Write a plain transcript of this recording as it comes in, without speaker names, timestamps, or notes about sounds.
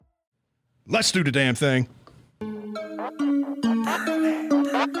Let's do the damn thing.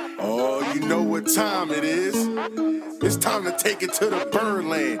 Oh, you know what time it is. It's time to take it to the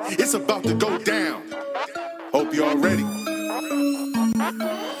Birdland. It's about to go down. Hope y'all ready.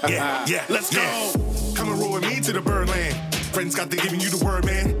 Yeah, let's go. Come and roll with me to the Birdland. Friends got to giving you the word,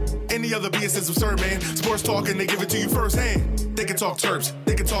 man. Any other BS is absurd, man. Sports talk and they give it to you firsthand. They can talk Terps,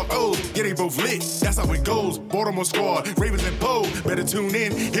 they can talk O's. Yeah, they both lit. That's how it goes. Baltimore squad, Ravens and Poe. Better tune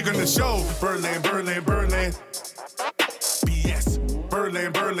in. Here gonna show. Birdland, Birdland, Birdland. BS.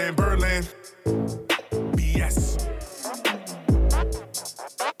 Birdland, Birdland, Birdland. BS.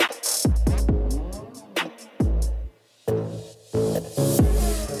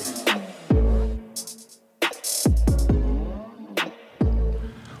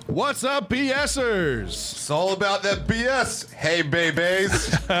 What's up, BSers? It's all about that BS. Hey,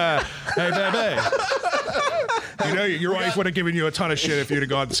 babies. Hey, baby. You know, your wife would have given you a ton of shit if you'd have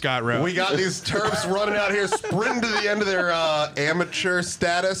gone the Scott route. We got these Terps running out here, sprinting to the end of their amateur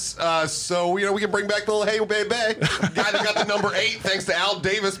status. So, we can bring back the little hey, baby. Guy that got the number 8, thanks to Al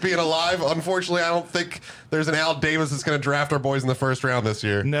Davis being alive. Unfortunately, I don't think there's an Al Davis that's going to draft our boys in the first round this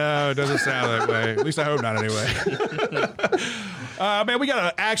year. No, it doesn't sound that way. At least I hope not anyway. Man, we got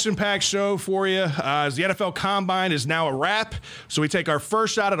an action-packed show for you. As the NFL Combine is now a wrap, so we take our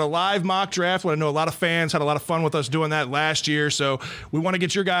first shot at a live mock draft. I know a lot of fans had a lot of fun with us doing that last year, so we want to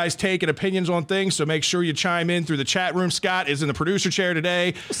get your guys' take and opinions on things, so make sure you chime in through the chat room. Scott is in the producer chair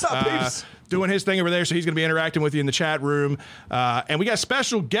today. What's up, peeps? Doing his thing over there, so he's going to be interacting with you in the chat room. And we got a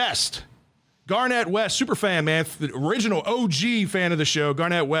special guest. Garnett West, super fan, man, the original OG fan of the show.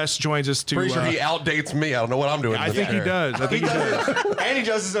 Garnett West joins us to. Pretty sure he outdates me. I don't know what I'm doing. I think he does. I think he does. And he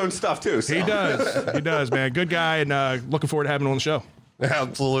does his own stuff, too. So. He does. He does, man. Good guy, and looking forward to having him on the show.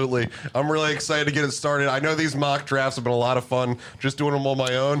 Absolutely. I'm really excited to get it started. I know these mock drafts have been a lot of fun just doing them on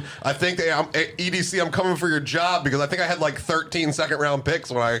my own. I think EDC, I'm coming for your job because I think I had like 13 second-round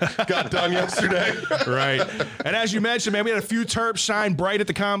picks when I got done yesterday. Right. And as you mentioned, man, we had a few Terps shine bright at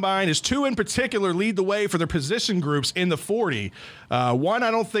the Combine. As 2 in particular lead the way for their position groups in the 40. One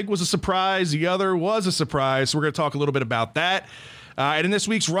I don't think was a surprise. The other was a surprise. So we're going to talk a little bit about that. And in this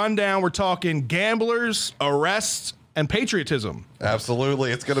week's rundown, we're talking gamblers, arrests, and patriotism.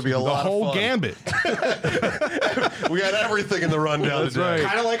 Absolutely. It's going to be a lot of fun. The whole gambit. We got everything in the rundown That's today. right.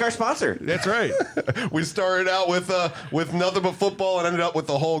 Kind of like our sponsor. That's right. We started out with nothing but football and ended up with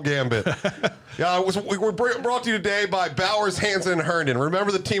the whole gambit. We're brought to you today by Bowers, Hanson, and Herndon.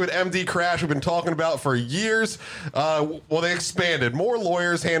 Remember the team at MD Crash we've been talking about for years? Well, they expanded. More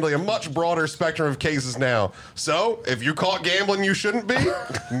lawyers handling a much broader spectrum of cases now. So, if you caught gambling you shouldn't be,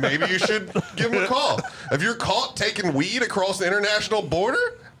 maybe you should give them a call. If you're caught taking weed across the international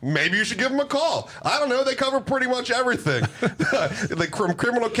border, maybe you should give them a call. I don't know. They cover pretty much everything. Like from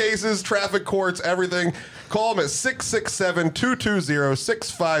criminal cases, traffic courts, everything. Call them at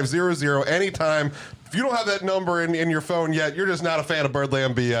 667-220-6500 anytime. If you don't have that number in your phone yet, you're just not a fan of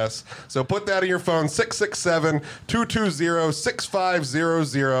Birdland BS. So put that in your phone,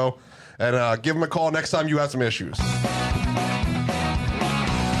 667-220-6500, and give them a call next time you have some issues.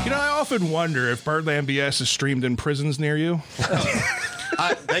 I often wonder if Birdland BS is streamed in prisons near you.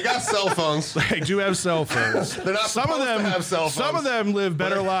 They got cell phones. They do have cell phones. They're not supposed to have cell phones. Some of them live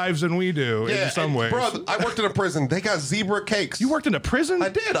better lives than we do in some ways. Bro, I worked in a prison. They got zebra cakes. You worked in a prison? I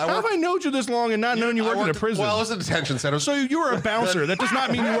did. How have I known you this long and not known you worked in a prison? Well, it was a detention center. So you were a bouncer. That does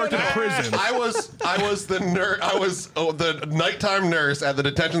not mean you worked in a prison. I was the nighttime nurse at the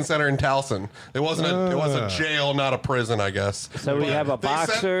detention center in Towson. It was a jail, not a prison, I guess. So we have a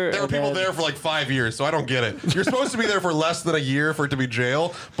boxer. There were people there for like 5 years, so I don't get it. You're supposed to be there for less than a year for it to be jail,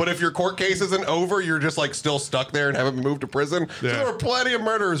 but if your court case isn't over, you're just like still stuck there and haven't been moved to prison. Yeah. So there were plenty of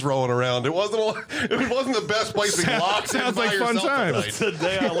murderers rolling around. It wasn't the best place to be locked. Sounds like fun times. That's the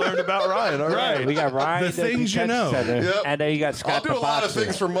day I learned about Ryan. All right. We got Ryan. The things you know. Yep. And then you got Scott. I'll do a lot of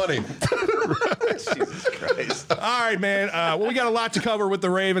things for money. Jesus Christ. All right, man. Well, we got a lot to cover with the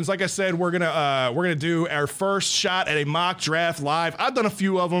Ravens. Like I said, we're gonna do our first shot at a mock draft live. I've done a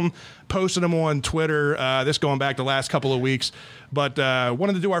few of them, posted them on Twitter. This going back the last couple of weeks, but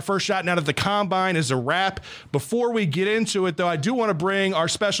wanted to do our first shot now that the Combine is a wrap. Before we get into it, though, I do want to bring our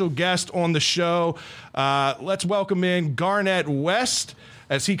special guest on the show. Let's welcome in Garnett West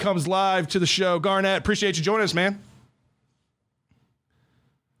as he comes live to the show. Garnett, appreciate you joining us, man.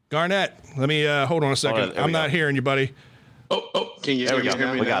 Garnett, let me hold on a second. I'm not hearing you, buddy. Oh, can you There hear we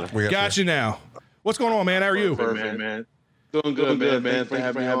go. me? We got him. Got you now. What's going on, man? How are you? Perfect, man. Doing good, man. Thanks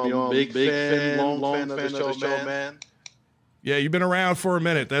for having me on. Big fan, long fan of the show, man. Yeah, you've been around for a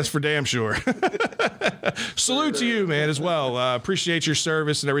minute. That's for damn sure. Salute to you, man, as well. Appreciate your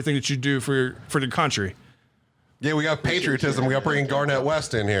service and everything that you do for the country. Yeah, we got patriotism. We got bringing Garnett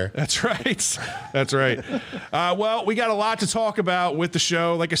West in here. That's right. That's right. Well, we got a lot to talk about with the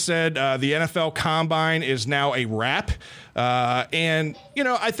show. Like I said, the NFL Combine is now a wrap. And, you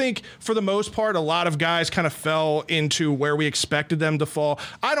know, I think for the most part, a lot of guys kind of fell into where we expected them to fall.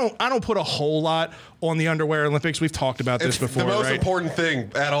 I don't put a whole lot on the Underwear Olympics. We've talked about this before, the most right? important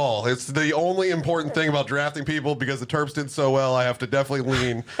thing at all. It's the only important thing about drafting people because the Terps did so well. I have to definitely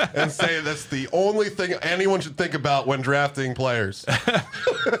lean and say that's the only thing anyone should think about when drafting players.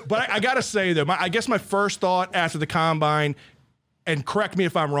 But I got to say, though, I guess my first thought after the Combine, and correct me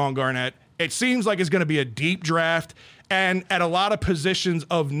if I'm wrong, Garnett, it seems like it's going to be a deep draft and at a lot of positions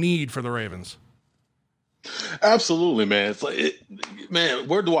of need for the Ravens. Absolutely, man. It's like, man,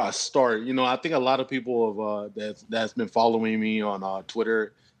 where do I start? You know, I think a lot of people have that's been following me on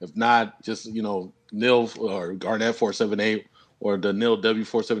Twitter. If not, just Nil or Garnett 478 or the Nil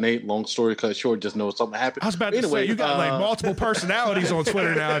W478. Long story cut short, just know something happened. I was about to say you got like multiple personalities on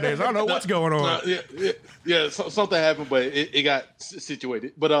Twitter nowadays. I don't know what's going on. So, something happened, but it got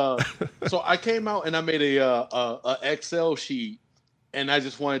situated. But so I came out and I made a Excel sheet. And I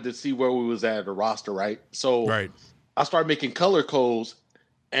just wanted to see where we was at the roster, right? So I started making color codes,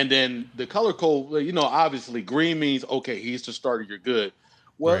 and then the color code, obviously green means, okay, he's the starter, you're good.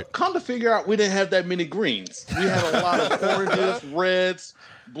 Well, come to figure out we didn't have that many greens. We had a lot of oranges, reds,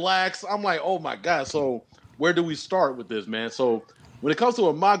 blacks. I'm like, oh, my God. So where do we start with this, man? So when it comes to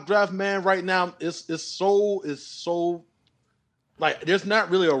a mock draft, man, right now, it's so like there's not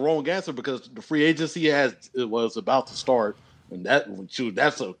really a wrong answer because the free agency was about to start. And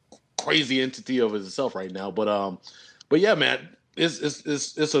that's a crazy entity of itself right now. But yeah, man,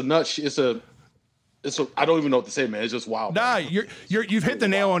 it's a nut. It's a I don't even know what to say, man. It's just wild. Nah, you've hit the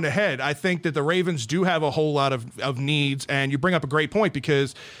nail on the head. I think that the Ravens do have a whole lot of needs, and you bring up a great point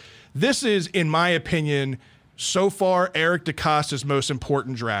because this is, in my opinion, so far Eric DeCosta's most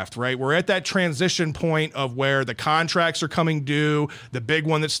important draft, right? We're at that transition point of where the contracts are coming due, the big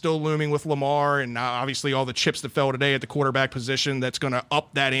one that's still looming with Lamar, and obviously all the chips that fell today at the quarterback position that's going to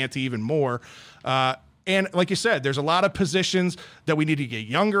up that ante even more. And like you said, there's a lot of positions that we need to get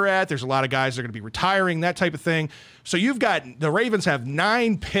younger at. There's a lot of guys that are going to be retiring, that type of thing. So the Ravens have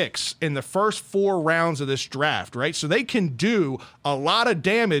 9 picks in the first 4 rounds of this draft, right? So they can do a lot of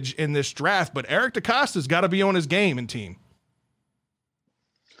damage in this draft, but Eric DeCosta's got to be on his game and team.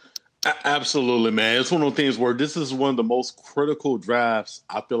 Absolutely, man. It's one of those things where this is one of the most critical drafts,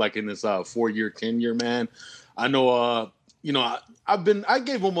 I feel like, in this 4-year tenure, man. I know, I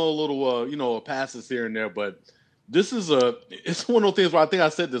gave him a little, passes here and there, but this is it's one of those things where I think I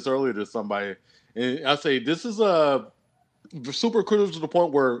said this earlier to somebody, and I say this is super critical to the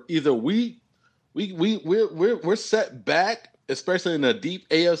point where either we're set back, especially in a deep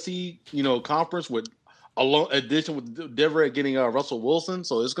AFC, conference with addition with Denver getting Russell Wilson,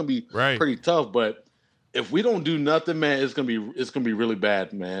 so it's gonna be pretty tough. But if we don't do nothing, man, it's gonna be really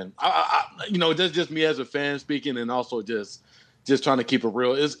bad, man. That's just me as a fan speaking, and also just trying to keep it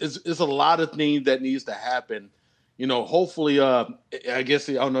real. It's a lot of things that needs to happen. Hopefully, I guess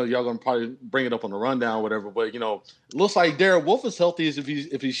I don't know. Y'all gonna probably bring it up on the rundown, or whatever. But it looks like Derek Wolfe is healthy if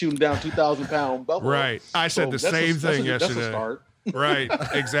he's shooting down 2,000-pound Buffalo. Right. I said the same thing yesterday. That's a start. Right,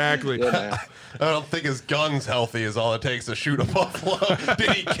 exactly. Yeah, I don't think his gun's healthy is all it takes to shoot a buffalo. Did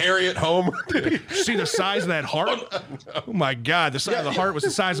he carry it home? See the size of that heart? Oh my God, the size of the heart was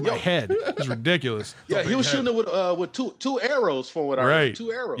the size of my head. It was ridiculous. Yeah, he was shooting it with two arrows from what I read.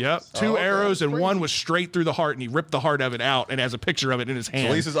 2 arrows. Yep, 2 arrows, and one was straight through the heart, and he ripped the heart of it out and has a picture of it in his hand. So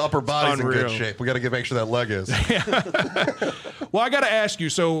at least his upper body's in good shape. We got to make sure that leg is. Well, I got to ask you,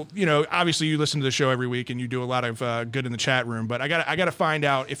 so, obviously you listen to the show every week and you do a lot of good in the chat room, but I got to find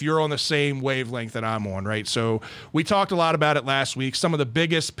out if you're on the same wavelength that I'm on, right? So we talked a lot about it last week, some of the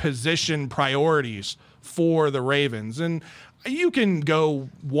biggest position priorities for the Ravens. And you can go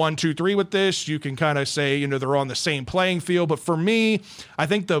 1, 2, 3 with this. You can kind of say, they're on the same playing field. But for me, I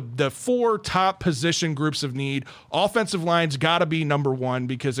think the 4 top position groups of need, offensive line's got to be number 1,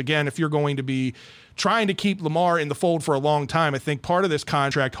 because again, if you're going to be trying to keep Lamar in the fold for a long time, I think part of this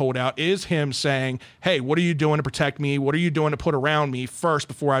contract holdout is him saying, hey, what are you doing to protect me? What are you doing to put around me first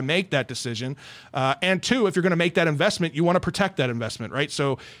before I make that decision? And 2, if you're going to make that investment, you want to protect that investment, right?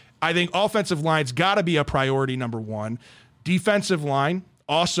 So I think offensive line's got to be a priority, number 1. Defensive line,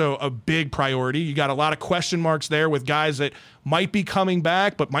 also a big priority. You got a lot of question marks there with guys that might be coming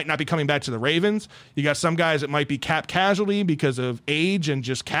back, but might not be coming back to the Ravens. You got some guys that might be cap casualty because of age and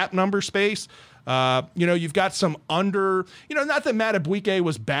just cap number space. You've got some not that Madubuike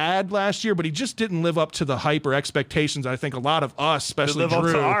was bad last year, but he just didn't live up to the hype or expectations. I think a lot of us, especially live Drew,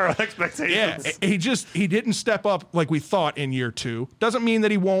 up to our expectations. Yeah, he didn't step up like we thought in year 2. Doesn't mean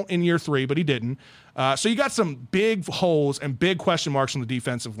that he won't in year 3, but he didn't. So you got some big holes and big question marks on the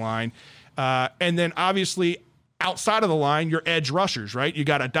defensive line. And then obviously outside of the line, your edge rushers, right? You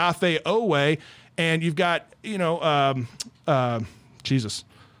got Adafe Owe, and you've got,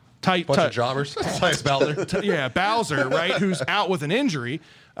 Bunch of jobbers. Tyus Bowser. Bowser, right, who's out with an injury.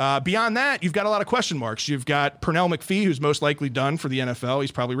 Beyond that, you've got a lot of question marks. You've got Pernell McPhee, who's most likely done for the NFL.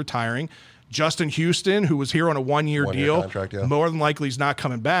 He's probably retiring. Justin Houston, who was here on a one-year deal. Contract, yeah. More than likely he's not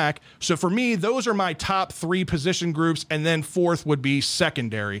coming back. So for me, those are my top 3 position groups, and then fourth would be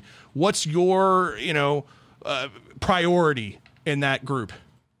secondary. What's your, priority in that group?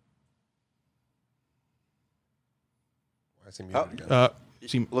 I see muted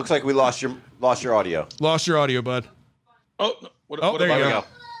again. Looks like we lost your audio. Lost your audio, bud. Oh, what there you about go.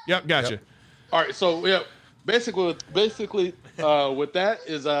 Yep, gotcha. Yep. All right, so yeah, basically, with that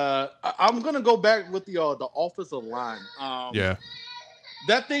is I'm gonna go back with the offensive line.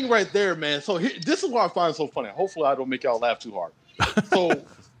 That thing right there, man. So this is what I find so funny. Hopefully, I don't make y'all laugh too hard. So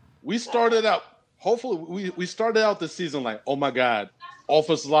we started out. Hopefully, we started out this season like, oh my God,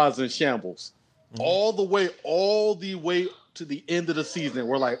 offensive line's in shambles. Mm-hmm. All the way to the end of the season,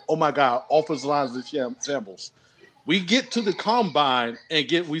 we're like, oh my God, offensive line's in shambles. We get to the combine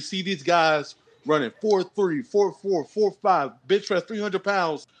and we see these guys running 4.3, 4.4, 4.5, bench press 300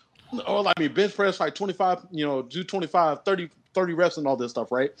 pounds, or bench press like 25, do 25, 30 reps and all this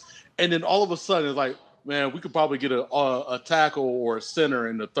stuff, right? And then all of a sudden it's like, man, we could probably get a tackle or a center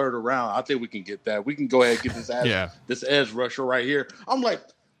in the 3rd round. I think we can get that. We can go ahead and get this edge rusher right here. I'm like,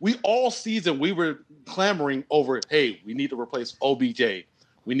 we all season we were clamoring over, hey, we need to replace OBJ.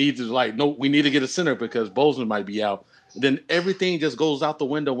 We need to we need to get a center because Bozeman might be out. And then everything just goes out the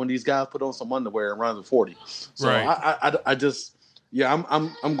window when these guys put on some underwear and run the 40. So right. I just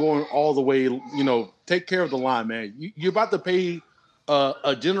I'm going all the way. Take care of the line, man. You're about to pay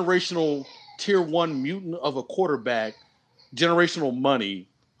a generational tier 1 mutant of a quarterback generational money.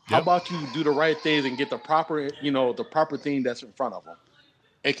 How about you do the right things and get the proper thing that's in front of them?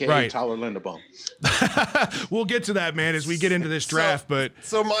 AKA Tyler Linderbaum. We'll get to that, man, as we get into this draft.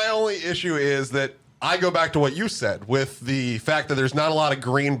 So my only issue is that I go back to what you said with the fact that there's not a lot of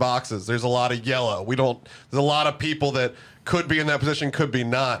green boxes. There's a lot of yellow. There's a lot of people that could be in that position, could be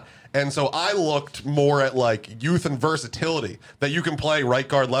not. And so I looked more at like youth and versatility, that you can play right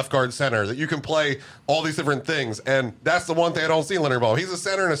guard, left guard, center, that you can play all these different things. And that's the one thing I don't see in Linderbaum. He's a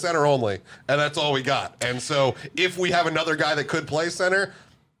center and a center only, and that's all we got. And so if we have another guy that could play center,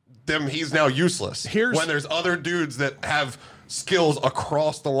 then he's now useless. When there's other dudes that have skills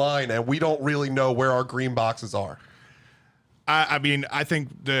across the line and we don't really know where our green boxes are. I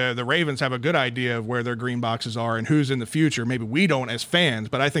think the Ravens have a good idea of where their green boxes are and who's in the future. Maybe we don't as fans,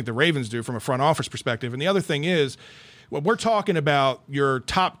 but I think the Ravens do from a front office perspective. And the other thing is, when we're talking about your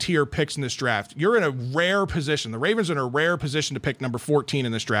top tier picks in this draft, you're in a rare position. The Ravens are in a rare position to pick number 14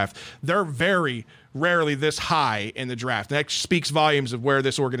 in this draft. They're very rarely this high in the draft. That speaks volumes of where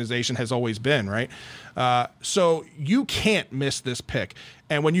this organization has always been, right? So you can't miss this pick.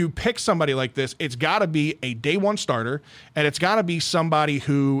 And when you pick somebody like this, it's got to be a day one starter, and it's got to be somebody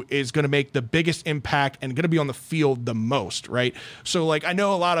who is going to make the biggest impact and going to be on the field the most, right? So, like, I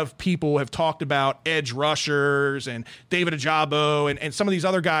know a lot of people have talked about edge rushers and David Ajabo and some of these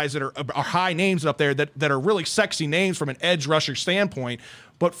other guys that are high names up there that are really sexy names from an edge rusher standpoint.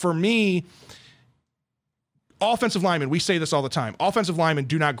 But for me, offensive linemen, we say this all the time, offensive linemen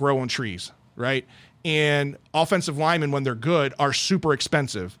do not grow on trees, right? And offensive linemen, when they're good, are super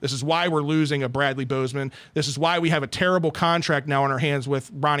expensive. This is why we're losing a Bradley Bozeman. This is why we have a terrible contract now on our hands with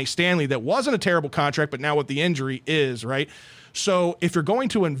Ronnie Stanley that wasn't a terrible contract, but now with the injury is, right? So if you're going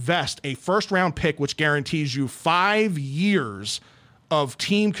to invest a first-round pick, which guarantees you 5 years of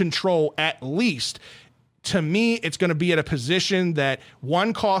team control at least, to me, it's going to be at a position that,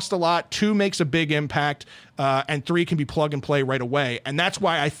 1, costs a lot, 2, makes a big impact, and 3, can be plug and play right away. And that's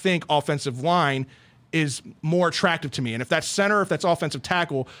why I think offensive line is more attractive to me. And if that's center, if that's offensive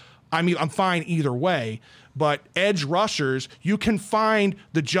tackle, I mean, I'm fine either way. But edge rushers, you can find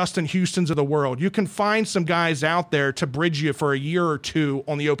the Justin Houstons of the world. You can find some guys out there to bridge you for a year or 2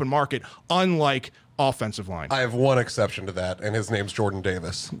 on the open market, unlike offensive line. I have one exception to that, and his name's Jordan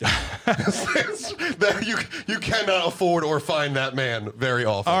Davis. You cannot afford or find that man very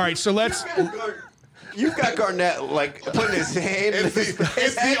often. All right, so let's... You've got Garnett, like, putting his hand in his face.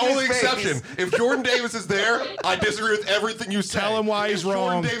 It's the only exception. If Jordan Davis is there, I disagree with everything you say. Tell him why he's wrong.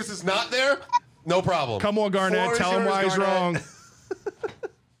 If Jordan Davis is not there, No problem. Come on, Garnett. Floor is Tell him yours, why he's Garnett. wrong.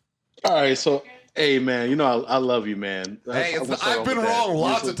 All right, so hey, man, you know I love you, man. Hey, I'm gonna start I've off been with that. wrong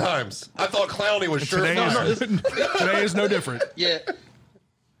lots Usually- of times. I thought Clowney was sure. Today is no different.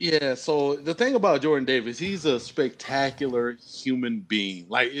 Yeah. So the thing about Jordan Davis, he's a spectacular human being.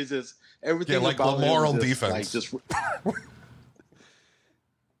 Like, it's just everything Yeah, like about Lamar him on is just, defense. Like,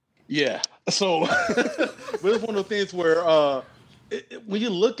 yeah. So, but it's one of the things where when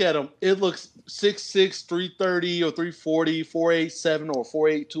you look at him, it looks 6'6", 330 or 340, 487 or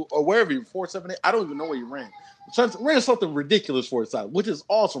 482 or wherever you 478. I don't even know where he ran. Ran something ridiculous for his size, which is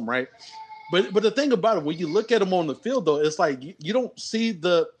awesome, right? But the thing about it, when you look at him on the field, though, it's like you don't see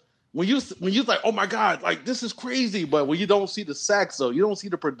the when you like, oh my God, like this is crazy. But when you don't see the sacks, though, you don't see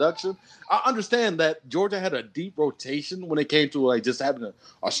the production. I understand that Georgia had a deep rotation when it came to like just having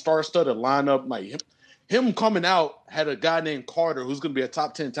a star-studded lineup. Like him coming out had a guy named Carter who's going to be a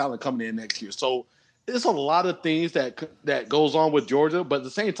top 10 talent coming in next year. So there's a lot of things that goes on with Georgia. But at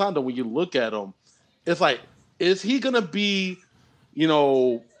the same time, though, when you look at him, it's like, is he going to be,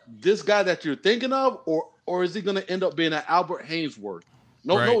 this guy that you're thinking of, or is he going to end up being an Albert Hainsworth?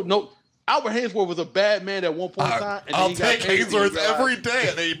 No. Albert Hainsworth was a bad man at one point in time. And I'll then he got take crazy Hainsworth and every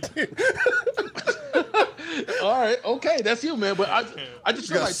day. all right, okay, that's you, man. But I just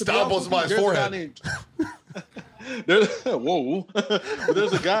feel got like, to be stumbles honest with by you, his whoa. But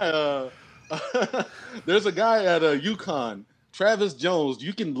there's a guy. There's a guy at UConn, Travis Jones.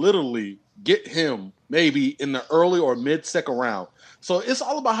 You can literally get him maybe in the early or mid-second round. So it's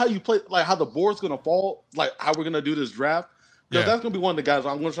all about how you play, like how the board's going to fall, like how we're going to do this draft. Because that's going to be one of the guys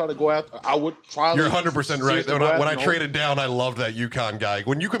I'm going to try to go after. I would try. You're 100% right. When I traded down, I loved that UConn guy.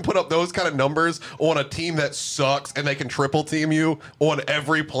 When you can put up those kind of numbers on a team that sucks and they can triple team you on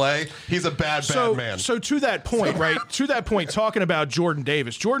every play, he's a bad man. So to that point, right? To that point, talking about Jordan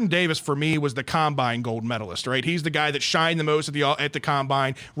Davis for me was the combine gold medalist, right? He's the guy that shined the most at the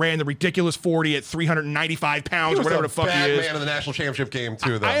combine, ran the ridiculous 40 at 395 pounds or whatever the fuck he is. He was a bad man in the national championship game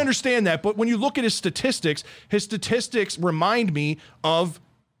too, though. I understand that, but when you look at his statistics remind me of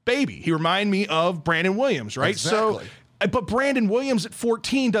Baby. He reminded me of Brandon Williams, right? Exactly. So, but Brandon Williams at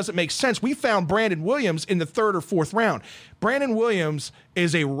 14 doesn't make sense. We found Brandon Williams in the 3rd or 4th round. Brandon Williams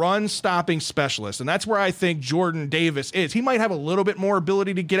is a run-stopping specialist, and that's where I think Jordan Davis is. He might have a little bit more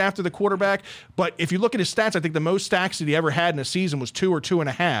ability to get after the quarterback, but if you look at his stats, I think the most sacks that he ever had in a season was 2 or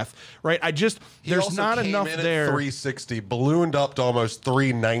 2.5, right? There's not enough there. 360, ballooned up to almost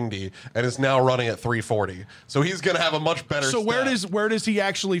 390, and is now running at 340. So he's going to have a much better So where does he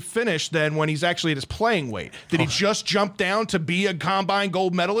actually finish then when he's actually at his playing weight? Did he just jump down to be a combine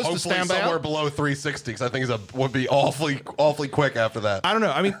gold medalist hopefully to stand somewhere out? below 360, because I think would be awfully quick after that. I don't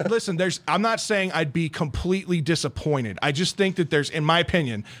know. I mean, listen, I'm not saying I'd be completely disappointed. I just think that in my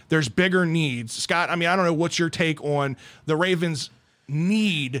opinion, there's bigger needs. Scott, I mean, I don't know what's your take on the Ravens'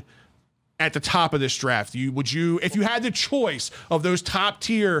 need at the top of this draft. If you had the choice of those top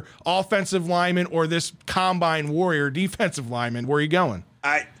tier offensive linemen or this combine warrior defensive lineman, where are you going?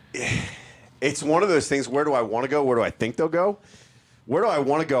 It's one of those things. Where do I want to go? Where do I think they'll go? Where do I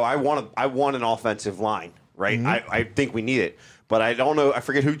want to go? I want an offensive line, right? Mm-hmm. I think we need it, but I don't know. I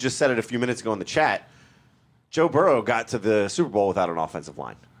forget who just said it a few minutes ago in the chat. Joe Burrow got to the Super Bowl without an offensive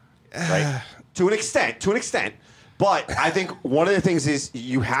line, right? To an extent. But I think one of the things is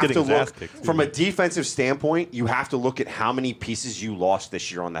you have to look from a defensive standpoint. You have to look at how many pieces you lost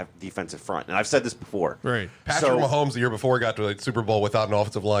this year on that defensive front. And I've said this before. Right. Patrick Mahomes the year before got to the Super Bowl without an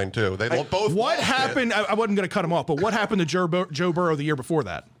offensive line too. They both. What happened? I wasn't going to cut him off, but what happened to Joe Burrow the year before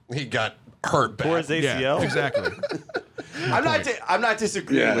that? He got hurt bad. Or his ACL. Yeah, exactly. I'm not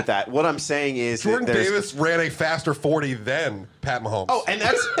disagreeing with that. What I'm saying is Jordan Davis ran a faster 40 than Pat Mahomes. Oh, and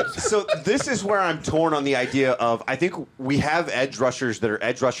so this is where I'm torn on the idea of I think we have edge rushers that are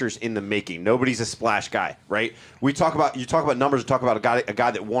edge rushers in the making. Nobody's a splash guy, right? You talk about numbers. You talk about a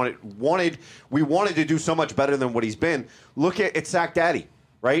guy that wanted to do so much better than what he's been. Look at Sack Daddy,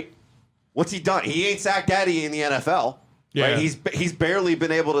 right? What's he done? He ain't Sack Daddy in the NFL. Yeah. Right? He's barely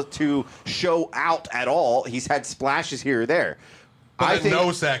been able to show out at all. He's had splashes here or there. But I think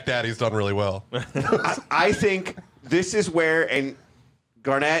no Sack Daddy's done really well. I think this is where, and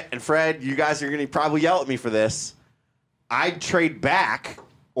Garnett and Fred, you guys are going to probably yell at me for this. I'd trade back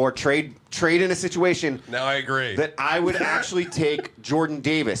or trade in a situation. Now I agree that I would actually take Jordan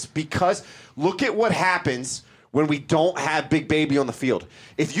Davis, because look at what happens when we don't have Big Baby on the field.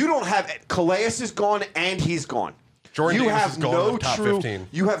 If you don't have Calais is gone and he's gone. Jordan Davis is going to the top 15.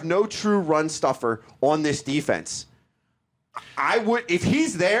 You have no true run stuffer on this defense. I would, if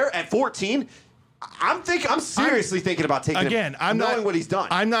he's there at 14, I'm seriously thinking about taking Again, him, knowing what he's done.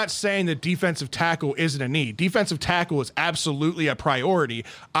 I'm not saying that defensive tackle isn't a need. Defensive tackle is absolutely a priority.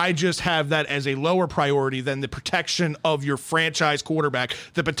 I just have that as a lower priority than the protection of your franchise quarterback,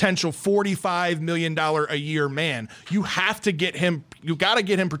 the potential $45 million a year man. You have to get him. You got to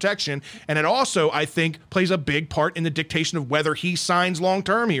get him protection, and it also, I think, plays a big part in the dictation of whether he signs long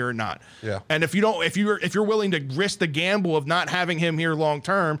term here or not. Yeah. And if you're willing to risk the gamble of not having him here long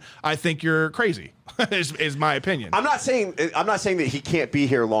term, I think you're crazy. is my opinion. I'm not saying that he can't be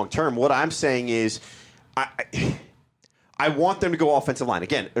here long term. What I'm saying is, I want them to go offensive line.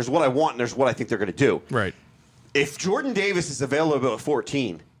 Again, there's what I want and there's what I think they're going to do. Right. If Jordan Davis is available at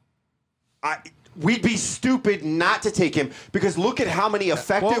 14, we'd be stupid not to take him, because look at how many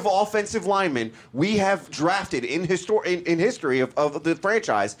effective offensive linemen we have drafted in history of the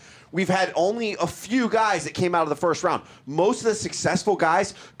franchise. We've had only a few guys that came out of the first round. Most of the successful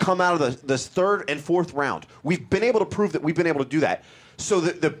guys come out of the third and fourth round. We've been able to prove that we've been able to do that. So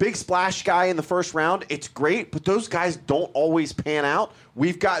the big splash guy in the first round, it's great, but those guys don't always pan out.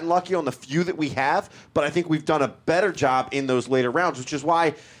 We've gotten lucky on the few that we have, but I think we've done a better job in those later rounds, which is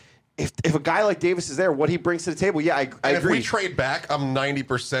why if a guy like Davis is there, what he brings to the table, I agree. If we trade back, I'm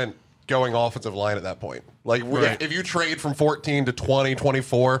 90% going offensive line at that point. Like, if you trade from 14 to 20,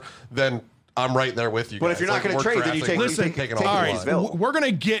 24, then I'm right there with you guys. But if you're not going to trade, then you take an all right, offensive line. we're going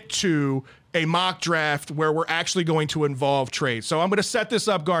to get to a mock draft where we're actually going to involve trades. So I'm going to set this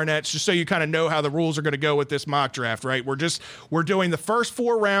up, Garnett, just so you kind of know how the rules are going to go with this mock draft, right? We're doing the first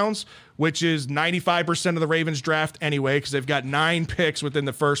 4 rounds, which is 95% of the Ravens draft anyway, because they've got 9 picks within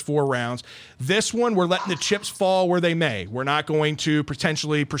the first 4 rounds. This one, we're letting the chips fall where they may. We're not going to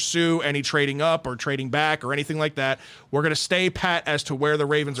potentially pursue any trading up or trading back or anything like that. We're going to stay pat as to where the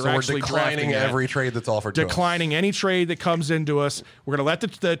Ravens are actually drafting. We're declining every trade that's offered to us. Declining any trade that comes into us. We're going to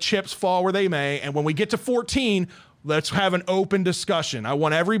let the chips fall where they may. And when we get to 14, let's have an open discussion. I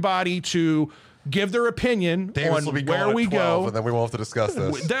want everybody to give their opinion Davis on will be where gone we at 12, go. and then we won't have to discuss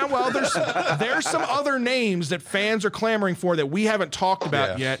this. There's some other names that fans are clamoring for that we haven't talked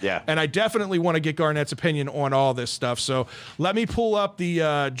about yet. Yeah. And I definitely want to get Garnett's opinion on all this stuff. So let me pull up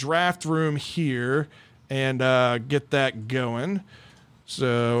the draft room here and get that going.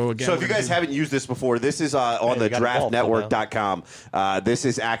 So again, if you guys haven't used this before, this is on the draftnetwork.com. This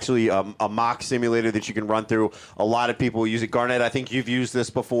is actually a mock simulator that you can run through. A lot of people use it. Garnett, I think you've used this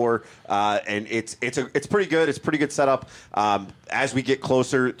before, and it's pretty good. It's a pretty good setup. As we get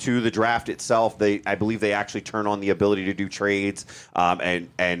closer to the draft itself, I believe they actually turn on the ability to do trades and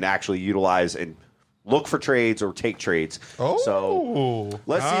actually utilize and look for trades or take trades. So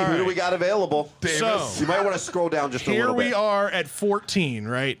let's see. Who do we got available? Davis. So, you might want to scroll down just a here little bit. we are at 14,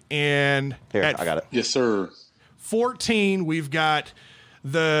 right? And Here, at I got it. Yes, sir. 14, we've got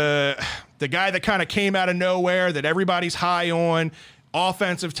the guy that kind of came out of nowhere that everybody's high on,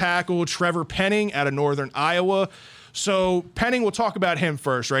 offensive tackle Trevor Penning out of Northern Iowa. So Penning, we'll talk about him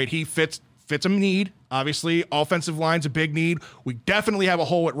first, right? He fits a need. Obviously, offensive line's a big need. We definitely have a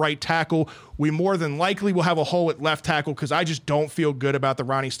hole at right tackle. We more than likely will have a hole at left tackle because I just don't feel good about the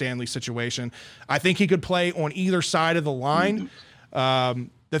Ronnie Stanley situation. I think he could play on either side of the line.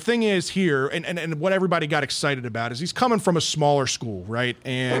 The thing is here, and what everybody got excited about is he's coming from a smaller school, right?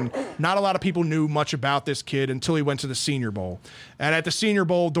 And not a lot of people knew much about this kid until he went to the Senior Bowl. And at the Senior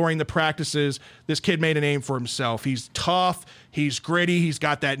Bowl, during the practices, this kid made a name for himself. He's tough. He's gritty. He's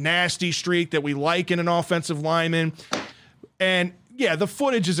got that nasty streak that we like in an offensive lineman. And yeah, the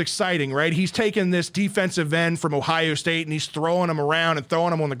footage is exciting, right? He's taking this defensive end from Ohio State and he's throwing him around and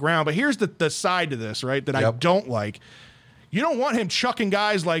throwing him on the ground. But here's the side to this, right, that I don't like. You don't want him chucking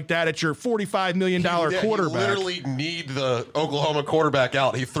guys like that at your $45 million quarterback. You literally need the Oklahoma quarterback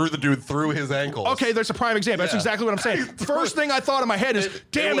out. He threw the dude through his ankles. Okay, there's a prime example. That's exactly what I'm saying. First thing I thought in my head is,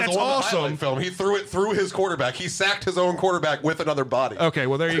 damn, that's awesome. Film. He threw it through his quarterback. He sacked his own quarterback with another body. Okay,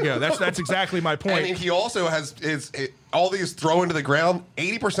 well, there you go. That's exactly my point. And he also has all these throw into the ground.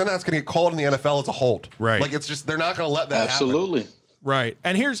 80% of that's going to get called in the NFL as a hold. Right. Like, it's just, they're not going to let that Absolutely. happen. Right.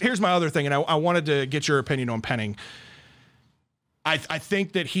 And here's my other thing, and I wanted to get your opinion on Penning. I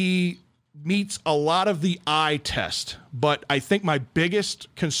think that he meets a lot of the eye test, but I think my biggest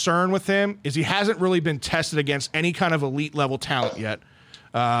concern with him is he hasn't really been tested against any kind of elite level talent yet.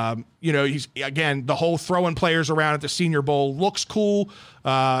 He's, again, the whole throwing players around at the Senior Bowl looks cool,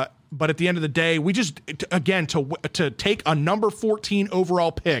 but at the end of the day, we just, again, to take a number 14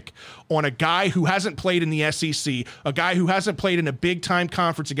 overall pick on a guy who hasn't played in the SEC, a guy who hasn't played in a big-time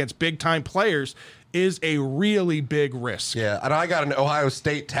conference against big-time players, is a really big risk. Yeah, and I got an Ohio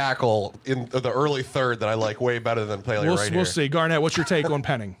State tackle in the early third that I like way better than Paley right here. We'll see. Garnett, what's your take on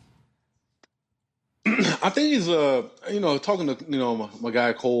Penning? I think he's talking to my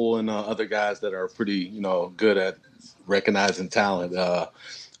guy Cole and other guys that are pretty good at recognizing talent.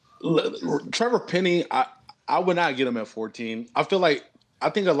 Trevor Penny, I would not get him at 14. I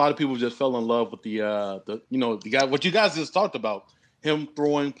think a lot of people just fell in love with the guy, what you guys just talked about, him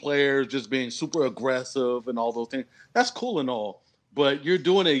throwing players, just being super aggressive and all those things. That's cool and all, but you're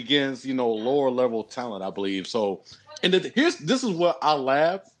doing it against lower level talent, I believe. So, and this is what I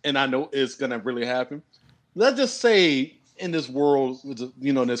laugh, and I know it's gonna really happen. Let's just say in this world,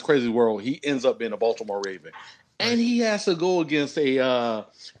 in this crazy world, he ends up being a Baltimore Raven, and he has to go against a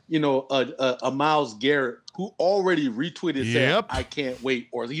Myles Garrett who already retweeted saying, "I can't wait,"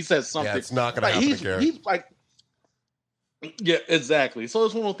 or he said something. Yeah, it's not going to happen to Garrett. He's like, yeah, exactly. So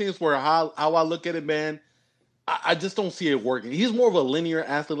it's one of those things where how I look at it, man, I just don't see it working. He's more of a linear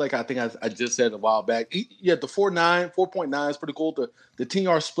athlete, like I think I just said a while back. The 4.9 is pretty cool. The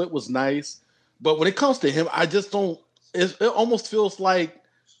 10-yard split was nice, but when it comes to him, I just don't. It almost feels like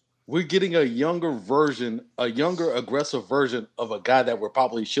we're getting a younger aggressive version of a guy that we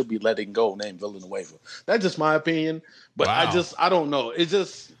probably should be letting go, named Villanueva. That's just my opinion, but Wow. I don't know. It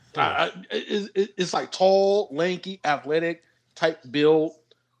just it's like tall, lanky, athletic type build,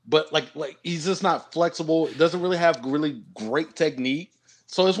 but like he's just not flexible. Doesn't really have really great technique.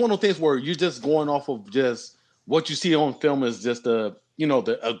 So it's one of those things where you're just going off of just what you see on film is just the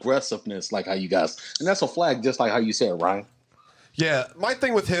aggressiveness, like how you guys, and that's a flag, just like how you said, Ryan. Yeah, my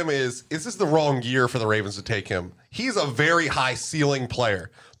thing with him is this the wrong year for the Ravens to take him? He's a very high ceiling player,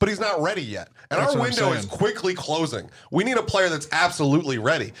 but he's not ready yet. And That's our what I'm window is saying. quickly closing. We need a player that's absolutely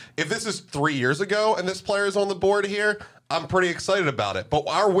ready. If this is 3 years ago and this player is on the board here, I'm pretty excited about it. But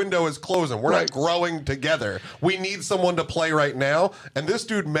our window is closing. We're not growing together. We need someone to play right now. And this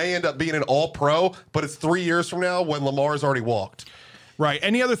dude may end up being an all-pro, but it's 3 years from now when Lamar's already walked. Right.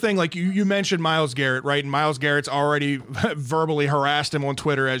 And the other thing, like you mentioned Myles Garrett, right? And Myles Garrett's already verbally harassed him on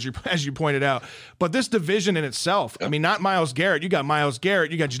Twitter, as you pointed out. But this division in itself, I mean, not Myles Garrett. You got Myles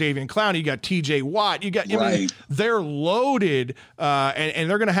Garrett, you got Jadeveon Clowney, you got TJ Watt, I mean, they're loaded, and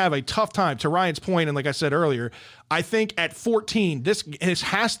they're going to have a tough time. To Ryan's point, and like I said earlier, I think at 14, this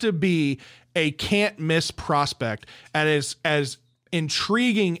has to be a can't miss prospect. And as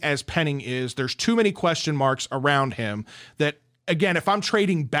intriguing as Penning is, there's too many question marks around him that. Again, if I'm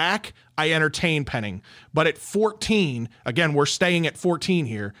trading back, I entertain Penning. But at 14, again, we're staying at 14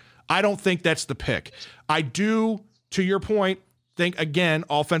 here. I don't think that's the pick. I do, to your point, think, again,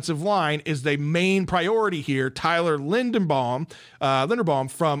 offensive line is the main priority here. Tyler Linderbaum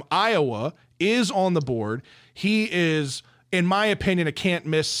from Iowa is on the board. He is, in my opinion, a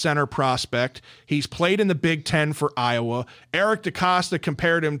can't-miss center prospect. He's played in the Big Ten for Iowa. Eric DeCosta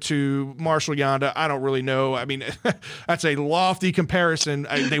compared him to Marshall Yanda. I don't really know. I mean, that's a lofty comparison.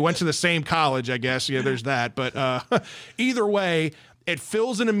 They went to the same college, I guess. Yeah, there's that. But either way, it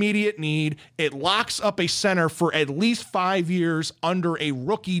fills an immediate need. It locks up a center for at least 5 years under a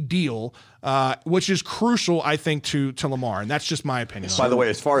rookie deal, which is crucial, I think, to Lamar. And that's just my opinion. By the way,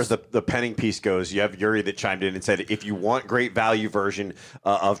 as far as the Penning piece goes, you have Yuri that chimed in and said, if you want great value version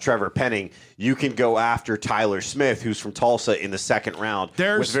of Trevor Penning, you can go after Tyler Smith, who's from Tulsa, in the second round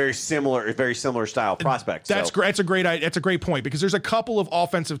with very similar style prospects. That's great. That's a great point, because there's a couple of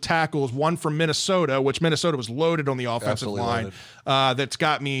offensive tackles, one from Minnesota, which Minnesota was loaded on the offensive line. That's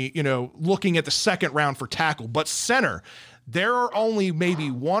got me, looking at the second round for tackle. But center, there are only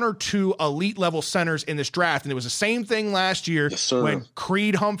maybe one or two elite level centers in this draft. And it was the same thing last year when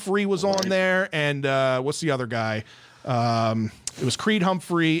Creed Humphrey was on there. And what's the other guy? It was Creed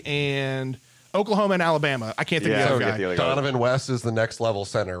Humphrey and Oklahoma and Alabama. I can't think of the other guy. Donovan West is the next level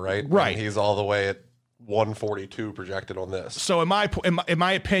center, right? Right. And he's all the way at 142 projected on this. So in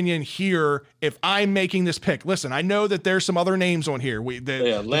my opinion here, if I'm making this pick, listen, I know that there's some other names on here.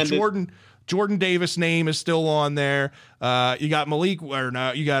 The Jordan Davis name is still on there. You got Malik, or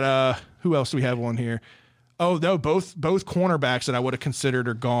no, you got who else do we have on here? Oh no, both cornerbacks that I would have considered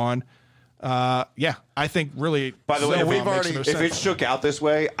are gone. Yeah, I think really. By the way, if it shook out this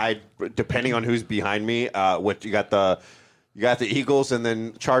way, depending on who's behind me, what you got the Eagles and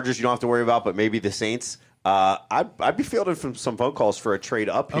then Chargers, you don't have to worry about, but maybe the Saints. I'd be fielding from some phone calls for a trade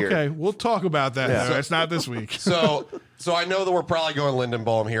up here. Okay, we'll talk about that. Yeah. It's not this week. So I know that we're probably going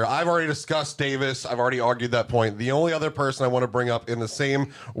Lindenbaum here. I've already discussed Davis. I've already argued that point. The only other person I want to bring up in the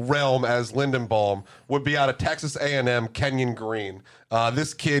same realm as Lindenbaum would be out of Texas A&M, Kenyon Green.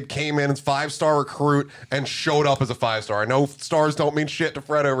 This kid came in as 5-star recruit and showed up as a 5-star. I know stars don't mean shit to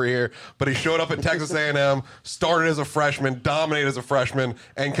Fred over here, but he showed up at Texas A&M, started as a freshman, dominated as a freshman,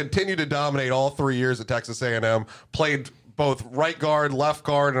 and continued to dominate all 3 years at Texas A&M, played both right guard, left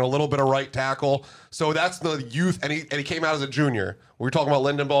guard, and a little bit of right tackle. So that's the youth, and he came out as a junior. We were talking about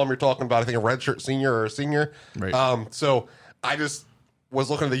Lindenbaum. You're talking about, I think, a redshirt senior or a senior. Right. So I just was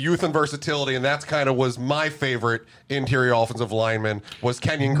looking at the youth and versatility, and that's kind of was my favorite interior offensive lineman was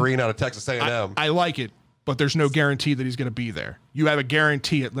Kenyon Green out of Texas A&M. I like it, but there's no guarantee that he's going to be there. You have a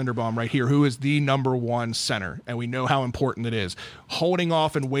guarantee at Linderbaum right here, who is the number one center, and we know how important it is. Holding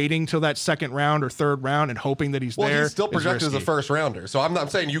off and waiting till that second round or third round and hoping that he's there. Well, he's still projected as a risky. first rounder, so I'm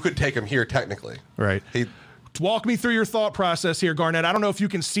saying you could take him here technically. Right. He, Walk me through your thought process here, Garnett. I don't know if you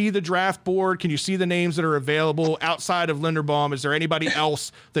can see the draft board. Can you see the names that are available outside of Linderbaum? Is there anybody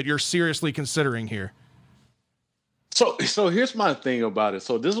else that you're seriously considering here? So here's my thing about it.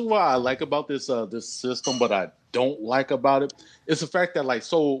 So this is what I like about this this system, but I don't like about it. It's the fact that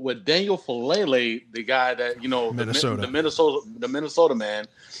with Daniel Falele, the guy that Minnesota. the Minnesota man,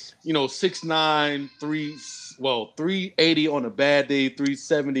 6'9", 380 on a bad day,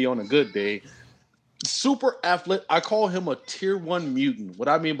 370 on a good day. Super athletic. I call him a tier 1 mutant. What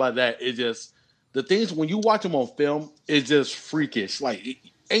I mean by that is just the things when you watch him on film, it's just freakish.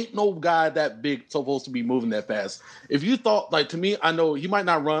 Ain't no guy that big supposed to be moving that fast. If you thought, to me, I know he might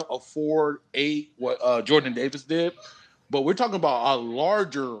not run a 4.8 what Jordan Davis did, but we're talking about a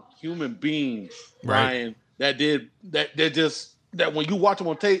larger human being, Ryan, that when you watch him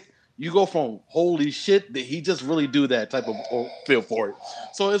on tape, you go from holy shit, did he just really do that type of feel for it?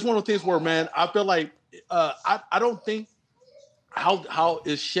 So it's one of the things where, man, I feel like I don't think how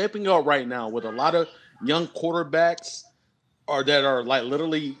it's shaping up right now with a lot of young quarterbacks that are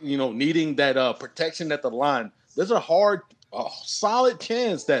literally needing that protection at the line. There's a solid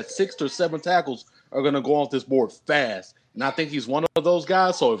chance that 6 or 7 tackles are going to go off this board fast, and I think he's one of those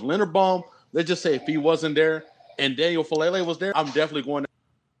guys. So if Linderbaum, let's just say if he wasn't there and Daniel Falele was there, I'm definitely going.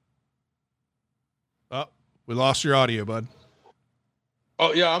 Oh, we lost your audio, bud.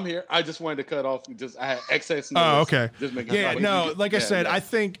 Oh yeah, I'm here. I just wanted to cut off. I had excess noise. Oh, okay. I said, I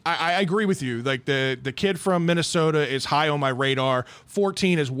think I agree with you. The kid from Minnesota is high on my radar.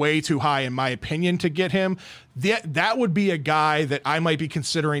 14 is way too high in my opinion to get him. That would be a guy that I might be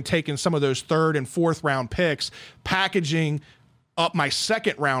considering taking some of those 3rd and 4th round picks, packaging up my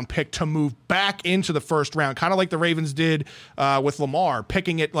 2nd round pick to move back into the 1st round, kind of like the Ravens did with Lamar,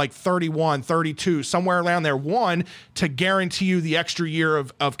 picking it 31, 32, somewhere around there. 1, to guarantee you the extra year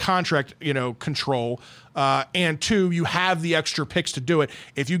of contract, control. And 2, you have the extra picks to do it.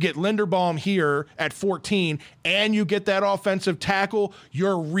 If you get Linderbaum here at 14 and you get that offensive tackle,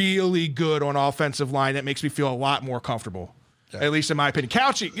 you're really good on offensive line. That makes me feel a lot more comfortable. Yeah. At least in my opinion.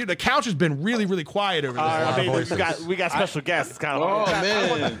 The couch has been really, really quiet over this. We got special guests. It's kind of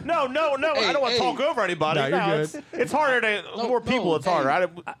man. No. I don't want to talk over anybody. No, you're good. It's harder to more people. It's harder.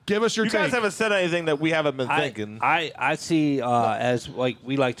 Give us your You take. guys haven't said anything that we haven't been thinking. I see as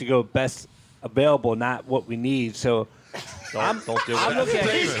we like to go best available, not what we need. So don't do I'm it. looking at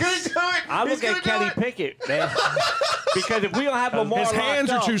he's gonna do it. I'm He's looking at gonna do Kenny it. Pickett, man. Because if we don't have Lamar, His hands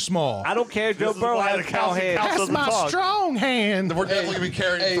locked are up, too small. I don't care. Joe This is Burrow why has the cow hands. couch That's doesn't my talk. strong hand. We're definitely gonna be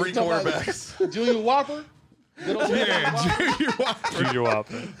carrying 3 you talking about quarterbacks. Junior Whopper? Junior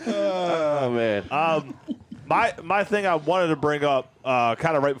Whopper. Oh man. My thing I wanted to bring up,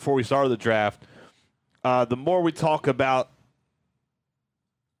 kind of right before we started the draft, the more we talk about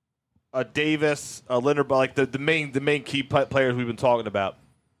Davis, Linderbaum, the main key players we've been talking about,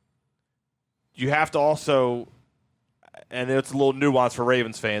 you have to also, and it's a little nuance for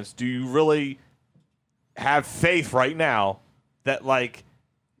Ravens fans, do you really have faith right now that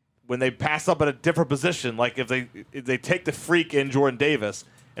when they pass up at a different position, if they take the freak in Jordan Davis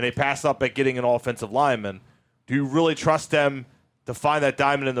and they pass up at getting an offensive lineman, do you really trust them to find that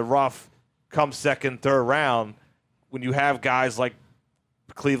diamond in the rough come 2nd, 3rd round when you have guys like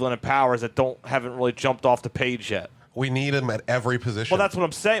Cleveland and Powers that haven't really jumped off the page yet? We need him at every position. Well, that's what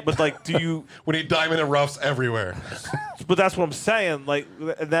I'm saying. But do you? We need diamond and roughs everywhere. But that's what I'm saying.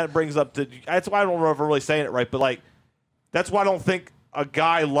 And that brings up that's why I don't know if I'm really saying it right. But that's why I don't think a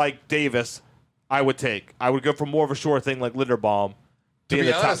guy like Davis I would take. I would go for more of a sure thing like Linderbaum. To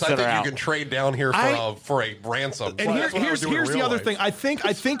be honest, I think you can trade down here for a ransom. And here's the other thing. I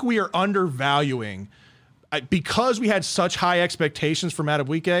think we are undervaluing. Because we had such high expectations for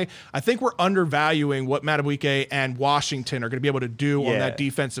Madubuike, I think we're undervaluing what Madubuike and Washington are going to be able to do on that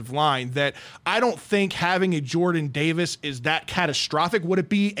defensive line. That I don't think having a Jordan Davis is that catastrophic. Would it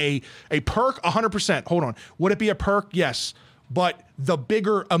be a perk? 100%. Hold on. Would it be a perk? Yes. but the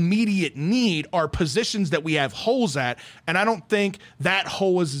bigger immediate need are positions that we have holes at. And I don't think that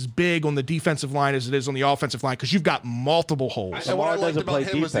hole is as big on the defensive line as it is on the offensive line because you've got multiple holes. And what I liked doesn't about play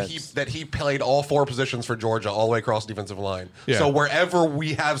him was that he played all 4 positions for Georgia all the way across the defensive line. Yeah. So wherever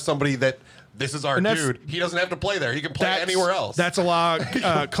we have somebody that this is our And that's- dude, he doesn't have to play there. He can play anywhere else. That's a lot.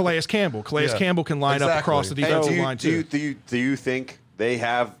 Calais Campbell. Calais Yeah. Campbell can line up Exactly. across the Hey, defensive line too. do you think they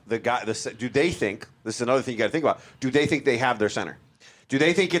have the guy? Do they think this is another thing you got to think about? Do they think they have their center? Do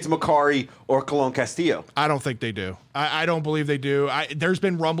they think it's Macari or Colon Castillo? I don't think they do. I don't believe they do. There's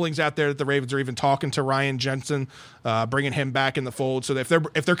been rumblings out there that the Ravens are even talking to Ryan Jensen, bringing him back in the fold. So if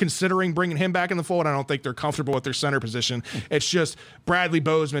they're considering bringing him back in the fold, I don't think they're comfortable with their center position. It's just Bradley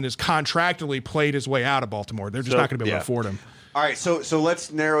Bozeman has contractually played his way out of Baltimore. They're just not going to be able to afford him. All right, so let's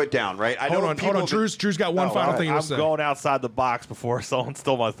narrow it down, right? Hold on. Drew's got one final thing to I'm say. going outside the box before someone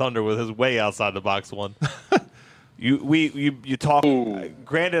stole my thunder with his way outside the box one. You talk.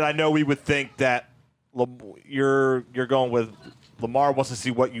 Granted, I know we would think that you're going with Lamar wants to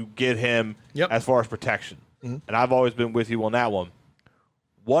see what you get him as far as protection, and I've always been with you on that one.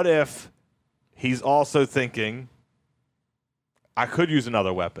 What if he's also thinking I could use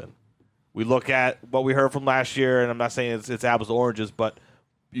another weapon? We look at what we heard from last year, and I'm not saying it's apples to oranges, but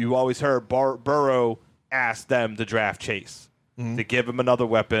you always heard Burrow ask them to draft Chase, to give him another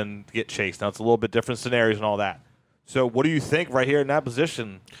weapon to get Chase. Now, it's a little bit different scenarios and all that. So what do you think right here in that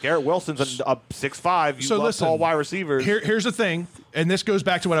position? Garrett Wilson's a 6'5". You love tall wide receivers. Here's the thing, and this goes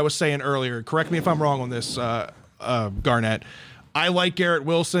back to what I was saying earlier. Correct me if I'm wrong on this, Garnett. I like Garrett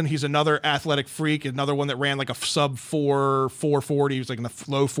Wilson. He's another athletic freak, another one that ran like a sub 4.40. He was like in the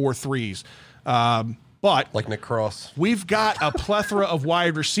low 4.3s. But like Nick Cross. We've got a plethora of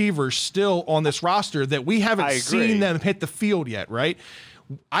wide receivers still on this roster that we haven't seen them hit the field yet, right?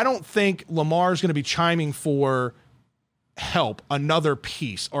 I don't think Lamar's going to be chiming for help, another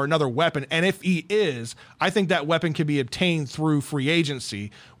piece or another weapon. And if he is, I think that weapon can be obtained through free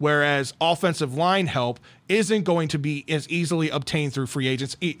agency, whereas offensive line help isn't going to be as easily obtained through free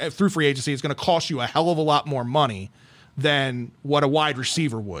agency. It's going to cost you a hell of a lot more money than what a wide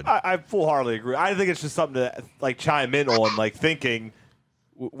receiver would. I full-heartedly agree. I think it's just something to like chime in on, like thinking.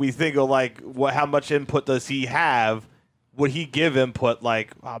 We think of like how much input does he have? Would he give input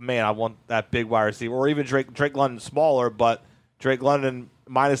like, oh man, I want that big wide receiver, or even Drake London smaller, but Drake London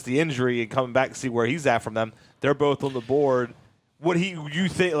minus the injury and coming back to see where he's at from them, they're both on the board. Would you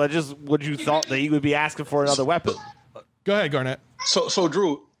thought that he would be asking for another weapon? Go ahead, Garnett. So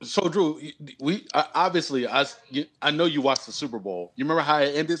Drew, we obviously I know you watched the Super Bowl. You remember how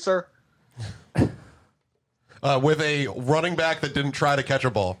it ended, sir? With a running back that didn't try to catch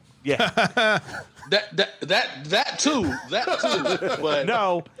a ball. Yeah. That too. But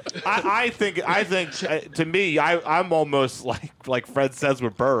No, I think to me, I'm almost like Fred says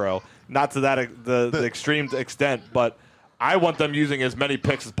with Burrow, not to that the extreme extent, but I want them using as many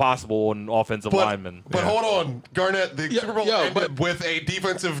picks as possible on offensive linemen. But hold on, Garnett, the Super Bowl ended but- with a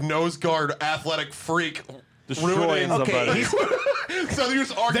defensive nose guard athletic freak Destroying somebody. So you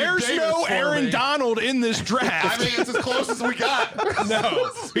just argue There's Davis no for Aaron me. Donald in this draft. I mean, it's as close as we got. No,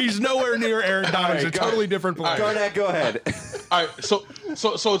 he's nowhere near Aaron Donald. He's a totally different player. Garnett, go ahead. all right,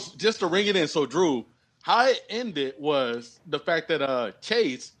 so just to ring it in, so Drew, how it ended was the fact that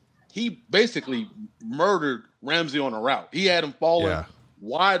Chase, he basically murdered Ramsey on a route. He had him falling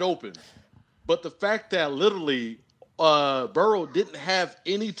wide open. But the fact that literally Burrow didn't have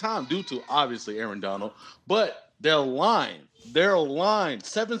any time due to obviously Aaron Donald, but their line,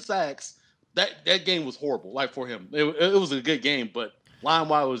 7 sacks. That game was horrible. Like for him, it was a good game, but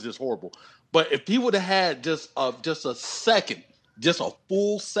line-wise it was just horrible. But if he would have had just a second, just a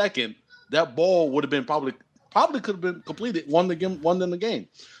full second, that ball would have been probably could have been completed, won them the game.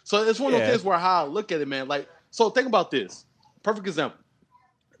 So it's one of those things where how I look at it, man. Like, so think about this. Perfect example.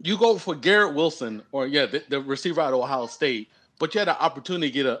 You go for Garrett Wilson or the receiver out of Ohio State, but you had an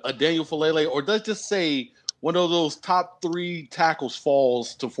opportunity to get a Daniel Falele, or let's just say one of those top 3 tackles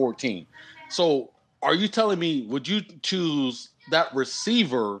falls to 14. So are you telling me, would you choose that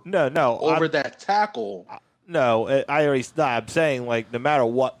receiver No, over that tackle? No, I'm saying like no matter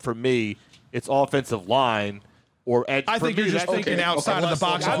what, for me, it's offensive line or edge. I think you're just thinking outside of the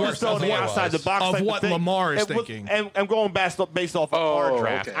box. I'm just throwing outside the box of type what thing. Lamar is And thinking. And I'm going based off of our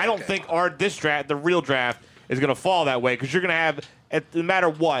draft. okay, I don't think this draft, the real draft, is going to fall that way because you're going to have, no matter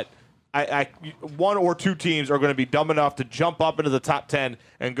what, one or two teams are going to be dumb enough to jump up into the top 10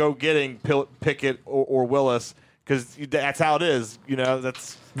 and go getting Pickett or Willis because that's how it is. You know,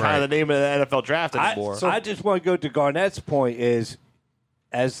 that's kind of the name of the NFL draft anymore. I just want to go to Garnett's point is,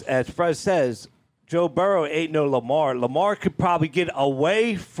 as Fred says, Joe Burrow ain't no Lamar. Lamar could probably get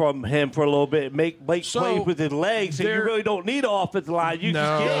away from him for a little bit and make So, plays with his legs, and you there- really don't need an offensive line. You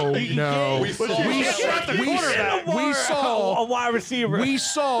No, just get, no. We saw- we saw a wide receiver. We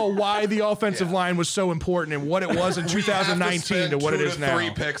saw why the offensive line was so important and what it was in 2019 to what it is now.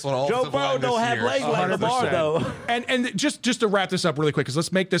 3 picks on Joe offensive Burrow line don't this have year. legs like Lamar, 100%. though. And just to wrap this up really quick, because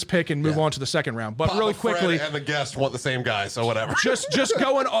let's make this pick and move on to the second round. But Papa really Fred quickly, and the guest want the same guy, so whatever. just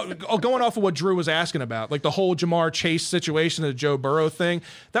going off of what Drew was asking about, like the whole Jamar Chase situation, the Joe Burrow thing,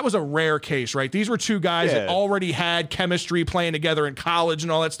 that was a rare case, right? These were two guys that already had chemistry playing together in college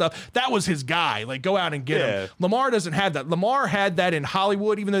and all that stuff. That was his guy. Like, go out and get him. Lamar doesn't have that. Lamar had that in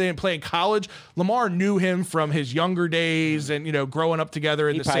Hollywood, even though they didn't play in college. Lamar knew him from his younger days and, growing up together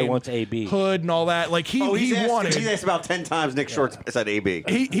in the probably same wants AB. hood and all that. Like, he wanted. He's asked about 10 times. Nick Short said AB.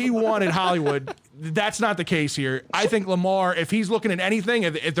 He wanted Hollywood. That's not the case here. I think Lamar, if he's looking at anything,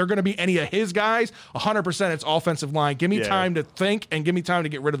 if they're going to be any of his guys, 100% it's offensive line. Give me time to think and give me time to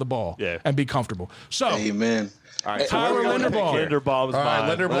get rid of the ball and be comfortable. So, Amen. All right, Tyler Linderbaum. Linderbaum's All right,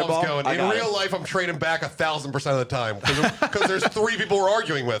 mine. Linderbaum's going. I In got real it. life, I'm trading back 1,000% of the time because there's 3 people we're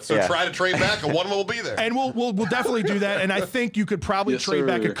arguing with. So Yeah. try to trade back, and one of them will be there. And we'll definitely do that. And I think you could probably Yes, trade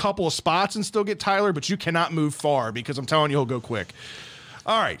back sir. a couple of spots and still get Tyler, but you cannot move far because I'm telling you he'll go quick.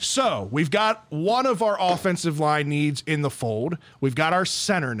 All right, so we've got one of our offensive line needs in the fold. We've got our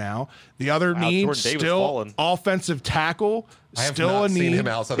center now. The other need Jordan Davis still fallen. offensive tackle. I have Still not a seen need. him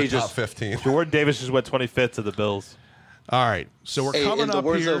outside the He top just- 15. Jordan Davis just went 25th to the Bills. All right, so we're Hey, coming in the up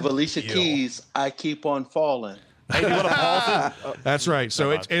words here. of Alicia Keys, I keep on falling. Hey, you want to pause it? That's right.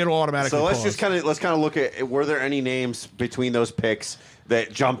 So it'll automatically. So let's pause. just kind of look at, were there any names between those picks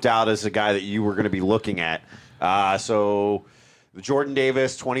that jumped out as a guy that you were going to be looking at? So Jordan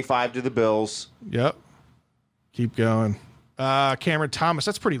Davis, 25 to the Bills. Yep. Keep going. Cameron Thomas.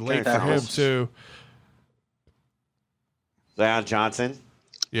 That's pretty late Cameron for him Thomas. too. Zion Johnson.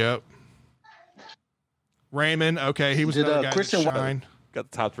 Yep. Raymond. Okay, he was Did, another guy Christian that shine. Got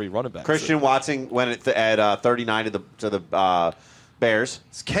the top 3 running backs. Christian Watson went at 39 to the Bears.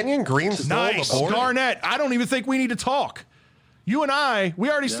 Is Kenyon Green still Nice, on the board? Garnett. I don't even think we need to talk. You and we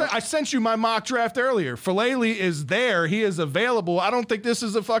already I sent you my mock draft earlier. Falele is there. He is available. I don't think this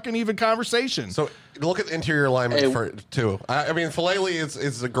is a fucking even conversation. So look at the interior alignment Hey. for too. I mean, Falele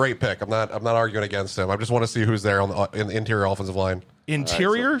is a great pick. I'm not arguing against him. I just want to see who's there on in the interior offensive line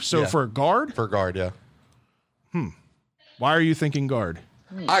Interior, so yeah. for a guard? for guard. Yeah, Why are you thinking guard?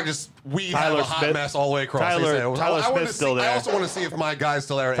 we Tyler have a hot Smith. mess all the way across. Tyler- I wanna Smith's see- still there. I also want to see if my guy's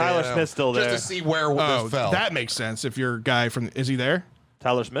still there. Tyler Smith's still there. just to see where Oh, this fell. that makes sense. If your guy from is he there?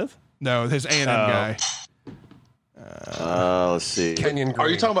 Tyler Smith? No, his A&M guy. Let's see. Kenyon Green. Are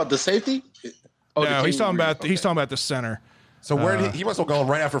you talking about the safety? Oh, No, the he's talking Kenyon about Green. he's talking about the center. So where did he must have gone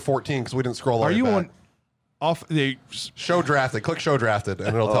right after 14 because we didn't scroll. all Are the you way on back. off the? Show drafted? Click show drafted,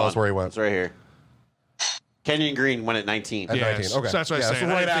 and it'll tell us where he went. It's right here. Kenyon Green went at 19. At Yeah, 19. Okay, so that's what I yeah, said. So I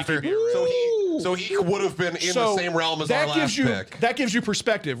right didn't after, think he'd so he would have been in the same realm as our last pick. That gives you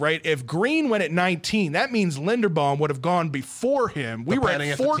perspective, right? If Green went at 19, that means Linderbaum would have gone before him. We were Depending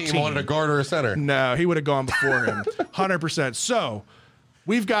at if the 14. team wanted a guard or a center. No, he would have gone before him, 100%. So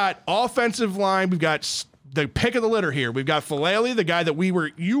we've got offensive line. We've got the pick of the litter here. We've got Falele, the guy that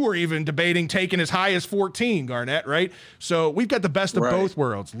you were even debating taking as high as 14, Garnett, right? So we've got the best of Right. both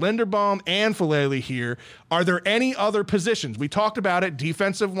worlds, Linderbaum and Falele here. Are there any other positions? We talked about it,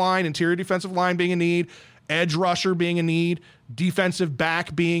 defensive line, interior defensive line being a need, edge rusher being a need, defensive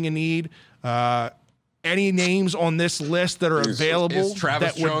back being a need. Any names on this list that are available? Is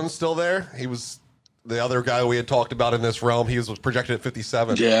Travis that would- Jones still there? He was the other guy we had talked about in this realm. He was projected at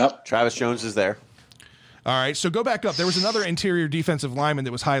 57. Yeah. Travis Jones is there. All right, so go back up. There was another interior defensive lineman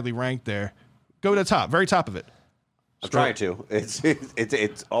that was highly ranked there. Go to the top, very top of it. I'm trying to.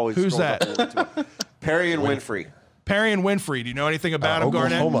 It's always. Who's scrolled that? up a little bit too much. Perry and Winfrey. Perry and Winfrey. Do you know anything about him,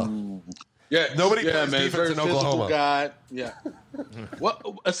 Garnett? Oklahoma. Yeah, Nobody yeah, plays man, defense very in physical Oklahoma. guy. Yeah,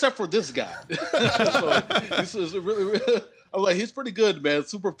 well, except for this guy. So, this is really. I'm like, he's pretty good, man.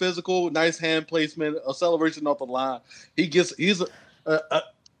 Super physical, nice hand placement, acceleration off the line. He's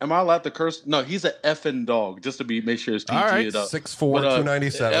am I allowed to curse? No, he's an effing dog. Just to make sure it's PG. All right. it up. 6'4", But,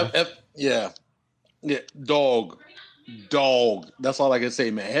 297. Yeah, dog. That's all I can say,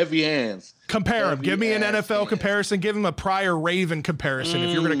 man. Heavy hands. Compare him. Heavy Give me an ass NFL hands. comparison. Give him a prior Raven comparison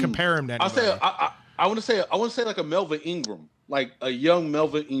if you're going to compare him to I'll anybody. say I want to say like a Melvin Ingram, like a young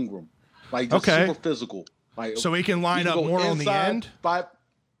Melvin Ingram, like just Okay. super physical. Like So he can line can up go more on the inside, end?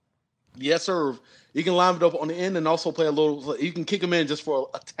 Yes, sir. You can line it up on the end and also play a little. You can kick him in just for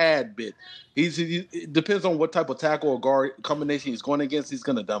a tad bit. It depends on what type of tackle or guard combination he's going against. He's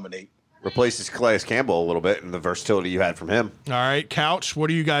going to dominate. replaces Calais Campbell a little bit and the versatility you had from him. All right, Couch, what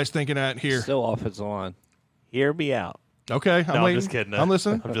are you guys thinking at here? Still offensive line. Hear me out. Okay, No, I'm waiting. just kidding. I'm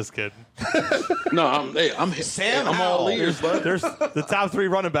listening. I'm just kidding. No, I'm all ears, bud. There's the top 3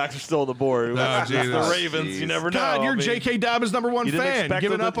 running backs are still on the board. Oh, It's Jesus. the Ravens. You never know. God, you're I mean, J.K. Dobbins' number one you didn't fan. expect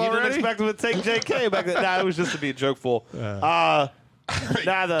Giving them up to, you already? didn't expect them to take J.K. back then. Nah, it was just to be a joke fool. I'm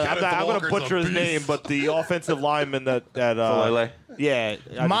going to butcher his name, but the offensive lineman that Falele? yeah.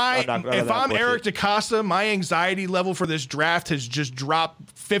 If I'm Eric DeCosta, my anxiety level for this draft has just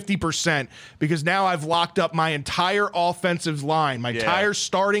dropped 50% because now I've locked up my entire offensive line, my entire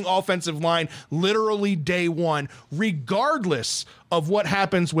starting offensive line, literally day one, regardless of what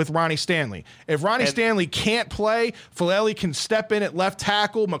happens with Ronnie Stanley. If Ronnie Stanley can't play, Falele can step in at left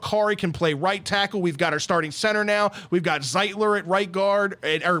tackle. Macari can play right tackle. We've got our starting center now. We've got Zeitler at right guard,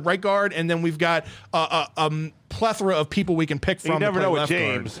 and then we've got a plethora of people we can pick from. You never to play know with left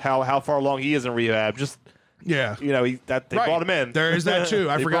James guard. how far along he is in rehab. Just Yeah. they brought him in. There is that too.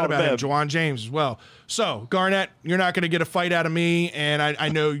 I They forgot brought about him. Jawan James as well. So, Garnett, you're not going to get a fight out of me, and I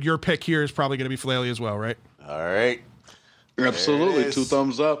know your pick here is probably going to be Falele as well, right? All right. Absolutely. There it is. 2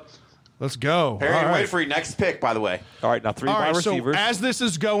 thumbs up. Let's go. Perry, All right. wait for your next pick, by the way. All right, now 3 All wide right, receivers. so as this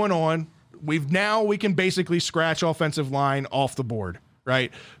is going on, we can basically scratch offensive line off the board,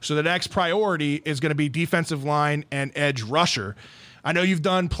 right? So the next priority is going to be defensive line and edge rusher. I know you've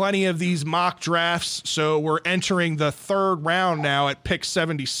done plenty of these mock drafts, so we're entering the 3rd round now at pick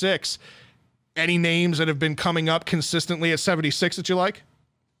 76. Any names that have been coming up consistently at 76 that you like?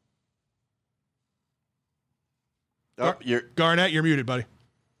 Garnett, you're muted, buddy.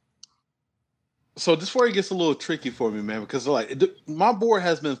 So this where it gets a little tricky for me, man, because my board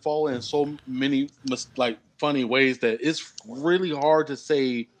has been falling in so many funny ways that it's really hard to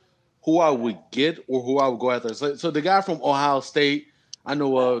say who I would get or who I would go after. So the guy from Ohio State, I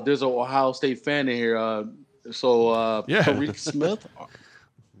know there's an Ohio State fan in here. Tariq Smith.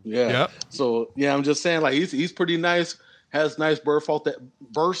 Yeah. Yep. So I'm just saying, like he's pretty nice. Has nice burst off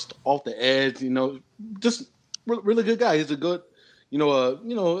the edge. Just really good guy. He's a good.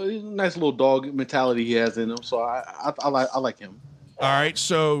 Nice little dog mentality he has in him. So I like him. All right,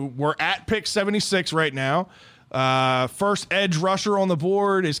 so we're at pick 76 right now. First edge rusher on the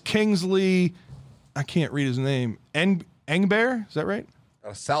board is Kingsley. I can't read his name. Engbear, is that right?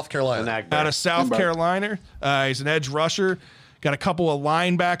 South Carolina. Out of South Carolina. He's an edge rusher. Got a couple of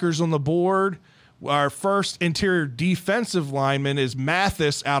linebackers on the board. Our first interior defensive lineman is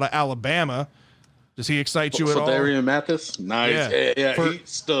Mathis out of Alabama. Does he excite you at all? Darian Mathis? Nice. Yeah, he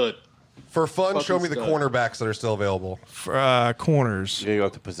stood. For fun, Fucking show me the stud. cornerbacks that are still available. For, corners. You gotta go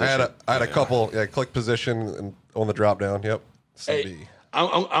up to position. I had a couple. Yeah, click position and on the drop down. Yep. Hey,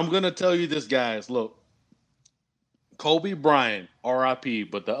 I'm gonna tell you this, guys. Look, Kobe Bryant, R.I.P.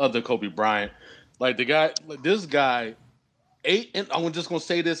 But the other Kobe Bryant, this guy, 8. And I'm just gonna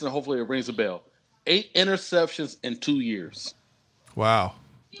say this, and hopefully it rings a bell. 8 interceptions in 2 years. Wow.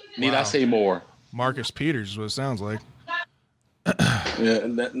 Need I say more? Marcus Peters is what it sounds like. Yeah,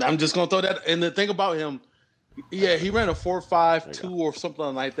 I'm just gonna throw that. And the thing about him, he ran a 4.52 or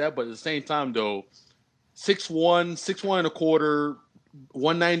something like that. But at the same time, though, 6'1", and a quarter,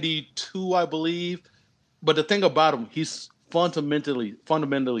 192, I believe. But the thing about him, he's fundamentally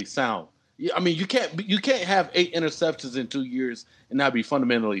sound. I mean, you can't have 8 interceptions in 2 years and not be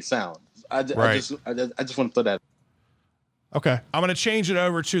fundamentally sound. I just want to throw that. Okay. I'm going to change it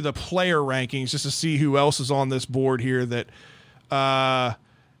over to the player rankings just to see who else is on this board here. Is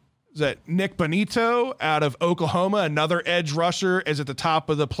that Nick Bonito out of Oklahoma, another edge rusher, is at the top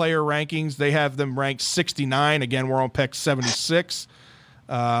of the player rankings. They have them ranked 69. Again, we're on pick 76.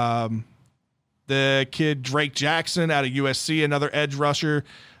 The kid Drake Jackson out of USC, another edge rusher.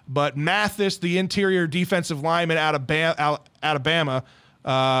 But Mathis, the interior defensive lineman out of Alabama,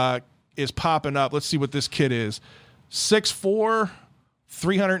 is popping up. Let's see what this kid is. 6'4",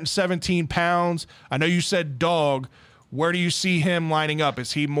 317 pounds. I know you said dog. Where do you see him lining up?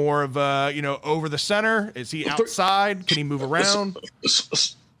 Is he more of over the center? Is he outside? Can he move around?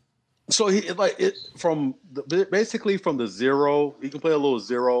 So basically from the zero, he can play a little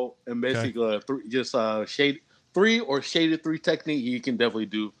zero, and basically shade 3 or shaded 3 technique. He can definitely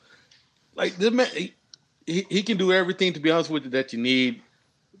do. Like this man, he can do everything. To be honest with you, that you need.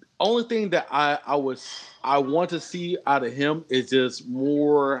 Only thing that I want to see out of him is just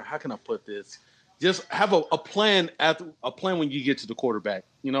more. How can I put this? Just have a plan when you get to the quarterback.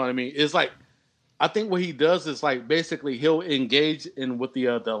 You know what I mean? It's like I think what he does is like basically he'll engage in with the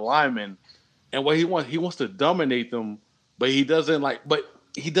linemen, and what he wants to dominate them, but he doesn't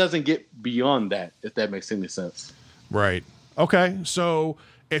get beyond that. If that makes any sense. Right. Okay. So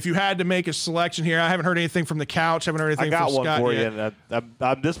if you had to make a selection here, I haven't heard anything from the couch. Haven't heard anything I got from one Scott for yet. you,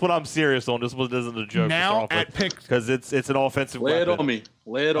 and this one I'm serious on. This one isn't a joke. Now at pick, because it's an offensive Lay it weapon. on me.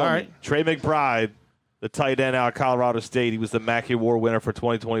 Lay it on me. Trey McBride, the tight end out of Colorado State. He was the Mackey Award winner for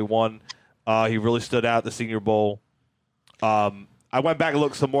 2021. He really stood out at the Senior Bowl. I went back and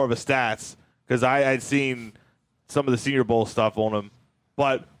looked some more of his stats because I had seen some of the Senior Bowl stuff on him.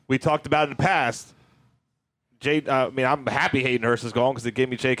 But we talked about in the past, I'm happy Hayden Hurst is gone because it gave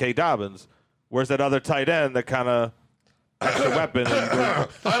me J.K. Dobbins. Where's that other tight end that kind of extra weapon? I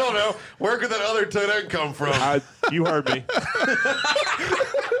don't know. Where could that other tight end come from? You heard me.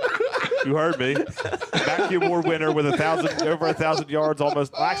 You heard me. Mackey Award winner with over 1,000 yards,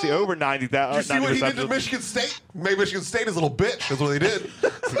 almost actually over 90,000. You see what he did to Michigan State? Made Michigan State his little bitch. That's what he did.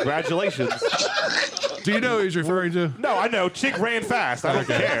 Congratulations. Do you know who he's referring to? No, I know. Chick ran fast. I don't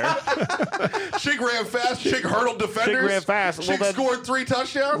care. Chick ran fast. Chick hurdled defenders. Chick ran fast. Chick scored 3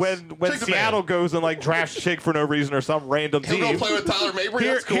 touchdowns. When Seattle goes and drafts Chick for no reason or some random He'll team. go play with Tyler Mabry.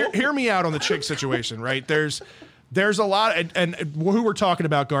 That's cool. Hear me out on the Chick situation, right? There's a lot, and who we're talking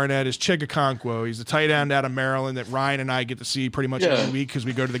about, Garnett, is Chig Okonkwo. He's a tight end out of Maryland that Ryan and I get to see pretty much every week because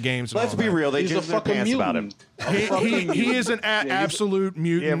we go to the games. Let's be real. They He's a just their fucking pants about him. mutant. He is an absolute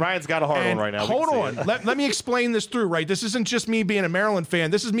mutant. Yeah, Ryan's got a hard And one right now. Hold on. Let me explain this through, right? This isn't just me being a Maryland fan.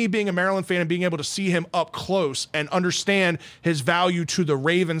 This is me being a Maryland fan and being able to see him up close and understand his value to the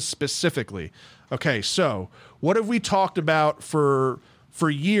Ravens specifically. Okay, so what have we talked about for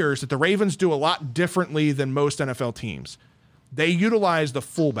years that the Ravens do a lot differently than most NFL teams? They utilize the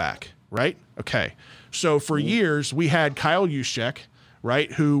fullback, right? Okay. So for years, we had Kyle Juszczyk,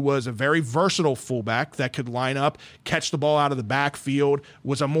 right, who was a very versatile fullback that could line up, catch the ball out of the backfield,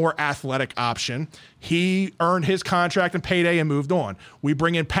 was a more athletic option. He earned his contract and payday and moved on. We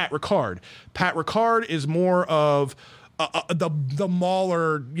bring in Pat Ricard. Pat Ricard is more of the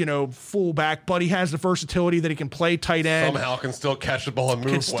mauler, fullback, but he has the versatility that he can play tight end. Somehow can still catch the ball and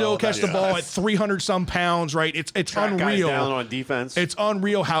move. Can still catch the ball at 300 some pounds, right? It's Track guys unreal. down on defense. It's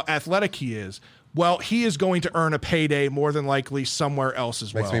unreal how athletic he is. Well, he is going to earn a payday more than likely somewhere else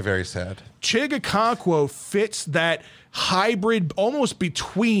as well. Makes me very sad. Chig Okonkwo fits that hybrid almost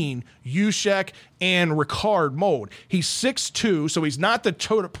between Juszczyk and Ricard mold. He's 6'2", so he's not the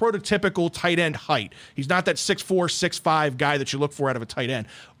prototypical tight end height. He's not that 6'4", 6'5" guy that you look for out of a tight end.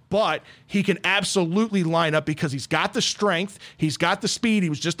 But he can absolutely line up because he's got the strength, he's got the speed. He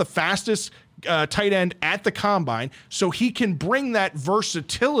was just the fastest tight end at the combine, so he can bring that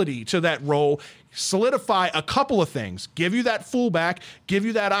versatility to that role, solidify a couple of things, give you that fullback, give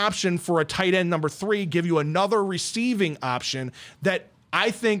you that option for a tight end number 3, give you another receiving option that I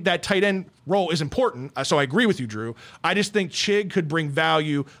think that tight end role is important. So I agree with you, Drew. I just think Chig could bring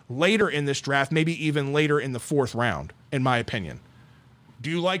value later in this draft, maybe even later in the 4th round, in my opinion. Do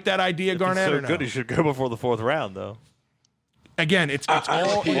you like that idea, Garnett? So or no? good, he should go before the 4th round, though. Again, it's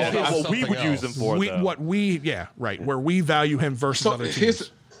all What we would use him for, though. where we value him versus other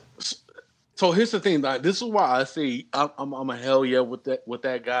teams. Here's the thing. This is why I say I'm a hell yeah with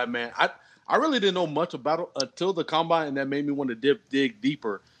that guy, man. I really didn't know much about it until the combine, and that made me want to dig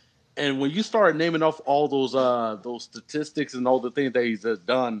deeper. And when you start naming off all those statistics and all the things that he's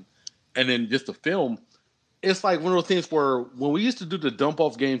done, and then just the film, it's like one of those things where when we used to do the dump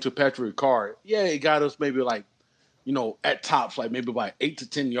off game to Patrick Ricard, it got us maybe at tops, like maybe by 8 to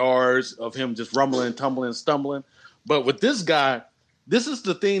 10 yards of him just rumbling, tumbling, stumbling. But with this guy, this is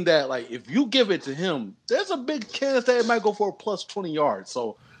the thing that, if you give it to him, there's a big chance that it might go for a plus 20 yards.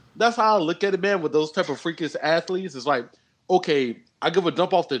 So that's how I look at it, man, with those type of freakish athletes. It's like, okay, I give a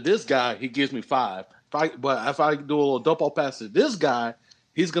dump off to this guy, he gives me 5. But if I do a little dump off pass to this guy,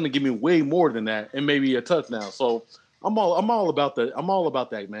 he's going to give me way more than that and maybe a touchdown. So I'm all about that. I'm all about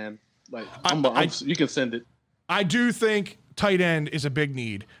that, man. You can send it. I do think tight end is a big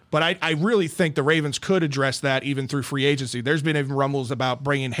need, but I really think the Ravens could address that even through free agency. There's been even rumbles about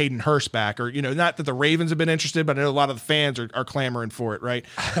bringing Hayden Hurst back, or, not that the Ravens have been interested, but I know a lot of the fans are clamoring for it, right?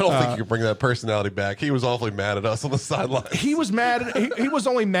 I don't think you can bring that personality back. He was awfully mad at us on the sidelines. He was mad. He was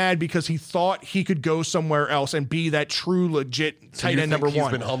only mad because he thought he could go somewhere else and be that true, legit tight end number 1. He's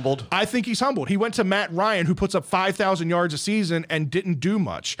been humbled? I think he's humbled. He went to Matt Ryan, who puts up 5,000 yards a season and didn't do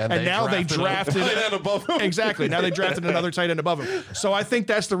much. And now they drafted tight end above him. Exactly. Now they drafted another tight end above him. So I think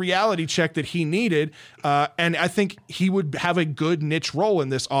that's the reality check that he needed. And I think he would have a good niche role in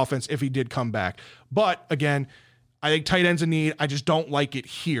this offense if he did come back. But again, I think tight end's a need. I just don't like it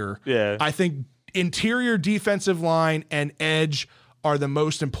here. Yeah. I think interior defensive line and edge are the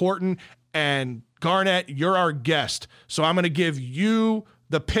most important. And Garnett, you're our guest. So I'm going to give you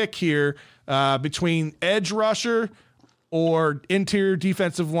the pick here between edge rusher or interior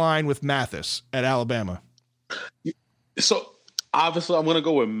defensive line with Mathis at Alabama? So obviously, I'm going to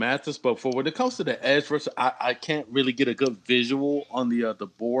go with Mathis, but for when it comes to the edge versus, I can't really get a good visual on the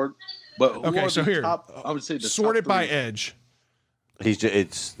board. But who Okay, are so the here, top, I would say the sort it top by three? edge. I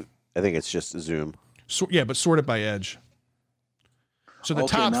think it's just Zoom. Yeah, but sort it by edge. So the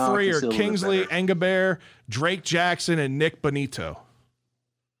Okay, top now I three can are see a little bit Kingsley better. Engelbert, Drake Jackson, and Nick Bonito.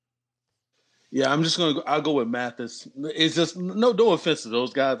 Yeah, I'm just going to. I'll go with Mathis. It's just no offense to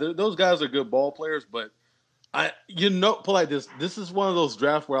those guys. Those guys are good ball players, but put like this. This is one of those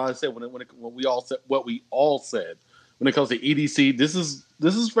drafts where I said when we all said what we all said when it comes to EDC. This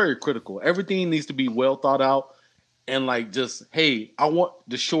is very critical. Everything needs to be well thought out and like just hey, I want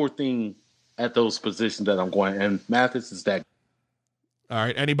the sure thing at those positions that I'm going. And Mathis is that. All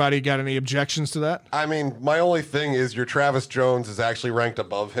right. Anybody got any objections to that? I mean, my only thing is your Travis Jones is actually ranked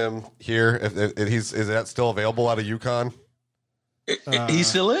above him here. If is that still available out of UConn? He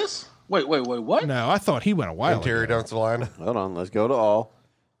still is. Wait, what? No, I thought he went a while Interior ago. defensive line. Hold on, let's go to all.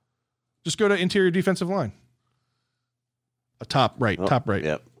 Just go to interior defensive line. Top right.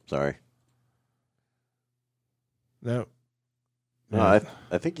 Yep. Sorry. No. No,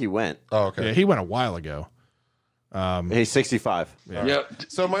 I think he went. Oh, okay. Yeah, he went a while ago. He's 65. Yep.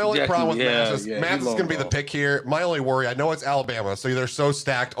 So my only problem with Mathis he is Mathis is low going to be the ball. pick here. My only worry, I know it's Alabama, so they're so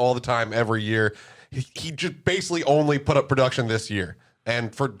stacked all the time every year. He just basically only put up production this year.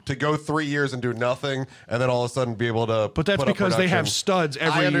 And to go 3 years and do nothing, and then all of a sudden be able to But that's put up because they have production. studs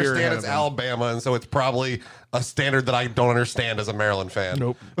every I year. understand ahead it's of them. Alabama, and so it's probably a standard that I don't understand as a Maryland fan.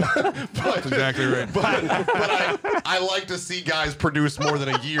 Nope. That's exactly right. But I like to see guys produce more than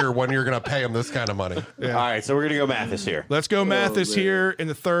a year when you're going to pay them this kind of money. All right, so we're going to go Mathis here. Let's go Mathis here in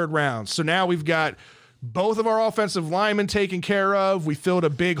the third round. So now we've got both of our offensive linemen taken care of. We filled a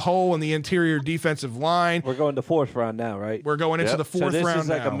big hole in the interior defensive line. We're going to fourth round now, right? We're going into the So fourth this round is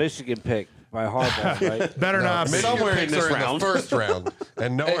like now. a Michigan pick by Harbaugh, right? Better not be. Michigan Somewhere in picks this are round. the first round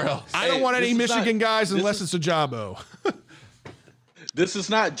and nowhere else. I don't want any this is Michigan not- guys this unless is- it's a Jabo. This is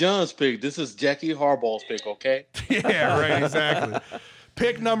not John's pick. This is Jackie Harbaugh's pick. Okay. Yeah, right, exactly.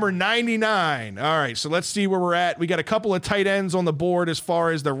 Pick number 99. All right, so let's see where we're at. We got a couple of tight ends on the board as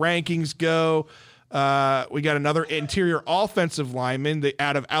far as the rankings go. We got another interior offensive lineman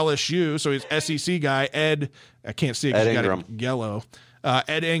out of LSU, so he's SEC guy, Ed. I can't see it because Ed you got Ingram. it yellow.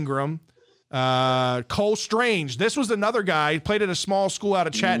 Ed Ingram. Cole Strange. This was another guy. He played at a small school out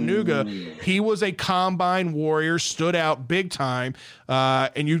of Chattanooga. He was a combine warrior, stood out big time.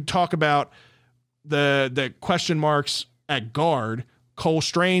 And you talk about the question marks at guard. Cole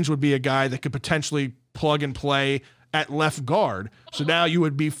Strange would be a guy that could potentially plug and play at left guard. So now you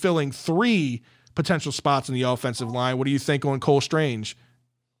would be filling 3 potential spots in the offensive line. What do you think on Cole Strange,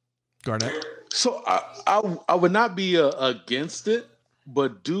 Garnett? So I would not be against it,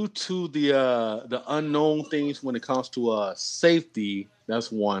 but due to the unknown things when it comes to safety,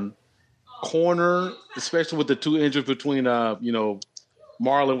 that's one. Corner, especially with the 2 injuries between Marlon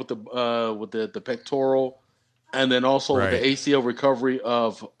with the pectoral, and then also with the ACL recovery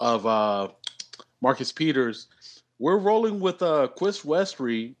of Marcus Peters. We're rolling with Chris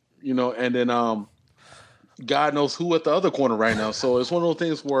Westry, and then God knows who at the other corner right now. So it's one of those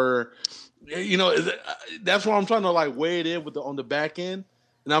things where, that's why I'm trying to like weigh it in on the back end,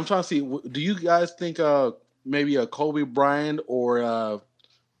 and I'm trying to see. Do you guys think maybe a Kobe Bryant or or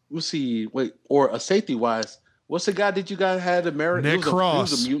a safety wise? What's the guy that you guys had at Maryland? Nick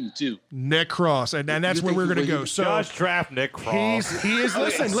Cross. He was a mutant too. Nick Cross, and that's You where think we're going to he- go. So Josh draft Nick Cross. he is.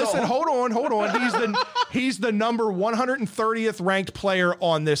 Listen. Hold on. He's the number 130th ranked player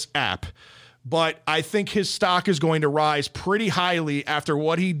on this app, but I think his stock is going to rise pretty highly after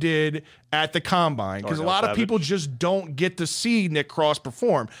what he did at the combine, because a lot of people just don't get to see Nick Cross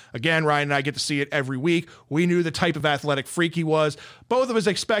perform. Again, Ryan and I get to see it every week. We knew the type of athletic freak he was. Both of us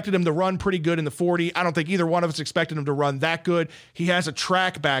expected him to run pretty good in the 40. I don't think either one of us expected him to run that good. He has a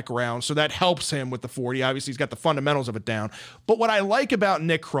track background, so that helps him with the 40. Obviously, he's got the fundamentals of it down. But what I like about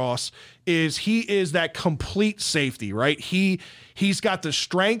Nick Cross is he is that complete safety, right? He's got the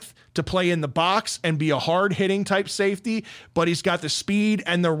strength to play in the box and be a hard-hitting type safety, but he's got the speed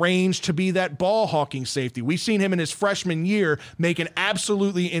and the range to be that ball hawking safety. We've seen him in his freshman year make an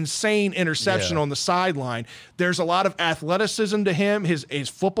absolutely insane interception on the sideline. There's a lot of athleticism to him. His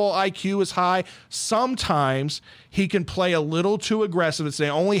football IQ is high. Sometimes he can play a little too aggressive. It's the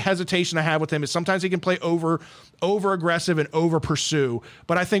only hesitation I have with him is sometimes he can play over over aggressive and over pursue.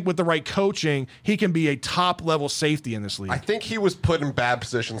 But I think with the right coaching, he can be a top level safety in this league. I think he was put in bad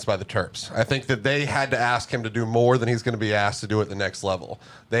positions by the Terps. I think that they had to ask him to do more than he's going to be asked to do at the next level.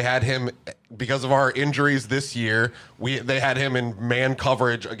 They had him, because of our injuries this year, they had him in man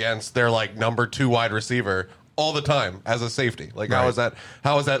coverage against their like number 2 wide receiver all the time as a safety. Like, Right.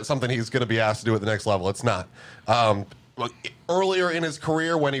 how is that something he's going to be asked to do at the next level? It's not. Look, earlier in his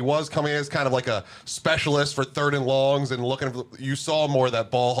career, when he was coming in as kind of like a specialist for 3rd and longs and you saw more of that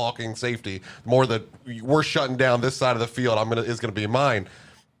ball hawking safety, more that we're shutting down this side of the field. Is going to be mine.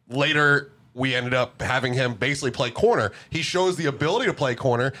 Later, we ended up having him basically play corner. He shows the ability to play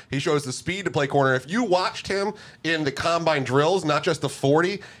corner. He shows the speed to play corner. If you watched him in the combine drills, not just the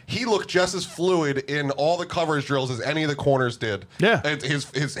 40, he looked just as fluid in all the coverage drills as any of the corners did. Yeah. And his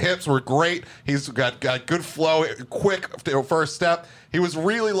hips were great. He's got good flow, quick first step. He was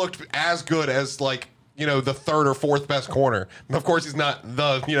really looked as good as like, the 3rd or 4th best corner. Of course, he's not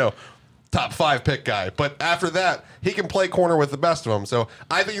the, top 5 pick guy. But after that, he can play corner with the best of them. So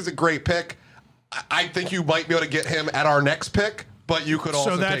I think he's a great pick. I think you might be able to get him at our next pick, but you could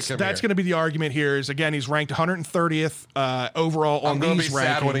also take him that's going to be the argument here. Is again, he's ranked 130th overall on I'm going to these be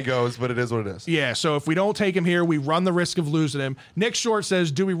sad when rankings. he goes, but it is what it is. Yeah, so if we don't take him here, we run the risk of losing him. Nick Short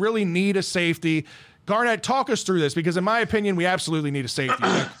says, do we really need a safety? Garnett, talk us through this, because in my opinion, we absolutely need a safety.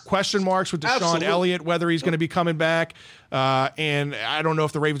 Question marks with Deshaun Absolutely. Elliott, whether he's going to be coming back. And I don't know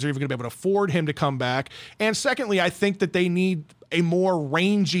if the Ravens are even going to be able to afford him to come back. And secondly, I think that they need a more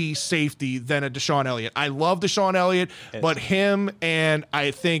rangy safety than a Deshaun Elliott. I love Deshaun Elliott, but him and I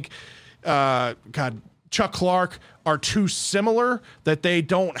think, Chuck Clark are too similar that they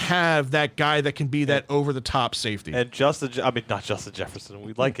don't have that guy that can be that over-the-top safety. And not Justin Jefferson.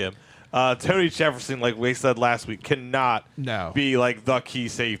 We like him. Tony Jefferson, like we said last week, cannot be like the key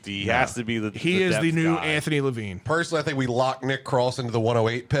safety. He has to be the He is depth the new guy. Anthony Levine. Personally, I think we lock Nick Cross into the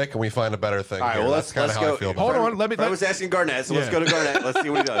 108 pick and we find a better thing. All right, here. well, That's kind of how let's I feel go. about Hold it. on, I was asking Garnett, so let's Yeah. go to Garnett. Let's see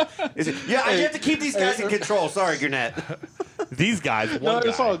what he does. I have to keep these guys in control. Sorry, Garnett. These guys, No, one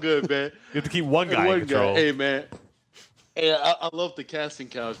it's guy. all good, man. You have to keep one guy in control. Hey, man. Hey, I love the casting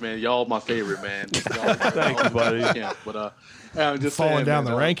couch, man. Y'all my favorite, man. Thank you, buddy. Yeah, but I'm just Falling saying, down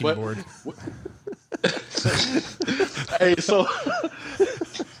man, the ranking but- board. Hey, so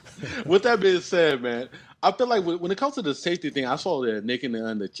with that being said, man, I feel like when it comes to the safety thing, I saw that Nick in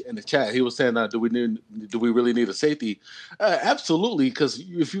the chat. He was saying, "Do we really need a safety?" Absolutely, because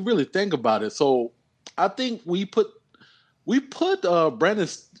if you really think about it, so I think we put Brandon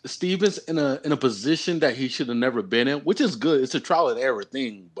Stevens in a position that he should have never been in, which is good. It's a trial and error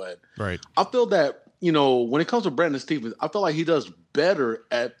thing, but Right. I feel that, when it comes to Brandon Stevens, I feel like he does better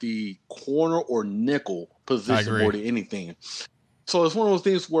at the corner or nickel position agree. more than anything. So it's one of those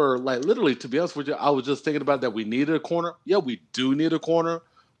things where, like, literally, to be honest with you, I was just thinking about that we needed a corner. Yeah, we do need a corner,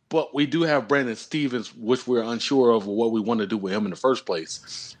 but we do have Brandon Stevens, which we're unsure of what we want to do with him in the first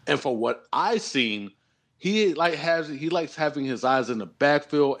place. And for what I've seen, he likes having his eyes in the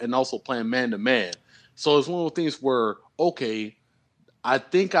backfield and also playing man to man. So it's one of those things where, okay, I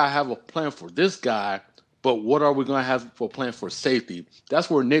think I have a plan for this guy, but what are we going to have for a plan for safety? That's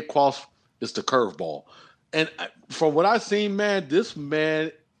where Nick Cross is the curveball. And from what I've seen, man, this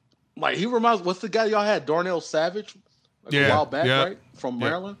man, like, he reminds, what's the guy y'all had? Darnell Savage? Like a while back, right? From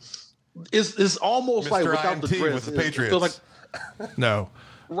Maryland? It's almost Mr. like without the IMT dress. with the it feels Patriots. like, No.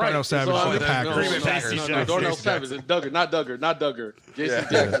 right. Darnell Savage So, for the no, Packers. no, Green Bay no, Packers. no, Jackson. Darnell Jason Savage. It's Duggar, not Duggar. JC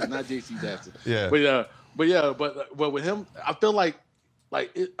Jackson, not JC Jackson. Yeah. But with him, I feel like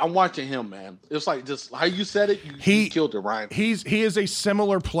I'm watching him, man. It's like just how you said it. You killed it, Ryan. He is a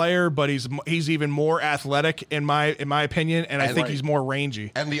similar player, but he's even more athletic in my opinion, and I think he's more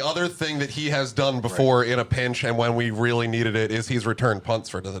rangy. And the other thing that he has done before in a pinch and when we really needed it is he's returned punts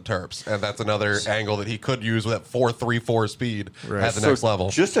for the Terps. And that's another angle that he could use with that 4.34 speed at the next level.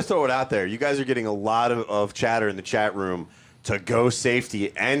 Just to throw it out there, you guys are getting a lot of chatter in the chat room to go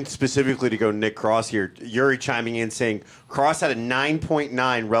safety and specifically to go Nick Cross here. Yuri chiming in saying Cross had a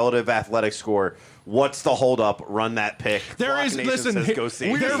 9.9 relative athletic score. What's the holdup? Run that pick. There Block is, Nation listen, says go We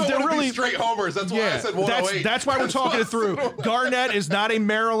safety. they're- just don't they're want to really- be straight homers. That's why I said 108. that's why we're talking it through. Garnett is not a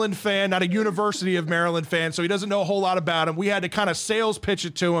Maryland fan, not a University of Maryland fan, so he doesn't know a whole lot about him. We had to kind of sales pitch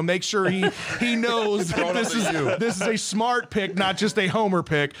it to him, make sure he knows that this is a smart pick, not just a homer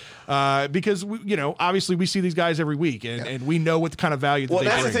pick, because obviously we see these guys every week, and we know what kind of value that Well, they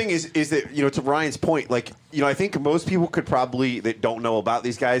that's bring. the thing is that, to Ryan's point, like, I think most people could probably, that don't know about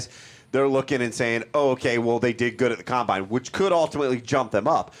these guys, they're looking and saying, oh, okay, well, they did good at the combine, which could ultimately jump them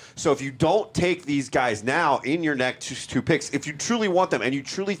up. So if you don't take these guys now in your next 2 picks, if you truly want them and you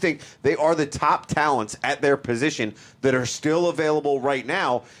truly think they are the top talents at their position that are still available right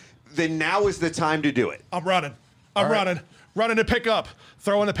now, then now is the time to do it. I'm running. Running to pick up,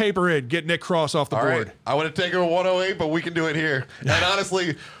 throwing the paper in, get Nick Cross off the All board. right. I would have taken a 108, but we can do it here. And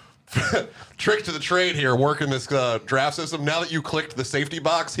honestly, trick to the trade here, working this draft system. Now that you clicked the safety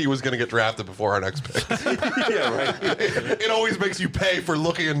box, he was going to get drafted before our next pick. Yeah, right. It always makes you pay for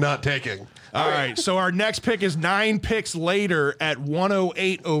looking and not taking. All right, so our next pick is 9 picks later at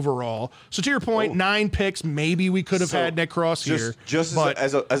 108 overall. So to your point, 9 picks, maybe we could have had Nick Cross here. Just but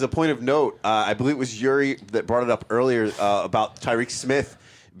as a point of note, I believe it was Yuri that brought it up earlier about Tyreek Smith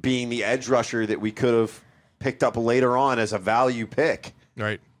being the edge rusher that we could have picked up later on as a value pick.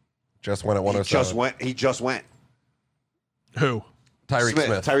 right, Just went at 107. He just went. who? Tyreek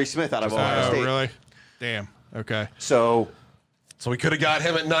Smith. Tyreek Smith out of Ohio Oh, State. really? Damn. Okay. So So we could have got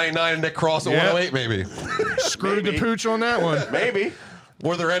him at 99 and Nick Cross at Yep. 108, maybe. Screwed the pooch on that one. maybe.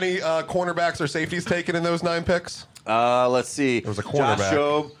 Were there any cornerbacks or safeties taken in those 9 picks? Let's see. There was a Josh cornerback.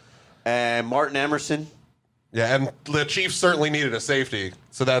 Jobe and Martin Emerson. Yeah, and the Chiefs certainly needed a safety,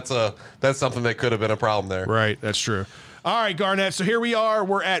 so that's something that could have been a problem there. Right, that's true. All right, Garnett. So here we are.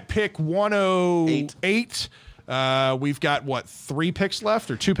 We're at pick 108. We've got, what, 3 picks left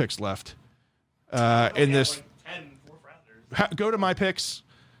or 2 picks left in this? Like 10 fourth-rounders. Go to my picks.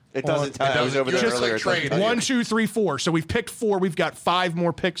 It doesn't tell you. I was over there Just earlier. like It doesn't trade. tell you. 1, 2, 3, 4. So we've picked 4. We've got 5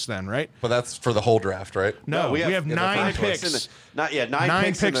 more picks then, right? But that's for the whole draft, right? No, we have yeah, 9 5 picks. Not yet. 9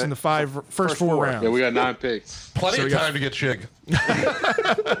 9 picks in the first 4 rounds. Yeah, we got 9 picks. Plenty So of we got- time to get Chig.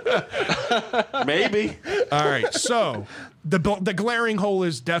 Maybe. All right, so the glaring hole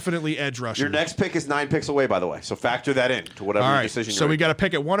is definitely edge rusher. Your next pick is 9 picks away, by the way. So factor that in to whatever All your right, decision so you're we in. got a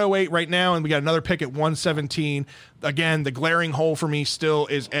pick at 108 right now, and we got another pick at 117. Again, the glaring hole for me still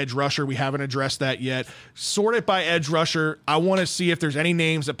is edge rusher. We haven't addressed that yet. Sort it by edge rusher. I want to see if there's any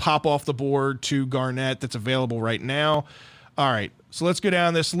names that pop off the board to Garnett that's available right now. All right, so let's go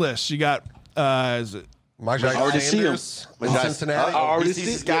down this list. You got is it, Myjai already see him. Sanders in Cincinnati. I already He sees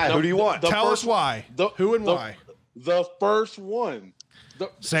see this guy. the- Who do you want? the tell first- us why, the- who and the- why. The first one.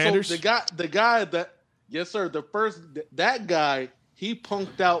 Sanders? So the guy that, yes, sir, that guy, he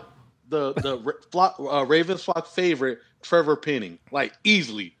punked out the Ravens flock favorite, Trevor Penning, like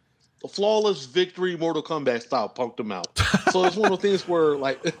easily. A flawless victory, Mortal Kombat style, punked him out. So it's one of those things where,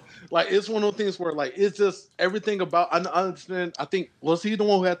 it's just everything about. I understand. I think, was he the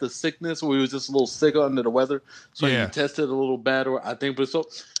one who had the sickness, where he was just a little sick under the weather, so Yeah. he tested a little better. I think, but so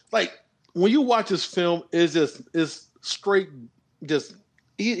like when you watch this film, it's straight. Just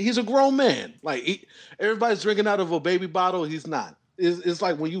he's a grown man. Like everybody's drinking out of a baby bottle. He's not. It's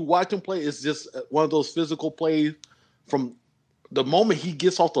like when you watch him play, it's just one of those physical plays from. The moment he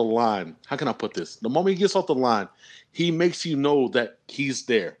gets off the line, how can I put this? The moment he gets off the line, he makes you know that he's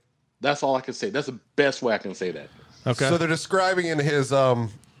there. That's all I can say. That's the best way I can say that. Okay. So they're describing in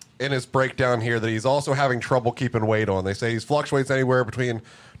his breakdown here that he's also having trouble keeping weight on. They say he fluctuates anywhere between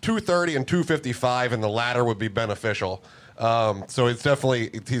 230 and 255, and the latter would be beneficial. So it's definitely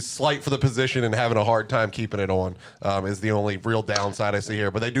he's slight for the position and having a hard time keeping it on is the only real downside I see here.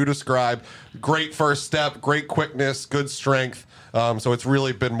 But they do describe great first step, great quickness, good strength. So it's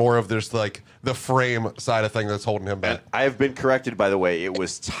really been more of this like the frame side of thing that's holding him back. I have been corrected, by the way. It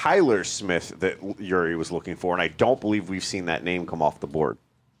was Tyler Smith that Yuri was looking for, and I don't believe we've seen that name come off the board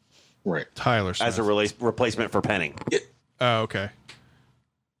Right. Tyler Smith. as a replacement for Penning. Oh, okay.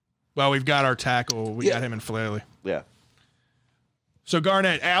 Well, we've got our tackle. We got him in Flaley. Yeah. So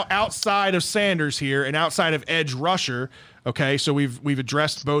Garnett, outside of Sanders here and outside of edge rusher, okay, so we've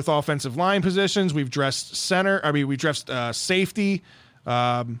addressed both offensive line positions. We've addressed center. I mean, we addressed safety.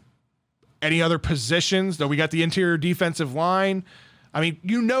 Any other positions? Though we got the interior defensive line. I mean,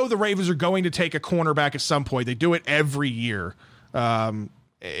 the Ravens are going to take a cornerback at some point. They do it every year.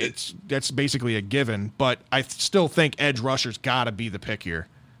 That's basically a given. But I still think edge rusher's got to be the pick here.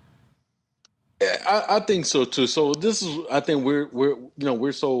 I think so too. So this is, I think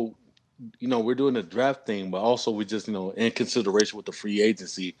we're so, we're doing the draft thing, but also we just, in consideration with the free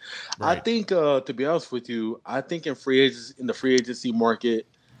agency. Right. I think, to be honest with you, I think in the free agency market,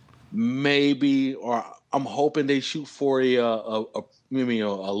 maybe, or I'm hoping they shoot for a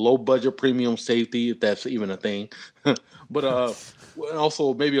low budget premium safety, if that's even a thing. But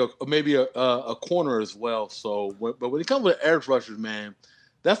also maybe a corner as well. So, but when it comes to edge rushers, man.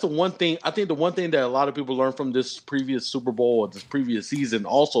 That's the one thing. I think the one thing that a lot of people learned from this previous Super Bowl or this previous season,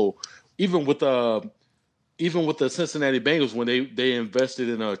 also, even with even with the Cincinnati Bengals when they invested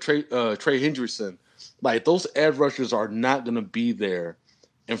in Trey Hendrickson, like those edge rushers are not going to be there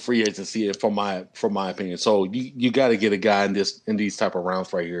in free agency, from my opinion. So you got to get a guy in these type of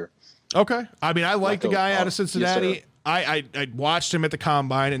rounds right here. Okay. I mean, I like the guy out of Cincinnati. Yes, I watched him at the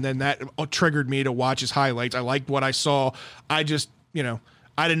combine, and then that triggered me to watch his highlights. I liked what I saw. I just,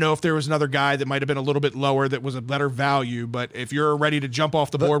 I didn't know if there was another guy that might have been a little bit lower that was a better value, but if you're ready to jump off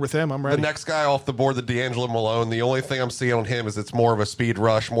the board with him, I'm ready. The next guy off the board, the D'Angelo Malone, the only thing I'm seeing on him is it's more of a speed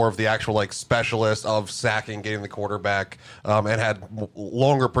rush, more of the actual like specialist of sacking, getting the quarterback, and had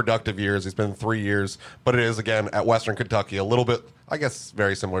longer productive years. He's been 3 years, but it is, again, at Western Kentucky, a little bit, I guess,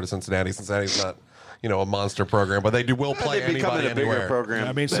 very similar to Cincinnati. Cincinnati's not, a monster program, but they will play anybody anywhere. Program.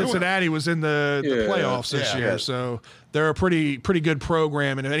 I mean, Cincinnati was in the playoffs this year, so they're a pretty good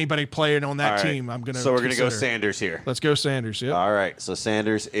program. And if anybody playing on that team, I'm going to. So we're going to go Sanders here. Let's go Sanders. Yeah. All right. So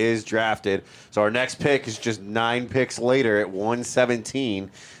Sanders is drafted. So our next pick is just 9 picks later at 117,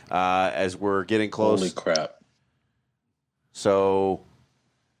 as we're getting close. Holy crap! So.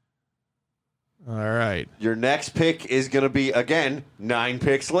 All right. Your next pick is going to be again 9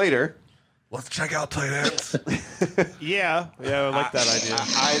 picks later. Let's check out tight ends. Yeah, I like that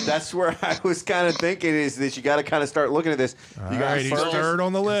idea. That's where I was kind of thinking is that you got to kind of start looking at this. All right, he's third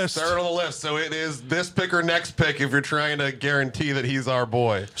on the list. Third on the list. So it is this pick or next pick if you're trying to guarantee that he's our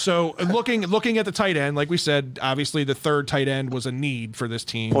boy. So looking at the tight end, like we said, obviously the third tight end was a need for this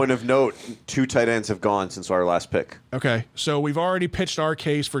team. Point of note, 2 tight ends have gone since our last pick. Okay, so we've already pitched our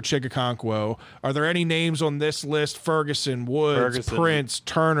case for Chigakonkwo. Are there any names on this list? Ferguson, Woods, Prince,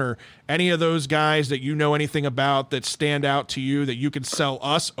 Turner, any of those guys that you know anything about that stand out to you that you can sell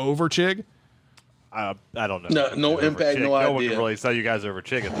us over Chig? I don't know. No impact, Chig. no one idea. can really sell you guys over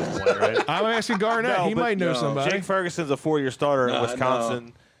Chig at this point, right? I'm asking Garnett. He might know somebody. Jake Ferguson's a 4-year starter in Wisconsin.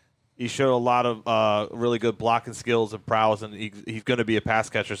 No. He showed a lot of really good blocking skills and prowess, and he's going to be a pass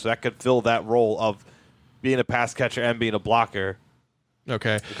catcher, so that could fill that role of being a pass catcher and being a blocker.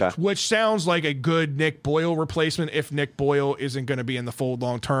 Okay. Which sounds like a good Nick Boyle replacement if Nick Boyle isn't going to be in the fold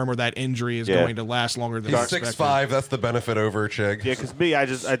long term or that injury is going to last longer than he's 6'5". That's the benefit over Chig. Yeah, because me, I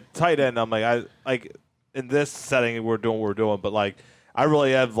tight end. I'm like in this setting we're doing what we're doing, but like I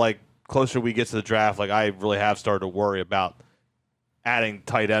really have closer we get to the draft, I really have started to worry about adding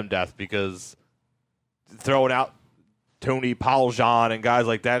tight end depth because throwing out Tony Paul-Jean and guys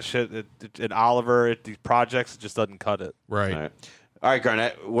like that shit and Oliver at these projects, it just doesn't cut it. Right. All right,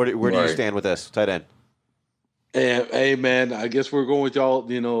 Garnett, where do you stand with this tight end? Hey, man, I guess we're going with y'all,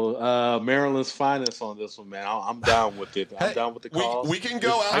 Maryland's finest on this one, man. I'm down with it. I'm down with the cause. We can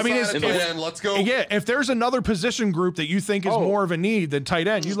go outside of tight end. Let's go. Yeah, if there's another position group that you think is more of a need than tight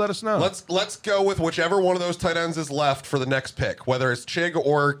end, you let us know. Let's go with whichever one of those tight ends is left for the next pick, whether it's Chig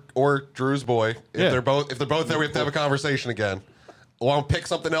or Drew's boy. If they're both there, we have to have a conversation again. I'll pick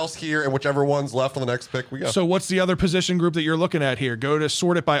something else here, and whichever one's left on the next pick, we go. So what's the other position group that you're looking at here? Go to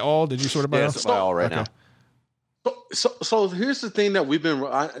sort it by all. Did you sort it by all? Yes, by all now. So here's the thing that we've been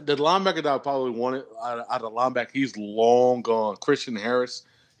the linebacker that I probably wanted out of linebacker. He's long gone. Christian Harris.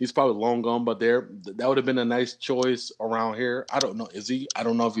 He's probably long gone, but that would have been a nice choice around here. I don't know. Is he? I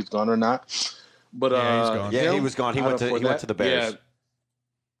don't know if he's gone or not. But he's gone. Yeah, he was gone. He went to the Bears.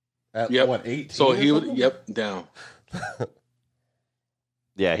 Yeah. At what, 18? So he would. Yep, down.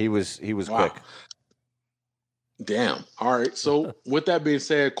 Yeah, he was quick. Damn. All right. So with that being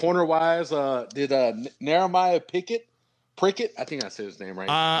said, corner wise, did Nehemiah Prickett? I think I said his name right.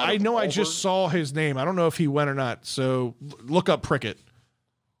 I know. I just saw his name. I don't know if he went or not. So look up Prickett.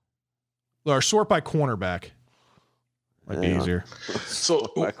 Or sort by cornerback. Might be easier. So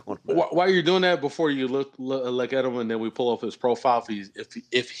while you're doing that, before you look at him, and then we pull up his profile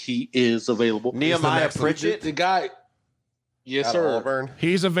if he is available. Nehemiah Prickett, the guy. Yes, out sir. Auburn.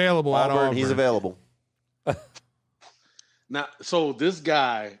 He's available at Auburn. He's available. Now, so this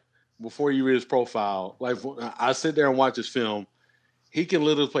guy, before you read his profile, I sit there and watch his film, he can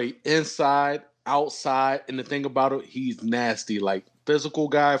literally play inside, outside, and the thing about it, he's nasty, physical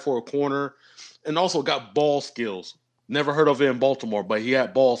guy for a corner, and also got ball skills. Never heard of it in Baltimore, but he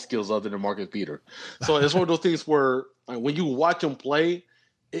had ball skills other than Marcus Peter. So it's one of those things where when you watch him play,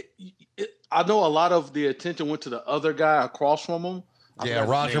 I know a lot of the attention went to the other guy across from him. Yeah,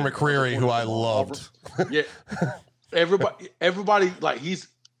 Roger McCreary, who I loved. Yeah, everybody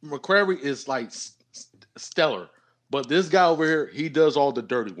McCreary is stellar, but this guy over here, he does all the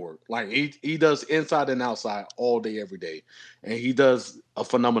dirty work. He does inside and outside all day, every day, and he does a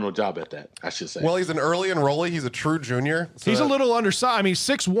phenomenal job at that, I should say. Well, he's an early enrollee. He's a true junior. So he's a little undersized. I mean,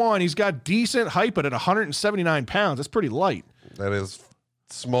 6'1". He's got decent height, but at 179 pounds, that's pretty light. That is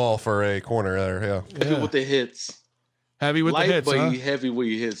small for a corner there. Yeah. Heavy with the hits. Heavy with Light, the hits, but huh? he heavy with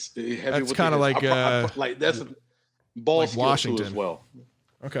the hits. Heavy That's with kinda the hits. like, like that's a ball like skill Washington. too as well.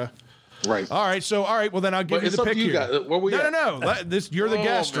 Okay. Right. All right. So, all right. Well, then I'll give But you it's the up to pick you here. guys. Where we at? No. This you're the Oh,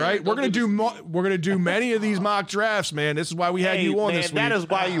 guest, man. right? We're Don't gonna do do we're gonna do many of these mock drafts, man. This is why we had Hey, you on man, this week. that is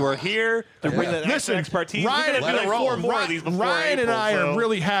why you are here to bring that Listen, expertise. Ryan- We're Let gonna it do like roll. 4 more of these before Ryan April, and I so. are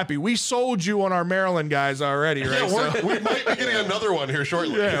really happy. We sold you on our Maryland guys already, right? Yeah, we might be getting another one here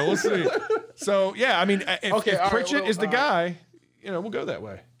shortly. Yeah, we'll see. So, yeah, I mean, if, Okay, if all right, Pritchett well, is the all guy, we'll go that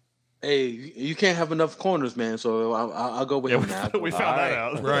way. Hey, you can't have enough corners, man. So I'll go with him now. we found that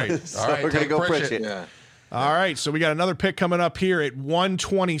out. Right. So All right, we're gonna take go Pritchett. Pritchett. Yeah. All right. So we got another pick coming up here at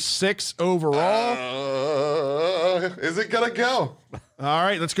 126 overall. Is it gonna go? All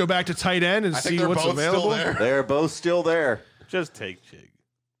right. Let's go back to tight end and I see think they're what's both available. still there. They're both still there. Just take Chig.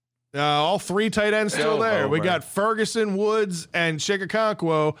 All 3 tight ends still Go, there. We Homer. got Ferguson, Woods, and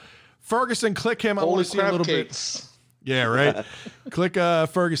Chigakonkwo. Ferguson, click him. I want Holy to see a crab little cakes. bit. Yeah, right. Click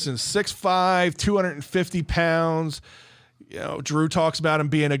Ferguson, 6'5", 250 pounds. Drew talks about him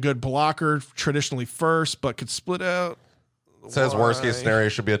being a good blocker, traditionally first, but could split out. It says worst case scenario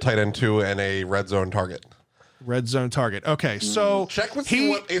should be a tight end 2 and a red zone target. Red zone target. Okay, so Check with see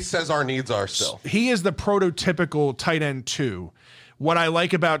what it says our needs are still. he is the prototypical tight end 2. What I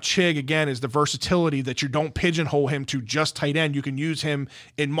like about Chig, again, is the versatility that you don't pigeonhole him to just tight end. You can use him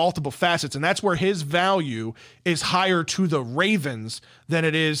in multiple facets, and that's where his value is higher to the Ravens than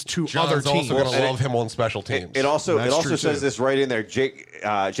it is to other John's teams. also going to love him on special teams. It also That's true, says too. this right in there. Jake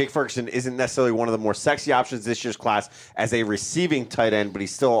Ferguson isn't necessarily one of the more sexy options this year's class as a receiving tight end, but he's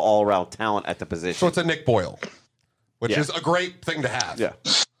still all around talent at the position. So it's a Nick Boyle, which Yeah. is a great thing to have. Yeah.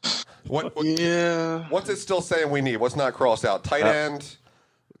 Yeah. What's it still saying we need? What's not crossed out? Tight end.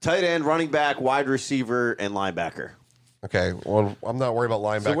 Tight end, running back, wide receiver, and linebacker. Okay. Well, I'm not worried about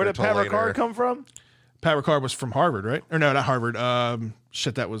linebacker. So where did until Pat later. Ricard come from? Pat Ricard was from Harvard, right? Or no, not Harvard.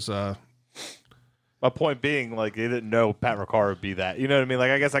 That was My point being, like, they didn't know Pat Ricard would be that. You know what I mean?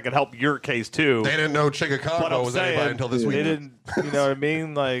 Like, I guess I could help your case too. They didn't know But Chigakonkwo I'm was saying, anybody until this week. they didn't. You know what I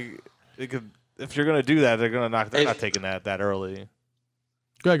mean? Like, they could. If you're gonna do that, they're gonna knock. They're not taking that early.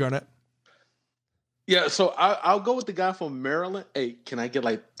 go ahead, Garnett. Yeah, so I'll go with the guy from Maryland. Hey, can I get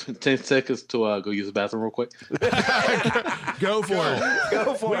like 10 seconds to go use the bathroom real quick? Go for it.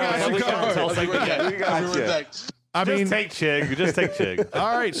 Go for got you covered. We got you. I mean, Just take Chig. Just take Chig.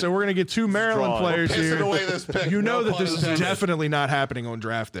 all right, so we're going to get 2 Maryland Draw. players Pissing here. away this pick. You know No that pun this is intended. definitely not happening on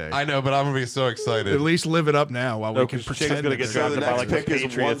draft day. I know, but I'm gonna be so excited. At least live it up now while we No, can Chig's pretend. gonna that get it's So the drafted by next like the pick is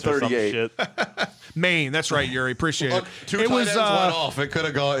Patriots or some 138. shit. Maine. That's right, Yuri. Appreciate Look, it. 2 It tight was ends went off. It could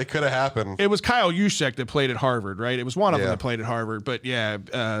have gone. It could have happened. it was Kyle Juszczyk that played at Harvard, right? It was one of them Yeah. that played at Harvard, but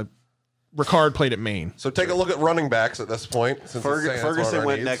yeah, Ricard played at Maine. So take a look at running backs at this point. Since it's saying that's what Ferguson our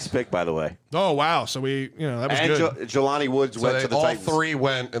went needs. next pick, by the way. Oh wow! So we, that was And good. Jelani Woods So went they, to the all Titans. 3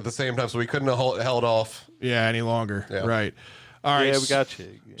 went at the same time, so we couldn't have held off. Yeah, any longer. Yeah. Right. All right. Yeah, we got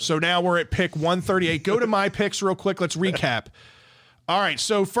Chig. So now we're at pick 138. Go to my picks real quick. Let's recap. All right,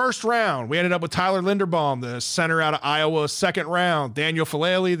 so first round, we ended up with Tyler Linderbaum, the center out of Iowa. Second round, Daniel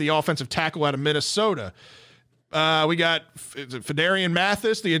Falele, the offensive tackle out of Minnesota. We got Fedarian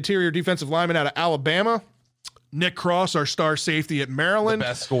Mathis, the interior defensive lineman out of Alabama. Nick Cross, our star safety at Maryland.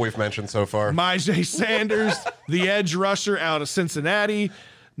 Best school we've mentioned so far. Myjai Sanders, the edge rusher out of Cincinnati.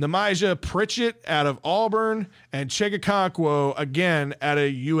 Namijah Pritchett out of Auburn. And Chigakonkwo, again, out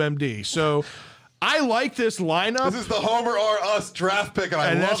of UMD. So I like this lineup. This is the Homer or Us draft pick, and I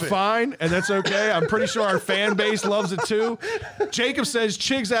And love that's it. fine, and that's okay. I'm pretty sure our fan base loves it too. Jacob says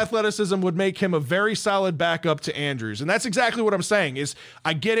Chig's athleticism would make him a very solid backup to Andrews, and that's exactly what I'm saying. Is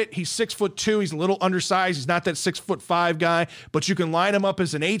I get it. He's 6'2". He's a little undersized. He's not that 6'5" guy, but you can line him up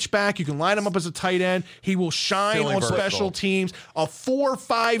as an H back. You can line him up as a tight end. He will shine Feeling on versatile. special teams. A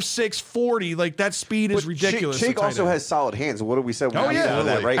 4.56 40, like that speed is ridiculous. Chig at tight also end. has solid hands. What do we say? Oh, We yeah. know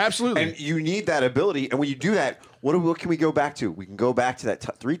that, right? Absolutely. And you need that ability. And when you do that, what can we go back to? We can go back to that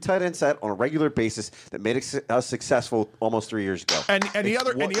 3 tight end set on a regular basis that made us successful almost 3 years ago. And the It's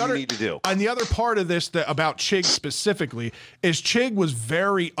other what and the you other need to do. And the other part of this about Chig specifically is Chig was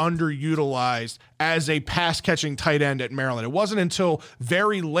very underutilized as a pass catching tight end at Maryland. It wasn't until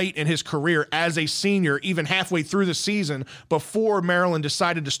very late in his career as a senior, even halfway through the season, before Maryland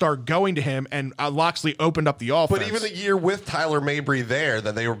decided to start going to him and Loxley opened up the offense. But even the year with Tyler Mabry there,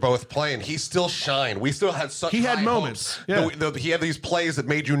 that they were both playing, he still shined. We still had such high had high moments. hopes. Yeah. He had these plays that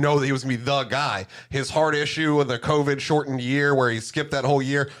made you know that he was going to be the guy. His heart issue and the COVID shortened year where he skipped that whole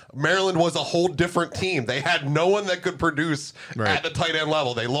year. Maryland was a whole different team. They had no one that could produce at the tight end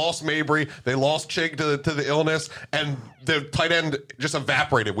level. They lost Mabry. They lost Chig to the illness, and the tight end just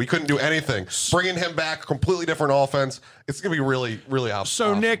evaporated. We couldn't do anything. Bringing him back, completely different offense. It's going to be really, really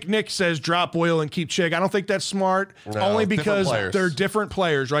awesome. So Nick says drop Boyle and keep Chig. I don't think that's smart. No, only because different players. they're different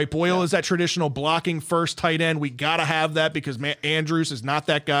players, right? Boyle is that traditional blocking first tight end. We got to have that because Andrews is not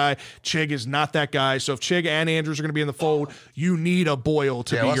that guy. Chig is not that guy. So if Chig and Andrews are going to be in the fold, you need a Boyle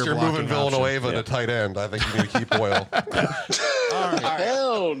to be unless your you're blocking moving Villanueva option. to tight end, I think you need to keep Boyle.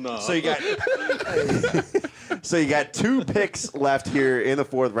 Hell no. So you got 2 picks left here in the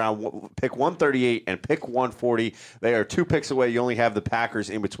 4th round. Pick 138 and pick 140. They are 2 picks away. You only have the Packers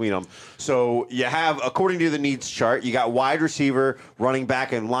in between them. So you have, according to the needs chart, you got wide receiver, running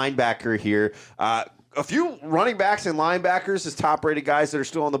back, and linebacker here. A few running backs and linebackers as top-rated guys that are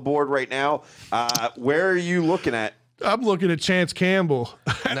still on the board right now. Where are you looking at? I'm looking at Chance Campbell.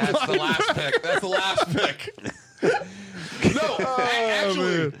 And that's the last pick. That's the last pick. No,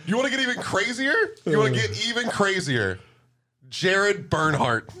 actually, man. you want to get even crazier? You want to get even crazier? Jared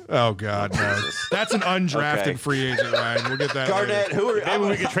Bernhardt. Oh, God, no. That's an undrafted Okay. free agent, Ryan. We'll get that Garnett, later. Maybe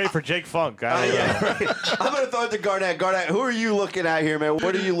we could trade for Jake Funk. I'm going to throw it to Garnett. Garnett, who are you looking at here, man?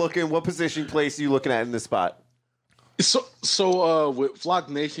 What are you looking? What position place are you looking at in this spot? So with Flock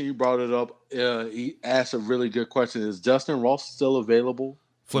Nation, you brought it up. He asked a really good question. Is Justin Ross still available?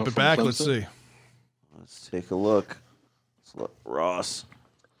 Flip it from back. Let's Clemson? see. Let's take a look. Let's look. Ross.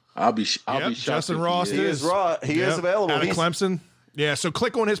 I'll be Yep, shocked. Justin if he Ross is. He is raw. He is available. Out of He's- Clemson. Yeah, so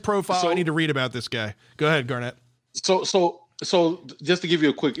click on his profile. So- I need to read about this guy. Go ahead, Garnett. So just to give you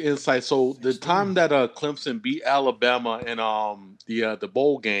a quick insight, so the time that Clemson beat Alabama in the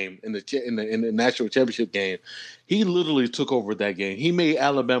bowl game in the national championship game, he literally took over that game. He made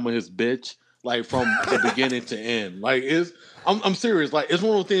Alabama his bitch, like from the beginning to end. Like I'm serious. Like it's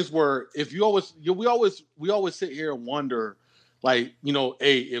one of those things where if we always sit here and wonder, like, you know,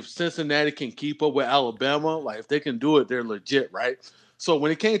 hey, if Cincinnati can keep up with Alabama, like if they can do it, they're legit, right? So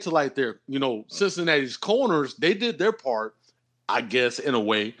when it came to like their, you know, Cincinnati's corners, they did their part, I guess, in a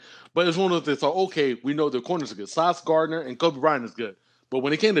way. But it's one of those things, like, okay, we know the corners are good. Sauce Gardner and Kobe Bryant is good. But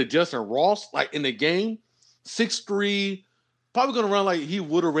when it came to Justin Ross, like in the game, 6'3", probably going to run like he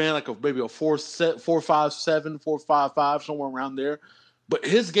would have ran like maybe a 4.57, 4.55, somewhere around there. But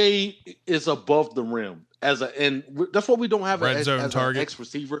his game is above the rim and that's what we don't have Red as zone an target. X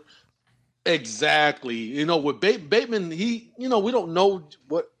receiver. Exactly. You know, with Bateman, he, you know, we don't know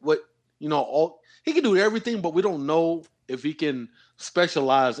what you know. He can do everything, but we don't know if he can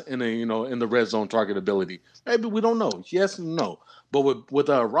specialize in the red zone target ability. Maybe we don't know. Yes and no. But with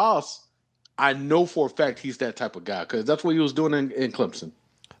Ross, I know for a fact he's that type of guy because that's what he was doing in Clemson.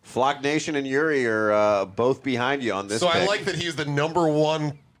 Flock Nation and Yuri are both behind you on this. So I pick. like that he's the number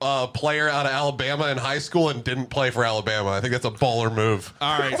 1 player out of Alabama in high school and didn't play for Alabama. I think that's a baller move.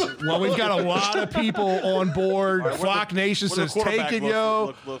 All right. Well, we've got a lot of people on board. Flock Nation says, take it,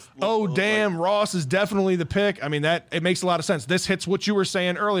 yo. Damn, Ross is definitely the pick. I mean, it makes a lot of sense. This hits what you were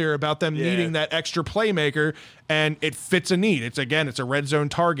saying earlier about them needing that extra playmaker, and it fits a need. It's a red zone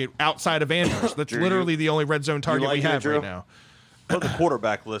target outside of Andrews. That's literally the only red zone target we liking it, have Drew? right now. What the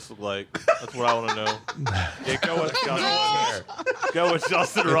quarterback list look like? That's what I want to know. Yeah, go with Justin Ross. Go with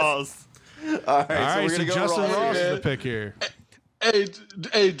Justin Ross. All right, All right, we're so gonna go Justin Ross here. is the pick here.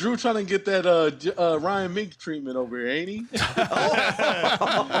 Hey, Drew trying to get that Ryan Mink treatment over here, ain't he?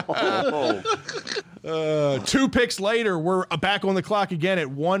 2 picks later, we're back on the clock again at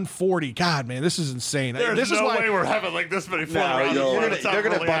 140. God, man, this is insane. There's This is no why way we're having like this many fun No, rounds. they're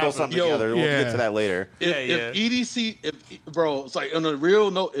gonna bundle something together. We'll Yeah. get to that later. If EDC, it's like on a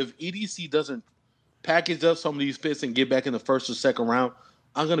real note, if EDC doesn't package up some of these picks and get back in the first or second round,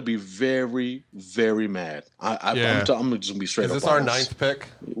 I'm gonna be very, very mad. I'm just gonna be straight Is up. this our honest. 9th pick?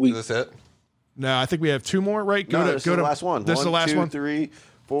 We- Is this it? No, I think we have 2 more, right? No, this is the last one. This is the last 1, 2, one. 3,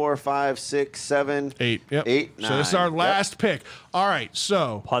 4, 5, 6, 7, 8. Yep. 8, So this is our 9. last pick. All right,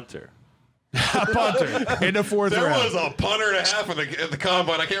 so Punter. a punter in the 4th There round. was a punter and a half in the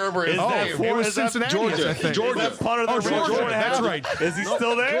combine. I can't remember his Is that name. four- It was is that Cincinnati, Georgia? I think. Georgia. Is that punter Oh, that Georgia. Jordan That's had? right. Is he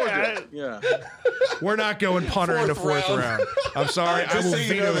still there? Yeah. We're not going punter in the 4th Fourth round. I'm sorry. I Just will so you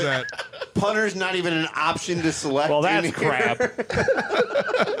veto know that. Punter's not even an option to select. Well, in that's here.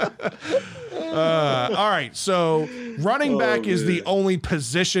 crap. All right. right. So running back is the only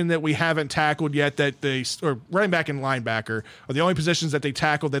position that we haven't tackled yet or running back and linebacker are the only positions that they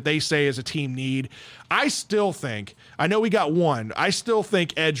tackled that they say is a team need. I still think, I know we got one. I still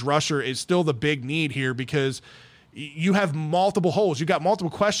think edge rusher is still the big need here because you have multiple holes. You got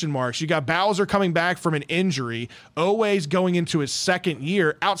multiple question marks. You got Bowser coming back from an injury. Oweh's going into his second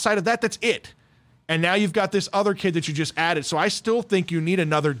year. Outside of that, that's it. And now you've got this other kid that you just added. So I still think you need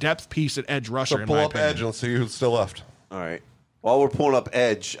another depth piece at edge rusher. So pull up edge and let's see who's still left. All right. While we're pulling up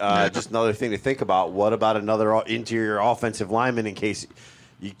edge, just another thing to think about. What about another interior offensive lineman in case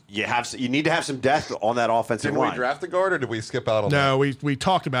you need to have some depth on that offensive line? Did we draft the guard or did we skip out on that? No, we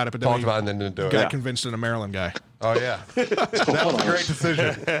talked about it, but then Talked about it and then didn't do it. got convinced in a Maryland guy. Oh, yeah. That was a great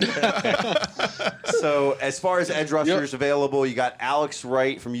decision. So as far as edge rushers available, you got Alex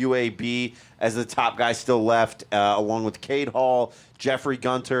Wright from UAB as the top guy still left, along with Cade Hall, Jeffrey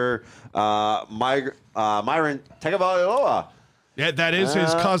Gunter, Myron Tagovailoa. Yeah, that is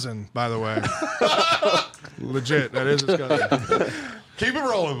his cousin, by the way. Legit, that is his cousin. Keep it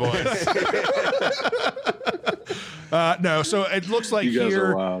rolling, boys. No, so it looks like You guys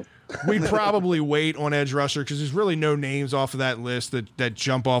here are wild. we probably wait on edge rusher because there's really no names off of that list that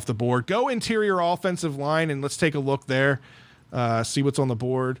jump off the board. Go interior offensive line and let's take a look there, see what's on the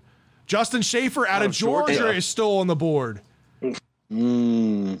board. Justin Schaefer out of Georgia is still on the board.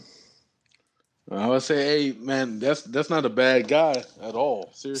 I would say, hey man, that's not a bad guy at all.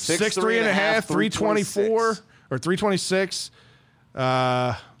 Seriously. 6'3.5", 324 or 326.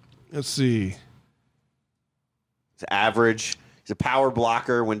 Let's see. He's average. He's a power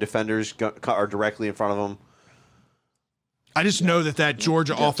blocker when defenders are directly in front of him. I just know that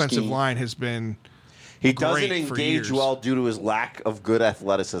Georgia Depth offensive scheme. line has been He great doesn't for engage years. well due to his lack of good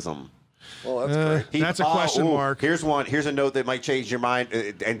athleticism. Well, that's great. That's a question mark. Here's one. Here's a note that might change your mind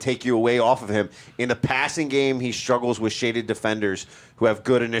and take you away off of him. In the passing game, he struggles with shaded defenders who have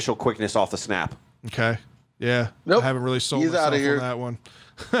good initial quickness off the snap. Okay. Yeah. Nope. I haven't really sold He's myself outta here. on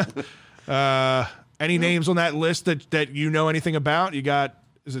that one. Any names on that list that you know anything about? You got,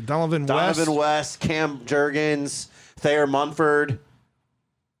 is it Donovan West? Donovan West, Cam Jurgens, Thayer Munford.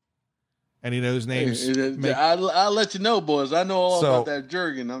 Any of those names? I'll let you know, boys. I know all So- about that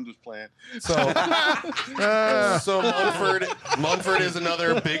Jurgen. I'm just playing. So Munford is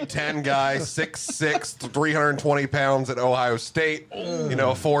another Big Ten guy, 6'6", 320 pounds at Ohio State. You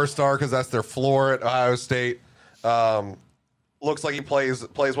know, a 4-star because that's their floor at Ohio State. Looks like he plays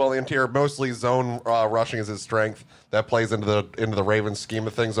well in the interior. Mostly zone rushing is his strength. That plays into the Ravens scheme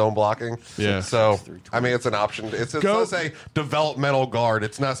of things, zone blocking. Yeah. So I mean, it's an option. It's a developmental guard.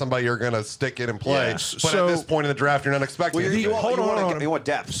 It's not somebody you're going to stick in and play. Yeah. But So- at this point in the draft, you're not expecting. Well, it. Hold on. You want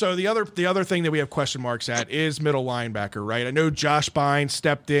depth. So the other thing that we have question marks at is middle linebacker, right? I know Josh Bynes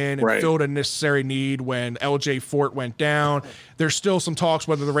stepped in and Right. filled a necessary need when LJ Fort went down. There's still some talks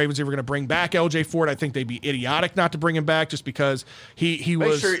whether the Ravens are going to bring back LJ Fort. I think they'd be idiotic not to bring him back just because he Make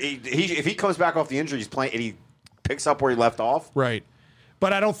was sure if he comes back off the injury, he's playing and he picks up where he left off. right.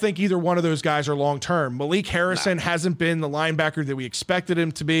 But I don't think either one of those guys are long term. Malik Harrison hasn't been the linebacker that we expected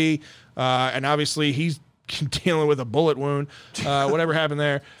him to be, and obviously he's dealing with a bullet wound, whatever happened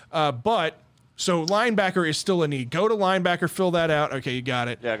there. But so linebacker is still a need. Go to linebacker, fill that out. Okay, you got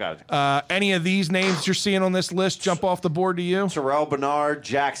it. Yeah, I got it. Any of these names you're seeing on this list jump off the board to you? Terrell Bernard,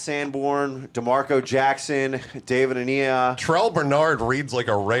 Jack Sanborn, DeMarco Jackson, David Ania. Trell Bernard reads like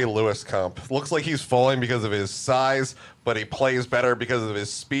a Ray Lewis comp. Looks like he's falling because of his size, but he plays better because of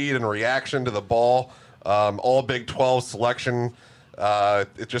his speed and reaction to the ball. All Big 12 selection.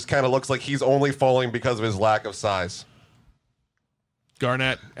 It just kind of looks like he's only falling because of his lack of size.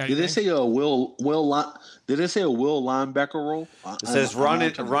 Garnett. Did they anything? say a Will Did they say a Will linebacker role? It says run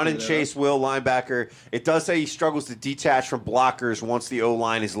and chase Will linebacker. It does say he struggles to detach from blockers once the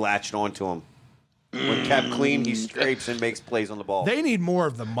O-line is latched onto him. When kept clean, he scrapes and makes plays on the ball. They need more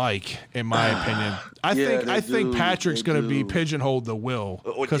of the Mike, in my opinion. I think Patrick's going to be pigeonholed to Will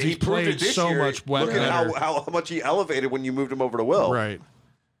because he's proved it played this so year. much better. Look at how much he elevated when you moved him over to Will. Right.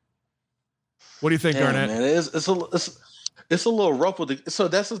 What do you think, Garnett? Man, it's a little rough with the. So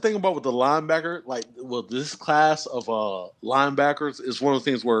that's the thing about with the linebacker. Like, well, this class of linebackers is one of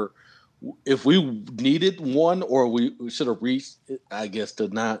the things where if we needed one, or we should have reached, I guess, to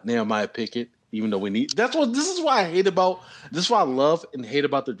not Nehemiah Pickett, even though we need. This is why I hate about. This is why I love and hate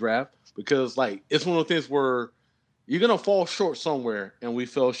about the draft, because like it's one of the things where you're gonna fall short somewhere, and we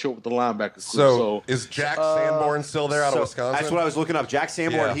fell short with the linebacker. So is Jack Sanborn still there out of Wisconsin? That's what I was looking up. Jack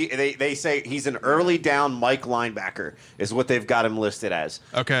Sanborn. Yeah. They say he's an early down Mike linebacker is what they've got him listed as.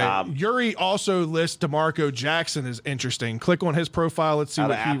 Okay. Yuri also lists DeMarco Jackson as interesting. Click on his profile. Let's see Out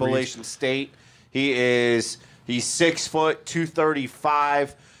what of he reads. Appalachian State. He's 6 foot,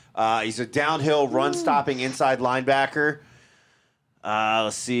 235. He's a downhill run stopping inside linebacker.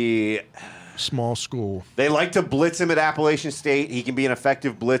 Let's see. Small school. They like to blitz him at Appalachian State. He can be an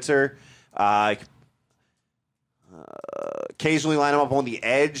effective blitzer. Occasionally line him up on the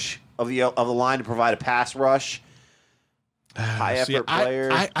edge of the line to provide a pass rush. High effort player.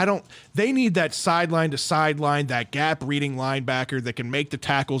 I don't. They need that sideline to sideline, that gap reading linebacker that can make the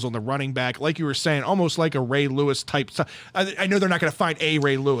tackles on the running back, like you were saying, almost like a Ray Lewis type. I know they're not going to find a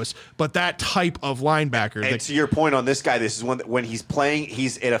Ray Lewis, but that type of linebacker. And to your point on this guy, this is when he's playing,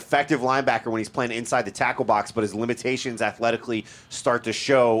 he's an effective linebacker when he's playing inside the tackle box, but his limitations athletically start to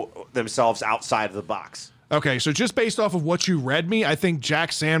show themselves outside of the box. Okay, so just based off of what you read me, I think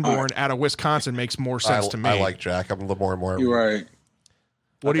Jack Sanborn out of Wisconsin makes more sense to me. I like Jack. I'm the more and more. You're right.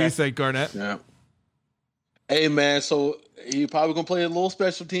 What do you think, Garnett? Yeah. Hey, man, so he probably going to play a little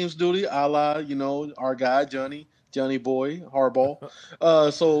special teams duty, a la, our guy, Johnny Boy,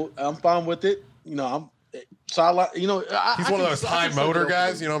 Harbaugh. So I'm fine with it. He's one of those high motor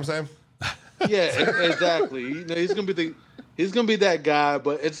guys, you know what I'm saying? Yeah, exactly. He's going to be He's gonna be that guy,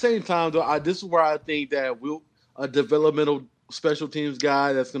 but at the same time, though, this is where I think that a developmental special teams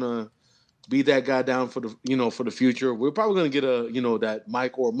guy that's gonna be that guy down for the future. We're probably gonna get that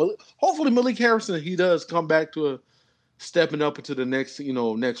Mike or hopefully Malik Harrison. He does come back to stepping up into the next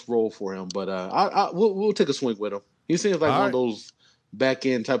role for him. But we'll take a swing with him. He seems like one of those back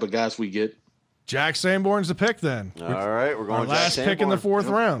end type of guys we get. Jack Sanborn's the pick then. All right, we're going our last pick in the 4th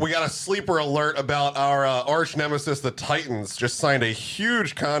round. We got a sleeper alert about our arch nemesis, the Titans. Just signed a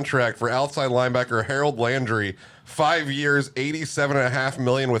huge contract for outside linebacker Harold Landry. 5 years, $87.5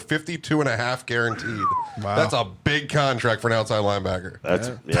 million with $52.5 guaranteed. Wow. That's a big contract for an outside linebacker.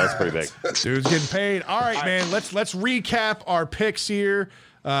 That's pretty big. Dude's getting paid. All right, man. Let's recap our picks here.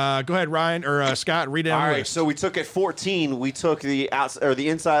 Go ahead, Ryan or Scott. Read down. All right, so we took at 14. We took the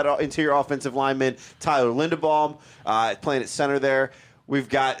interior offensive lineman Tyler Linderbaum, playing at center there. We've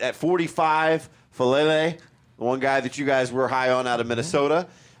got at 45 Falele, the one guy that you guys were high on out of Minnesota.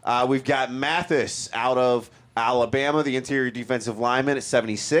 We've got Mathis out of Alabama, the interior defensive lineman at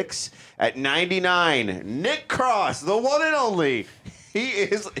 76. At 99, Nick Cross, the one and only.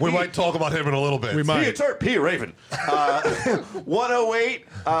 We might talk about him in a little bit. We might. P. Raven. 108.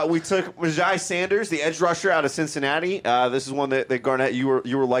 We took Majai Sanders, the edge rusher out of Cincinnati. This is one that Garnett, you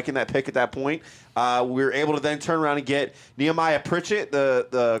were liking that pick at that point. We were able to then turn around and get Nehemiah Pritchett,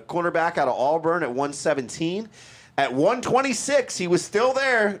 the cornerback out of Auburn, at 117. At 126, he was still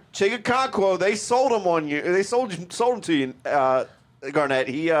there. Chigakonkwo, they sold him on you. They sold him to you, Garnett.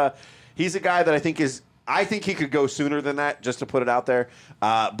 He's a guy that I think he could go sooner than that, just to put it out there.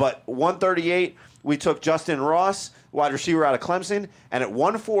 But 138, we took Justin Ross, wide receiver out of Clemson. And at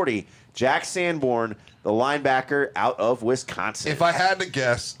 140, Jack Sanborn, the linebacker out of Wisconsin. If I had to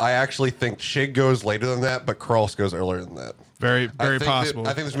guess, I actually think Chig goes later than that, but Cross goes earlier than that. Very possible.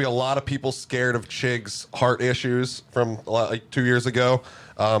 I think there's going to be a lot of people scared of Chig's heart issues from like 2 years ago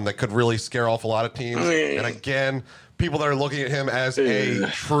that could really scare off a lot of teams. And again, people that are looking at him as a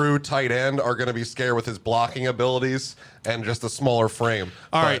true tight end are going to be scared with his blocking abilities and just a smaller frame.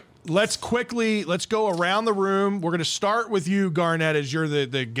 All right, let's go around the room. We're going to start with you, Garnett, as you're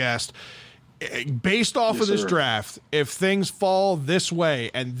the guest. Based off of this draft, if things fall this way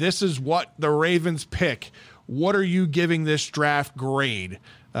and this is what the Ravens pick, what are you giving this draft grade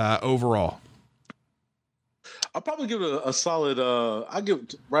overall? I'll probably give it a solid. I give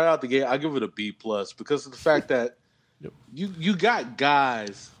it right out the gate. I give it a B+ because of the fact that you got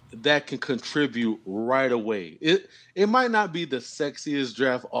guys that can contribute right away. It might not be the sexiest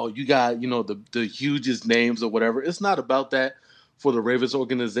draft. Oh, you got the hugest names or whatever. It's not about that for the Ravens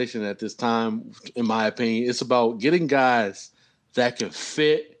organization at this time. In my opinion, it's about getting guys that can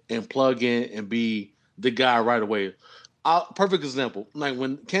fit and plug in and be the guy right away. Perfect example, like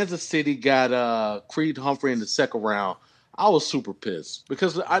when Kansas City got Creed Humphrey in the 2nd round, I was super pissed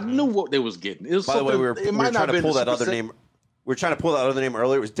because I knew what they was getting. It was By the way, we were trying to pull that other name. We were trying to pull that other name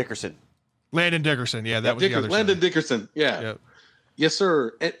earlier. It was Dickerson. Landon Dickerson. Yeah, that was the other Landon side. Dickerson. Yeah. Yep. Yes,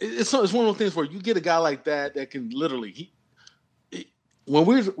 sir. And it's one of those things where you get a guy like that can literally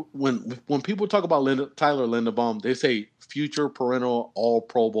when people talk about Tyler Linderbaum, they say future perennial All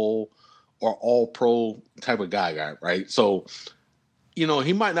Pro Bowl or All Pro type of guy, right? So,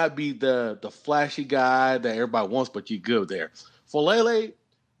 he might not be the flashy guy that everybody wants, but you're good there. For Lele,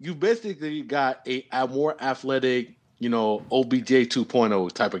 you basically got a more athletic, OBJ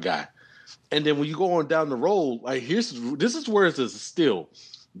 2.0 type of guy. And then when you go on down the road, like this is where it's a steal.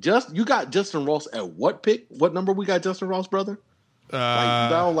 You got Justin Ross at what pick? What number we got Justin Ross, brother? In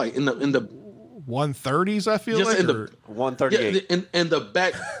the 130s, I feel Just like. in the- or- 138. Yeah, and the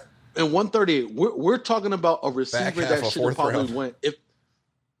back and 138. We're talking about a receiver half that of should have fourth probably round. went.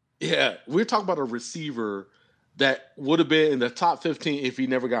 We're talking about a receiver that would have been in the top 15 if he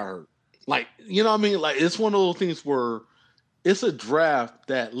never got hurt. Like, you know what I mean? Like, it's one of those things where it's a draft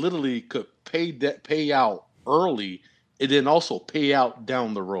that literally could pay out early and then also pay out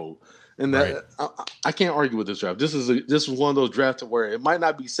down the road. And that I can't argue with this draft. This is one of those drafts where it might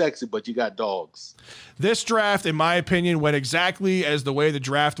not be sexy, but you got dogs. This draft, in my opinion, went exactly as the way the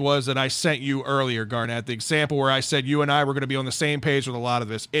draft was that I sent you earlier, Garnett. The example where I said you and I were going to be on the same page with a lot of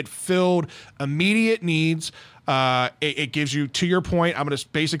this. It filled immediate needs. It gives you, to your point, I'm going to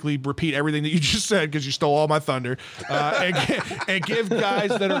basically repeat everything that you just said because you stole all my thunder. And give guys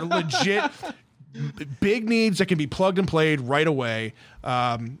that are legit big needs that can be plugged and played right away.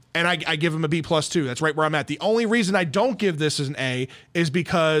 And I give him a B+ too. That's right where I'm at. The only reason I don't give this as an A is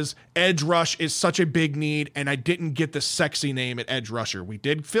because edge rush is such a big need, and I didn't get the sexy name at edge rusher. We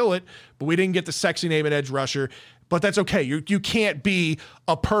did fill it, but we didn't get the sexy name at edge rusher. But that's okay. You can't be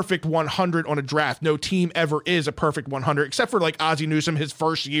a perfect 100 on a draft. No team ever is a perfect 100, except for like Ozzie Newsome, his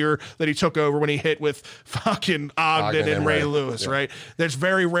first year that he took over when he hit with fucking Ogden and Ray Lewis, right? That's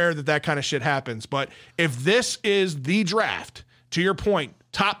very rare that kind of shit happens. But if this is the draft, to your point,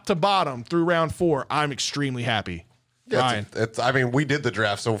 top to bottom through round 4, I'm extremely happy. Ryan. I mean, we did the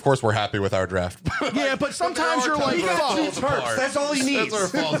draft, so of course we're happy with our draft. Yeah, but sometimes you're like, fuck. That's all he needs.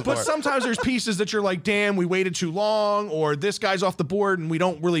 That's where it falls But apart. sometimes there's pieces that you're like, damn, we waited too long, or this guy's off the board and we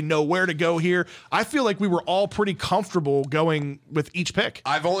don't really know where to go here. I feel like we were all pretty comfortable going with each pick.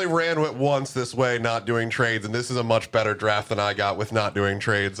 I've only ran it once this way, not doing trades, and this is a much better draft than I got with not doing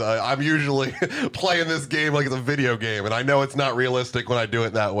trades. I'm usually playing this game like it's a video game, and I know it's not realistic when I do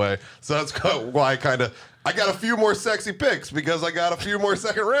it that way. So that's why I got a few more sexy picks because I got a few more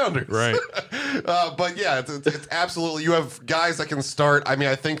second rounders. Right. But yeah, it's absolutely, you have guys that can start. I mean,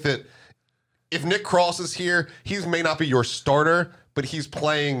 I think that if Nick Cross is here, he may not be your starter, but he's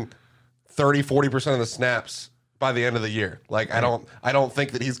playing 30-40% of the snaps by the end of the year. Like, I don't think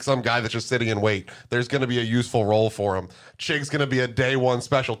that he's some guy that's just sitting in wait. There's going to be a useful role for him. Chig's going to be a day one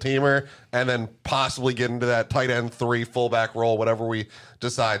special teamer and then possibly get into that tight end 3 fullback role, whatever we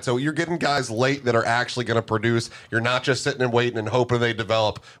decide. So you're getting guys late that are actually going to produce. You're not just sitting and waiting and hoping they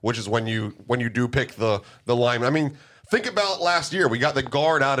develop, which is when you do pick the lineman. I mean, think about last year. We got the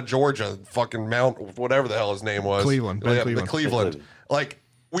guard out of Georgia, fucking Mount, whatever the hell his name was. Cleveland. Yeah, Cleveland. the Cleveland. Like,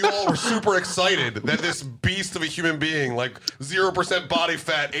 we all were super excited that this beast of a human being, like 0% body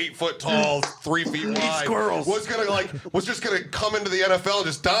fat, 8 foot tall, 3 feet wide, was just gonna come into the NFL and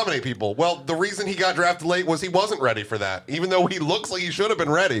just dominate people. Well, the reason he got drafted late was he wasn't ready for that, even though he looks like he should have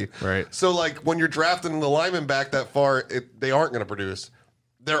been ready. Right. So, like, when you're drafting the lineman back that far, they aren't going to produce.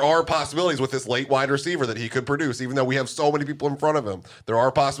 There are possibilities with this late wide receiver that he could produce, even though we have so many people in front of him. There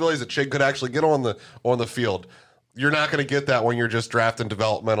are possibilities that Chig could actually get on the field. You're not going to get that when you're just drafting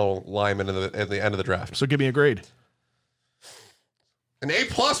developmental linemen at the end of the draft. So give me a grade. An A+,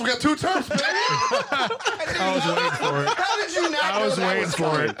 we got 2 terms, baby. I was waiting for it. How did you not I was waiting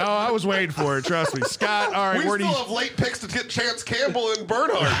for it. Oh, I was waiting for it. Trust me. Scott, all right, We where do still you have late picks to get Chance Campbell and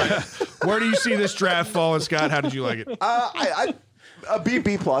Bernhard. where do you see this draft falling, Scott? How did you like it? A B+.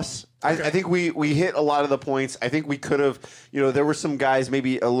 I think we hit a lot of the points. I think we could have, there were some guys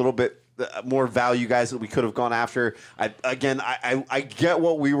maybe a little bit more value guys that we could have gone after. I get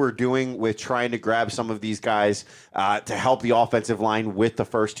what we were doing with trying to grab some of these guys to help the offensive line with the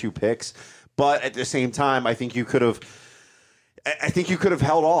first 2 picks. But at the same time, I think you could have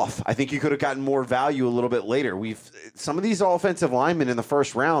held off. I think you could have gotten more value a little bit later. Some of these offensive linemen in the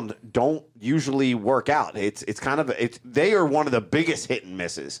first round don't usually work out. They are one of the biggest hit and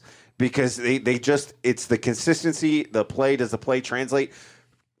misses because it's the consistency. Does the play translate?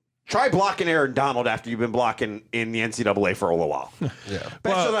 Try blocking Aaron Donald after you've been blocking in the NCAA for a little while. Yeah.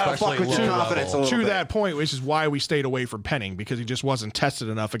 That'll fuck with your confidence a little To bit. that point, which is why we stayed away from Penning, because he just wasn't tested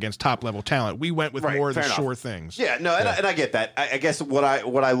enough against top level talent. We went with more of the fair enough. sure things. Yeah, no, and I get that. I guess what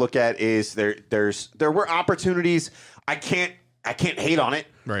I look at is there were opportunities. I can't hate on it.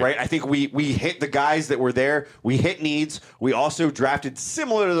 Right. I think we hit the guys that were there. We hit needs. We also drafted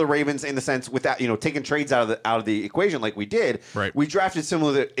similar to the Ravens in the sense without taking trades out of the equation like we did. Right. We drafted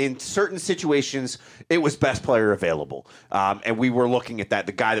similar in certain situations. It was best player available, and we were looking at that.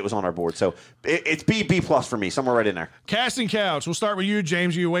 The guy that was on our board. So it's B+ for me, somewhere right in there. Casting couch. We'll start with you,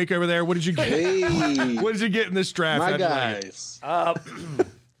 James. Are you awake over there? What did you get? Hey, What did you get in this draft? my How'd you like it? guys.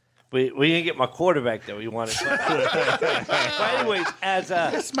 We didn't get my quarterback that we wanted. But anyways,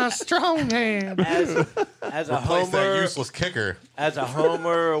 That's my strong hand. as a Replace that homer, useless kicker. as a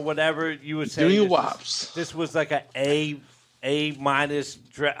homer or whatever, you would say Doing this, wops. this was like a minus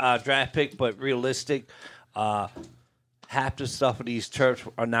draft pick, but realistic. Half the stuff of these Terps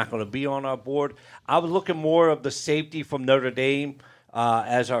are not going to be on our board. I was looking more of the safety from Notre Dame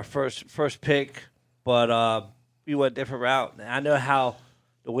as our first pick, but we went a different route. And I know how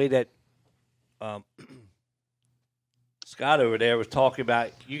the way that Scott over there was talking about,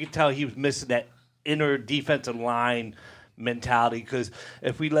 you can tell he was missing that inner defensive line mentality, because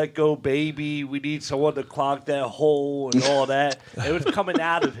if we let go baby, we need someone to clog that hole and all that. It was coming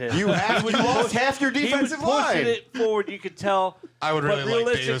out of him. You lost half your defensive he was pushing line. it forward, you could tell. I would But really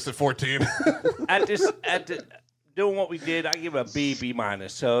like realistic- Davis at 14. Doing what we did, I give it a B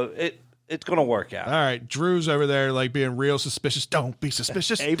minus. So it's going to work out. All right, Drew's over there like being real suspicious. Don't be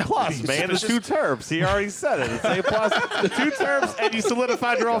suspicious. A Don't plus, be man. The suspicious. 2 Terps. He already said it. It's A plus. The 2 Terps, and you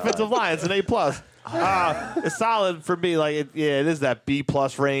solidified your offensive line. It's an A plus. It's solid for me. Like, it is that B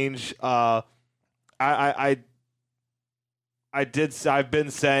plus range. I've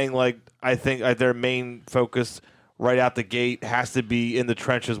been saying, like, I think their main focus right out the gate has to be in the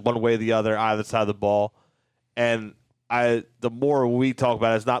trenches, one way or the other, either side of the ball. And the more we talk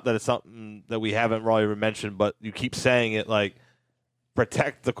about it, it's not that it's something that we haven't really mentioned, but you keep saying it, like,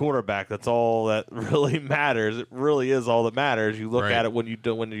 protect the quarterback. That's all that really matters. It really is all that matters. You look Right. at it when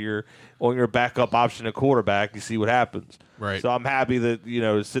you're backup option at quarterback, you see what happens. Right. So I'm happy that,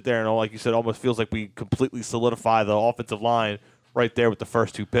 to sit there and, like you said, almost feels like we completely solidify the offensive line right there with the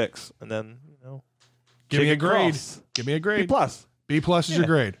first 2 picks. And then, Give me a chicken grade. cross. Give me a B grade. plus. B plus is your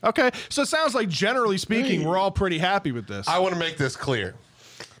grade. Okay, so it sounds like generally speaking, we're all pretty happy with this. I want to make this clear.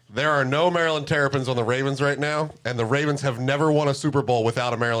 There are no Maryland Terrapins on the Ravens right now, and the Ravens have never won a Super Bowl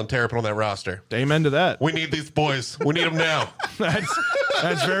without a Maryland Terrapin on that roster. Amen to that. We need these boys. We need them now.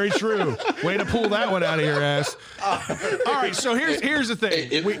 That's very true. Way to pull that one out of your ass. All right, so here's the thing.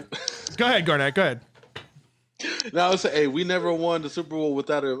 Go ahead, Garnett. Go ahead. Now I say, hey, we never won the Super Bowl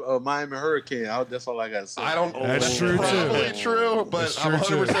without a Miami Hurricane. That's all I got to say. I don't. That's true, too. Probably true, but That's I'm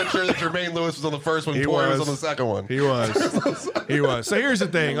true, 100% sure that Jermaine Lewis was on the first one. He Torrey was was. on the second one. He was. So here's the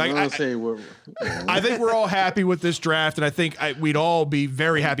thing. Like, I'm saying I think we're all happy with this draft, and I think we'd all be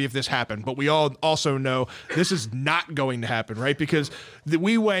very happy if this happened. But we all also know this is not going to happen, right? Because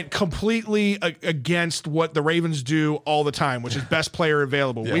we went completely against what the Ravens do all the time, which is best player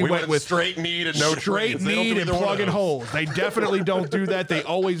available. Yeah, we went with straight need and no straight trades. They don't do need and either one of plugging those. holes. They definitely don't do that. They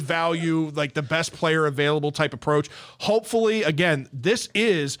always value like the best player available type approach. Hopefully, again, this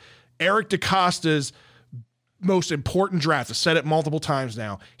is Eric DeCosta's most important draft. I've said it multiple times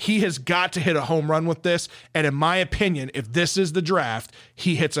now. He has got to hit a home run with this. And in my opinion, if this is the draft,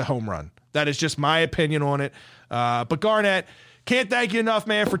 he hits a home run. That is just my opinion on it. But Garnett, can't thank you enough,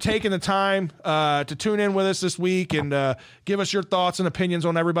 man, for taking the time to tune in with us this week and give us your thoughts and opinions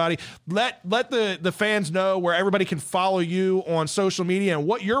on everybody. Let the fans know where everybody can follow you on social media and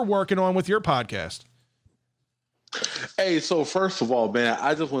what you're working on with your podcast. Hey, so first of all, man,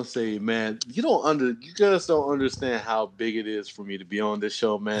 I just want to say, man, you guys don't understand how big it is for me to be on this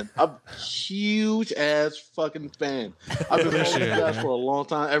show, man. I'm a huge ass fucking fan. I've been following you guys for a long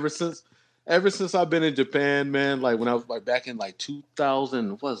time, ever since I've been in Japan, man. Like when I was like back in like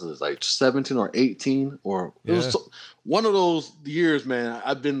 2000, what was this, like 17 or 18, or it was one of those years, man.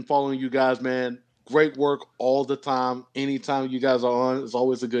 I've been following you guys, man. Great work all the time. Anytime you guys are on, it's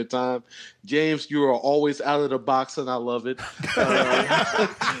always a good time. James, you are always out of the box, and I love it.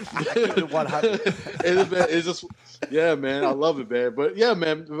 It's just, yeah, man, I love it, man. But yeah,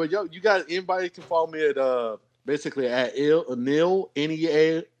 man, but yo, you guys, anybody can follow me at basically at Neal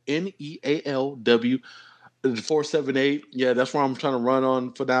NEALW 478. Yeah, that's where I'm trying to run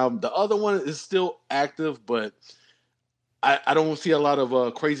on for now. The other one is still active, but I don't see a lot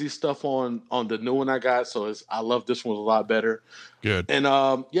of crazy stuff on the new one I got, so I love this one a lot better. Good. And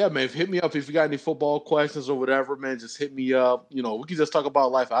yeah, man, hit me up if you got any football questions or whatever, man. Just hit me up. We can just talk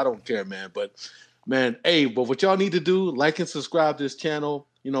about life. I don't care, man. But man, but what y'all need to do, like and subscribe to this channel.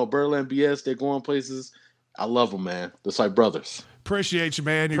 Birdland BS, they're going places. I love them, man. Just like brothers. Appreciate you,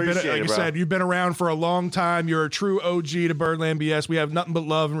 man. Appreciate like it, I bro. said, you've been around for a long time. You're a true OG to Birdland BS. We have nothing but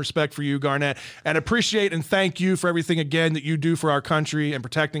love and respect for you, Garnett, and appreciate and thank you for everything again that you do for our country and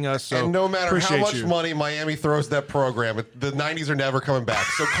protecting us. So And no matter how appreciate much you. money Miami throws at that program, the 90s are never coming back.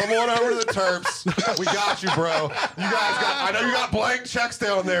 So come on over to the Terps. We got you, bro. I know you got blank checks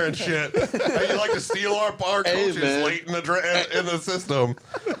down there and shit. You like to steal our Hey, coaches man. late in the system.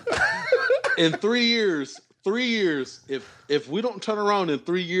 In 3 years, 3 years, if we don't turn around in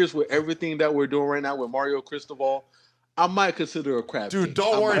 3 years with everything that we're doing right now with Mario Cristobal, I might consider a crap. Dude,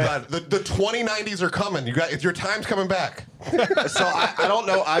 don't worry about it. The 2090s are coming. Your time's coming back. So I don't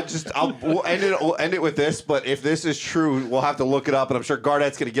know. We'll end it with this. But if this is true, we'll have to look it up. And I'm sure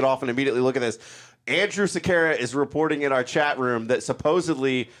Garnett's going to get off and immediately look at this. Andrew Sakara is reporting in our chat room that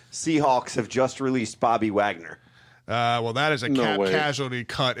supposedly Seahawks have just released Bobby Wagner. Well, that is a cap casualty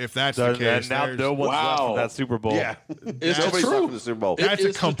cut if that's the case. And now no one's left from that Super Bowl. Yeah, It's nobody's true. left from the Super Bowl. That's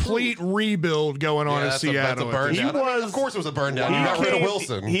a complete rebuild going on in That's Seattle. a burn down. Of course it was a burn down. You got rid of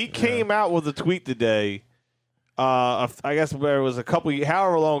Wilson. He came out with a tweet today. I guess where it was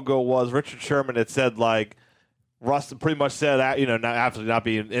however long ago it was, Richard Sherman had said, like, Russ pretty much said that, after not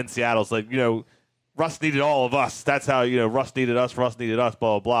being in Seattle, it's like, Russ needed all of us. That's how, Russ needed us, blah,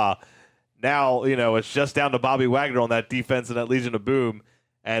 blah, blah. Now, it's just down to Bobby Wagner on that defense and that Legion of Boom.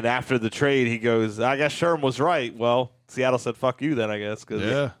 And after the trade, he goes, I guess Sherm was right. Well, Seattle said, fuck you then, I guess.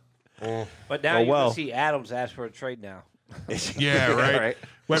 Yeah. But now you can see Adams ask for a trade now. Yeah, right. Right.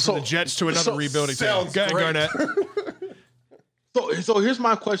 Went from the Jets to another rebuilding team. sounds Go ahead, great. Garnett. So here's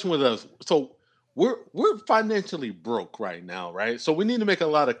my question with us. So we're financially broke right now, right? So we need to make a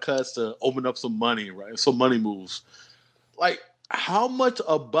lot of cuts to open up some money, right? Some money moves. Like, how much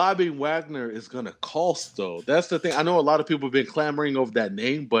a Bobby Wagner is going to cost, though? That's the thing. I know a lot of people have been clamoring over that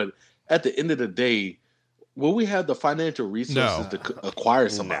name, but at the end of the day, will we have the financial resources to acquire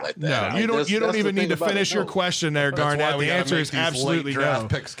something like that? No, you don't even need to finish your question there, That's why Garnett. we The gotta answer make is these absolutely late draft no.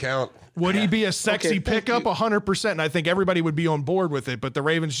 picks count. Would he be a sexy Okay, thank pickup? you. 100%. And I think everybody would be on board with it, but the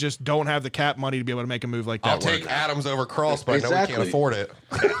Ravens just don't have the cap money to be able to make a move like that I'll work. take Adams over Cross, but I know we Exactly. can't afford it.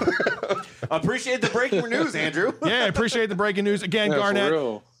 Appreciate the breaking news, Andrew. Yeah, appreciate the breaking news. Again, Yeah, for Garnett,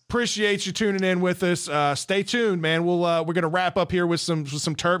 real. appreciate you tuning in with us. Stay tuned, man. We're going to wrap up here with some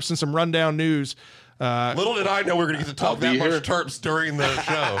Terps and some rundown news. Little did I know we were going to get to talk I'll that be much here. Terps during the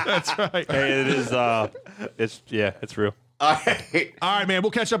show. That's right. Hey, it is. It's real. All right. All right, man.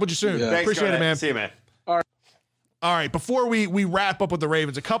 We'll catch up with you soon. Yeah. Thanks, Appreciate it, Garnett. man. See you, man. All right, before we wrap up with the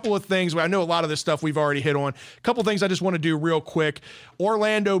Ravens, a couple of things. I know a lot of this stuff we've already hit on. A couple of things I just want to do real quick.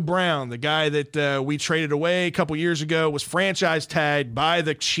 Orlando Brown, the guy that we traded away a couple years ago, was franchise tagged by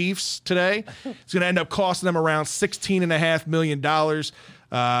the Chiefs today. It's going to end up costing them around $16.5 million. In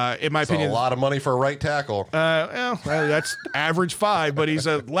my It's a opinion, lot of money for a right tackle. well, that's average 5, but he's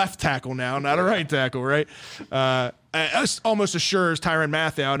a left tackle now, not a right tackle, right? Us almost assures Tyrann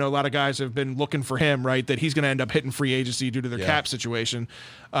Mathieu. I know a lot of guys have been looking for him, right? That he's going to end up hitting free agency due to their cap situation.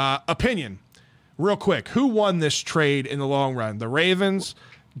 Opinion, real quick: who won this trade in the long run? The Ravens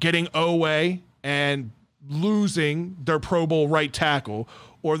getting Owe and losing their Pro Bowl right tackle,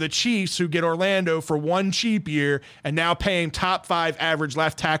 or the Chiefs who get Orlando for one cheap year and now paying top 5 average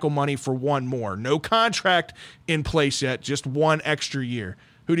left tackle money for one more? No contract in place yet, just one extra year.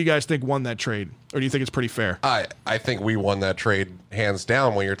 Who do you guys think won that trade? Or do you think it's pretty fair? I think we won that trade hands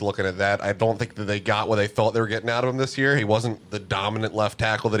down when you're looking at that. I don't think that they got what they thought they were getting out of him this year. He wasn't the dominant left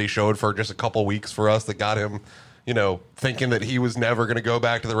tackle that he showed for just a couple weeks for us that got him, thinking that he was never going to go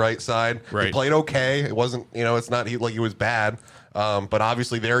back to the right side. Right. He played okay. It wasn't, it's not like he was bad. But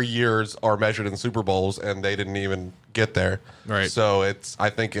obviously their years are measured in Super Bowls and they didn't even get there. Right. So I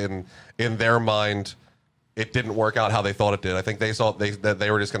think in their mind, it didn't work out how they thought it did. I think they thought that they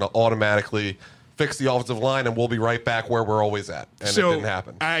were just going to automatically fix the offensive line and we'll be right back where we're always at. And it didn't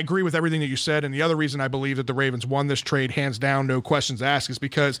happen. I agree with everything that you said. And the other reason I believe that the Ravens won this trade hands down, no questions asked, is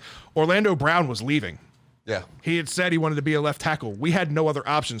because Orlando Brown was leaving. Yeah. He had said he wanted to be a left tackle. We had no other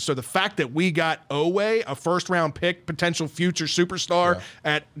options. So the fact that we got Owe, a first-round pick, potential future superstar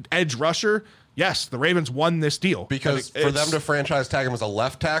at edge rusher, yes, the Ravens won this deal. Because for them to franchise tag him as a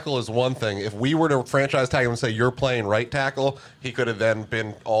left tackle is one thing. If we were to franchise tag him and say, you're playing right tackle, he could have then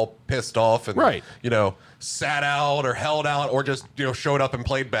been all pissed off and, sat out or held out or just, showed up and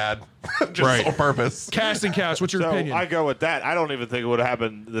played bad just on purpose. Casting couch, what's your opinion? I go with that. I don't even think it would have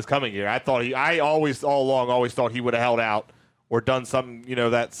happened this coming year. I always thought he would have held out or done some,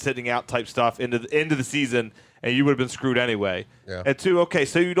 that sitting out type stuff into the season, and you would have been screwed anyway. Yeah. And two, okay,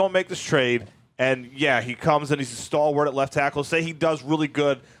 so you don't make this trade, and yeah, he comes and he's a stalwart at left tackle. Say he does really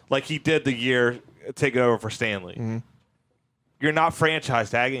good like he did the year taking over for Stanley. Mm-hmm. You're not franchise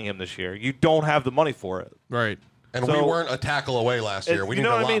tagging him this year. You don't have the money for it. Right. And So- we weren't a tackle away last year. We You needed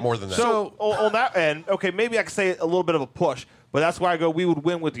know a what I lot mean? more than that. So on that end, okay, maybe I could say a little bit of a push, but that's why I go we would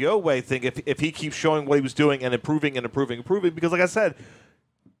win with the Owe thing if he keeps showing what he was doing and improving because like I said,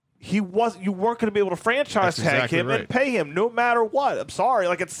 you weren't going to be able to franchise That's tag exactly him right. and pay him no matter what. I'm sorry,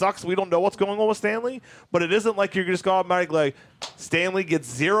 like it sucks we don't know what's going on with Stanley, but it isn't like you're just going automatically like, Stanley gets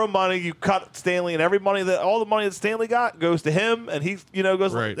zero money. You cut Stanley, and all the money that Stanley got goes to him, and he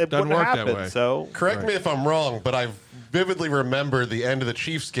goes. Right. It Doesn't wouldn't work that happen. way. So Correct me if I'm wrong, but I vividly remember the end of the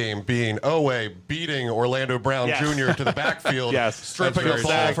Chiefs game being Oweh beating Orlando Brown Yes. Jr. to the backfield, Yes. stripping That's a very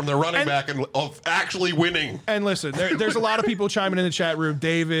ball sad. from the running back and of actually winning. And listen, there's a lot of people chiming in the chat room.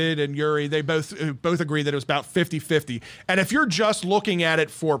 David and Yuri, they both agree that it was about 50-50. And if you're just looking at it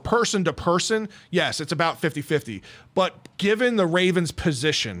for person to person, yes, it's about 50-50. But given the Ravens'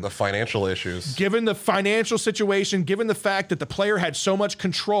 position, The financial issues. given the financial situation, given the fact that the player had so much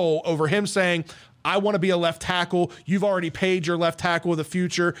control over him saying, I want to be a left tackle. You've already paid your left tackle of the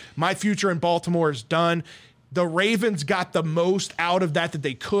future. My future in Baltimore is done. The Ravens got the most out of that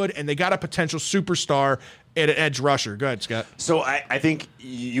they could, and they got a potential superstar at an edge rusher. Go ahead, Scott. So I think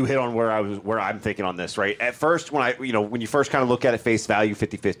you hit on where I'm thinking on this, right? At first, when you first kind of look at it face value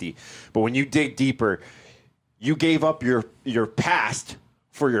 50-50, but when you dig deeper, you gave up your past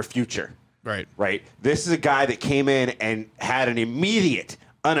for your future. Right. Right. This is a guy that came in and had an immediate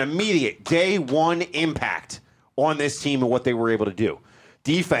day one impact on this team and what they were able to do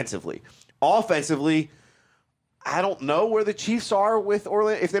defensively. Offensively, I don't know where the Chiefs are with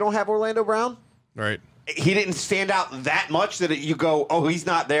Orlando if they don't have Orlando Brown. Right. He didn't stand out that much that you go, oh, he's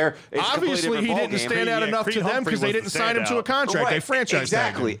not there. It's a completely Obviously, different he didn't ballgame. stand out enough Creed to them Humphrey because they was didn't the sign him to a standout. contract. They Right. franchised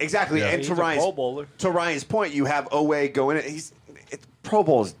exactly, tagged him. exactly. Yeah. And He's to a Pro Ryan's Bowler. point, you have Oweh going in. Pro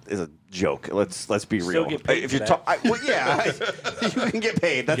Bowl is a joke. Let's be Still real. get paid If for you're that. you can get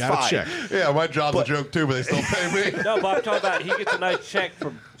paid. That's Gotta fine. check. Yeah, my job's a joke too, but they still pay me. No, but I'm talking about he gets a nice check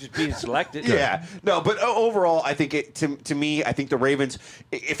for just being selected. Yeah, no, but overall, I think to me, I think the Ravens.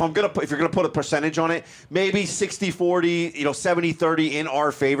 If you're gonna put a percentage on it, maybe 60-40, 70-30 in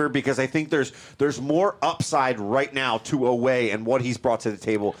our favor because I think there's more upside right now to Oweh and what he's brought to the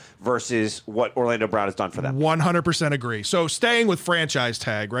table versus what Orlando Brown has done for them. 100% agree. So staying with franchise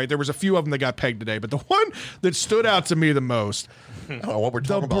tag, right? There was a few of them that got pegged today, but the one that stood out to me the most, I don't know what we're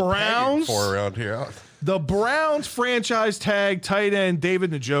talking The about Browns? pegging for around here. the Browns franchise tag tight end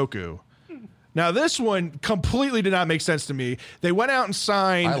David Njoku. Now, this one completely did not make sense to me. They went out and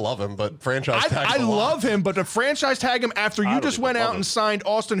signed. I love him, but franchise tag. I love him, but to franchise tag him after you just went out and signed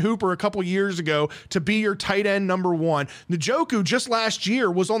Austin Hooper a couple years ago to be your tight end number one. Njoku just last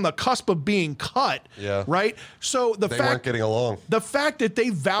year was on the cusp of being cut. Yeah. Right? So They weren't getting along. the fact that they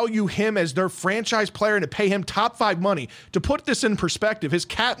value him as their franchise player and to pay him top 5 money, to put this in perspective, his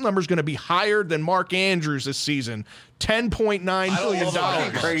cap number is going to be higher than Mark Andrews this season. $10.9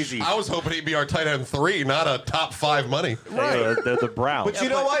 million. Crazy. I was hoping he'd be our tight end 3, not a top 5 money. Right. They're the Browns. But you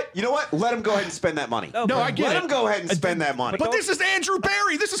know what? You know what? Let him go ahead and spend that money. No, I get Let it. him go ahead and spend that money. But this is Andrew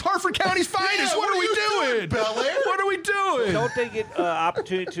Barry. This is Hartford County's finest. what are we doing? Bel-Air? What are we doing? Don't they get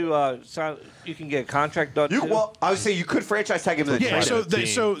opportunity to sign? You can get a contract done too. Well, I would say you could franchise tag him to the Yeah, trade.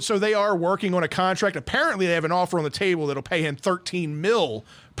 so they are working on a contract. Apparently, they have an offer on the table that'll pay him $13 million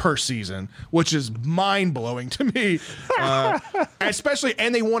per season, which is mind blowing to me. Especially,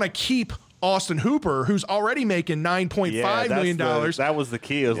 and they want to keep Austin Hooper, who's already making $9.5 million. That was the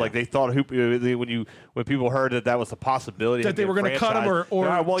key. It was like they thought Hooper when people heard that was a possibility That they were gonna cut him or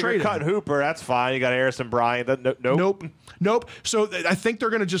well, trade you're him. cutting Hooper. That's fine. You got Harrison Bryant. Nope. So I think they're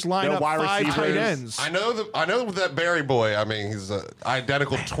going to just line No up wide 5 tight receivers. ends. I know that Barry boy. I mean, he's an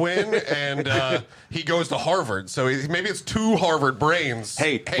identical twin, and he goes to Harvard. So maybe it's 2 Harvard brains.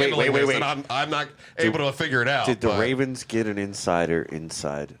 Hey, handling wait. this, and I'm not able to figure it out. Did the but- Ravens get an insider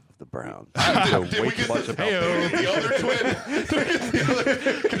inside of the Browns? Did we get the other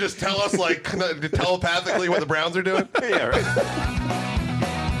twin? Can just tell us like telepathically what the Browns are doing? Yeah, right.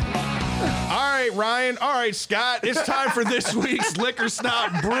 All right, Ryan. All right, Scott. It's time for this week's Liquor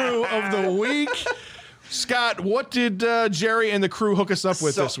Snob Brew of the Week. Scott, what did Jerry and the crew hook us up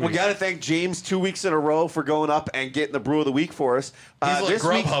with this week? We got to thank James 2 weeks in a row for going up and getting the brew of the week for us. He's like this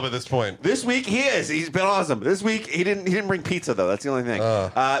week, Grubhub at this point. This week he is. He's been awesome. This week he didn't bring pizza though. That's the only thing.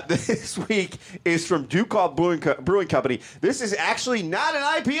 This week is from Duke Hall Brewing Company. This is actually not an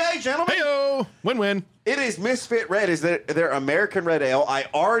IPA, gentlemen. Heyo, win-win. It is Misfit Red. Is their American Red Ale. I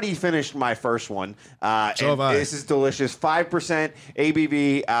already finished my first one. So have I. This is delicious. 5%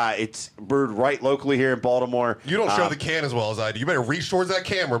 ABV. It's brewed right locally here in Baltimore. You don't show the can as well as I do. You better reach towards that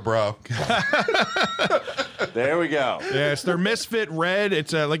camera, bro. There we go. Yeah, it's their Misfit Red.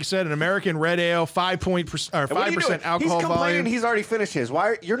 It's like you said, an American Red Ale, 5% And what are you doing? alcohol He's complaining volume. He's already finished his.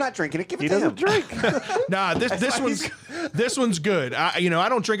 Why? You're not drinking it. Give it He to him. doesn't drink. Nah, this one's This one's good. I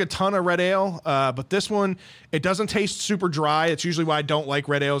don't drink a ton of red ale, but this one, it doesn't taste super dry. It's usually why I don't like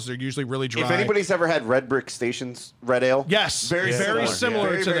red ales. They're usually really dry. If anybody's ever had Red Brick Station's red ale, yes, very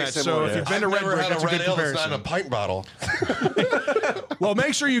similar to very that. similar. So if you've been to I've Red never Brick, had that's a a good red ale that's not comparison. in a pint bottle. Well,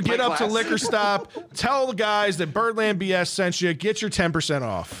 make sure you get Pint up to glass. Liquor Stop. Tell the guys that Birdland BS sent you. Get your 10%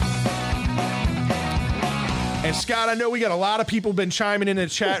 off. And Scott, I know we got a lot of people been chiming in the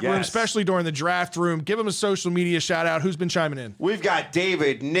chat room, Yes. especially during the draft room. Give them a social media shout out. Who's been chiming in? We've got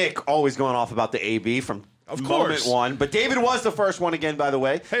David, Nick, always going off about the AB from Of moment course. one. But David was the first one again, by the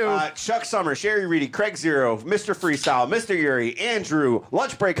way. Hey-o. Chuck Summer, Sherry Reedy, Craig Zero, Mr. Freestyle, Mr. Yuri, Andrew,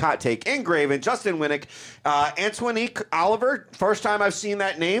 Lunch Break Hot Take, Ingraven, Justin Winnick, Antonique Oliver. First time I've seen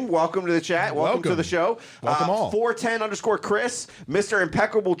that name. Welcome to the chat. Welcome to the show. Welcome all. 410_Chris, Mr.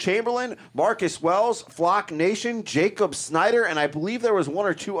 Impeccable Chamberlain, Marcus Wells, Flock Nation, Jacob Snyder, and I believe there was one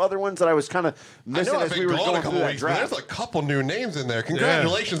or two other ones that I was kind of I missing know I've as we been were gone a going couple through that weeks, but draft. there's a couple new names in there.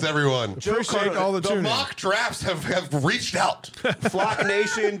 Congratulations, everyone. Appreciate all the The tuning. mock drafts have reached out. Flock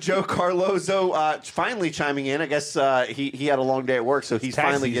Nation, Joe Carlozo, finally chiming in. I guess he had a long day at work, so he's Tax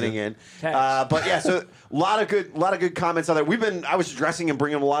finally season. getting in. Tax. But yeah, so a lot of good comments out there. I was addressing and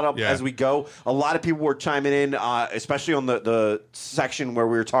bringing a lot up Yeah. as we go. A lot of people were chiming in, especially on the section where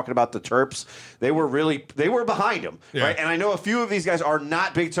we were talking about the Terps. They were behind him, Yeah. right? And I know a few of these guys are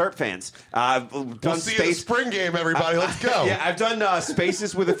not big Terp fans. We'll Done see you in the spring game, everybody. Let's go. Yeah, I've done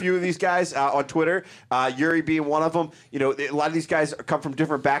spaces with a few of these guys on Twitter. Yuri being one of them. You know, a lot of these guys come from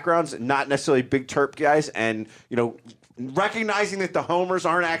different backgrounds, not necessarily big Terp guys, and recognizing that the homers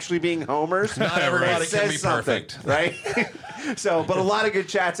aren't actually being homers. Not everybody it can says be something, perfect. right? So, but a lot of good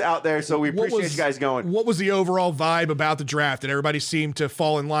chats out there. So we What appreciate was- you guys going. What was the overall vibe about the draft? Did everybody seem to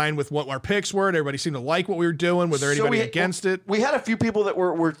fall in line with what our picks were? Did everybody seem to like what we were doing? Was there So anybody against it? We had a few people that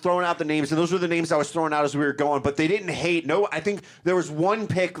were throwing out the names, and those were the names I was throwing out as we were going, but they didn't hate. No, I think there was one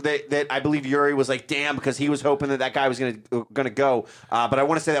pick that I believe Yuri was like, damn, because he was hoping that guy was gonna go. But I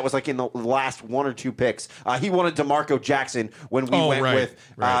want to say that was like in the last one or two picks. He wanted DeMarco Jackson when we went right, with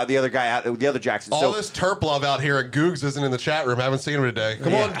right. the other guy, the other Jackson. All So this Terp love out here at Googs isn't in the chat room. I haven't seen him today.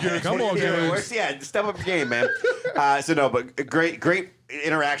 Come on, Googs. Come on, yeah, Googs. yeah, step up your game, man. So no, but great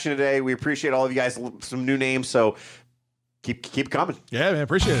interaction today. We appreciate all of you guys. Some new names, so keep coming. Yeah, man,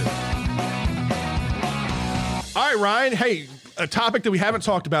 appreciate it. All right, Ryan. Hey, a topic that we haven't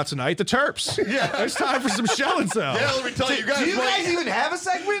talked about tonight: the Terps. Yeah. It's time for some shell and tell. Yeah, let me tell you guys. Do you might- guys even have a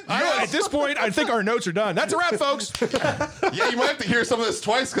segment? At this point, I think our notes are done. That's a wrap, folks. Yeah, you might have to hear some of this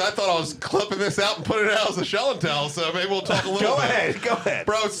twice because I thought I was clipping this out and putting it out as a show and tell. So maybe we'll talk a little bit. Go ahead.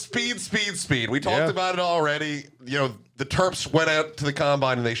 Bro, speed. We talked Yeah. about it already. The Terps went out to the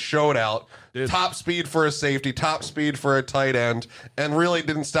combine and they showed out. Did. Top speed for a safety, top speed for a tight end, and really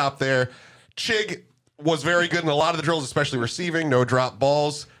didn't stop there. Chig was very good in a lot of the drills, especially receiving, no drop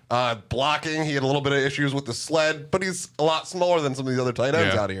balls. Blocking, he had a little bit of issues with the sled, but he's a lot smaller than some of these other tight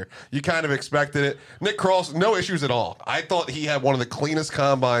ends Yeah. out here. You kind of expected it. Nick Cross, no issues at all. I thought he had one of the cleanest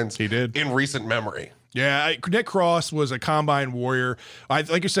combines He did. in recent memory. Yeah, Nick Cross was a combine warrior.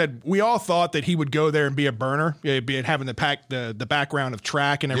 Like you said, we all thought that he would go there and be a burner, having the background of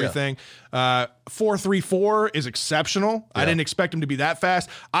track and everything. 4.34 is exceptional. I didn't expect him to be that fast.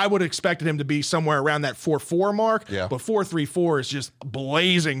 I would have expected him to be somewhere around that 4.4 mark. Yeah. But 4.34 is just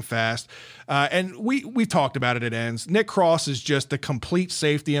blazing fast. And we've talked about it at ends. Nick Cross is just the complete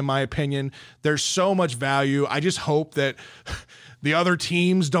safety, in my opinion. There's so much value. I just hope that the other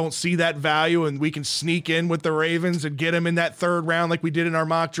teams don't see that value and we can sneak in with the Ravens and get him in that third round like we did in our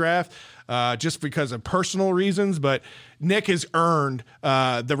mock draft, just because of personal reasons. But Nick has earned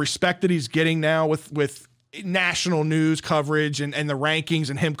the respect that he's getting now with national news coverage and the rankings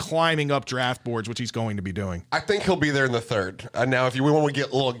and him climbing up draft boards, which he's going to be doing. I think he'll be there in the third. Now, if you want to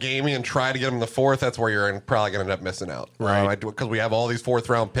get a little gamey and try to get him in the fourth, that's where you're probably going to end up missing out. Right. Because we have all these fourth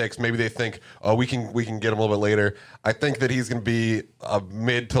round picks. Maybe they think, oh, we can get him a little bit later. I think that he's going to be a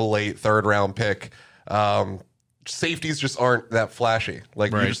mid to late third round pick. Safeties just aren't that flashy.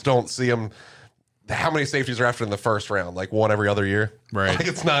 Like, Right. you just don't see them. How many safeties are after in the first round? Like one every other year? Right. Like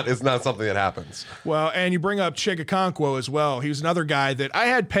it's not something that happens. Well, and you bring up Chigakonkwo as well. He was another guy that I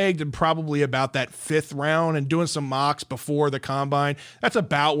had pegged in probably about that fifth round and doing some mocks before the combine. That's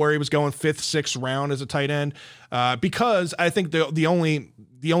about where he was going, fifth, sixth round as a tight end. Because I think the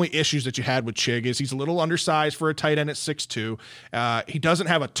only issues that you had with Chig is he's a little undersized for a tight end at 6'2". He doesn't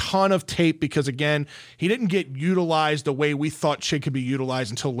have a ton of tape because, again, he didn't get utilized the way we thought Chig could be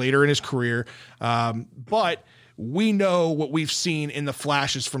utilized until later in his career. But we know what we've seen in the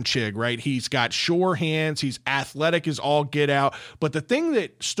flashes from Chig, right? He's got sure hands. He's athletic as all get out. But the thing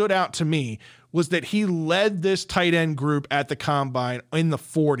that stood out to me was that he led this tight end group at the combine in the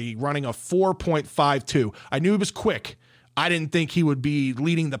 40, running a 4.52. I knew he was quick. I didn't think he would be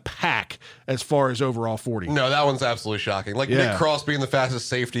leading the pack as far as overall 40. No, that one's absolutely shocking. Like Nick Cross being the fastest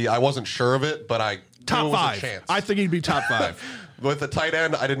safety, I wasn't sure of it, but I top knew it was 5. a chance. I think he'd be top 5. With the tight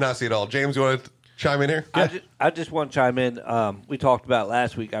end, I did not see it all. James, you want to chime in here? I just want to chime in. We talked about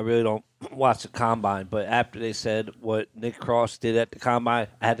last week. I really don't watch the combine, but after they said what Nick Cross did at the combine,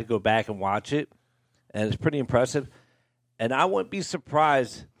 I had to go back and watch it, and it's pretty impressive. And I wouldn't be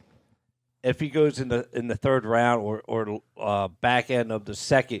surprised if he goes in the third round or back end of the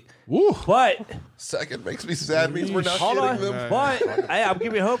second. Woo. But Second makes me sad. Means we're not hold on. getting them. But hey, I'm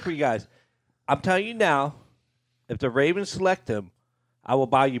giving you hope for you guys. I'm telling you now, if the Ravens select him, I will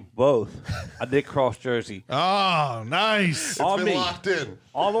buy you both a Nick Cross jersey. Oh, nice. On Been me. locked in.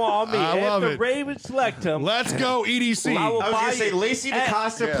 All on me. I love if the it. Ravens select him, Let's go, EDC. I will I was buy going to say, you. Lacey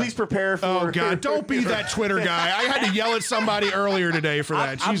DaCosta, please prepare for. Oh, God. Don't be that Twitter guy. I had to yell at somebody earlier today for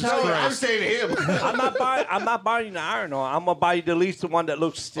that. I'm Jesus telling you, I'm Christ. saying him. I'm not buying you the iron on. I'm gonna buy you at least the one that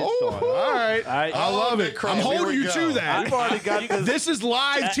looks stitched on. All right. All right. I love Nick it. Cross, I'm here holding we you go. to that. We've already got this. This is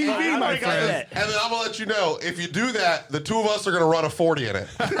live TV, my already got friend. that. And then I'm going to let you know, if you do that, the two of us are going to run a 40 in it.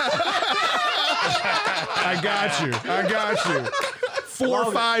 I got you.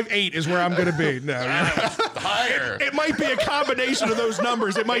 4, 5, 8 is where I'm going to be. No, Higher. it might be a combination of those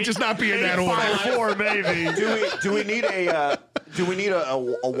numbers. It might just not be in that order. 4, maybe. Do we need a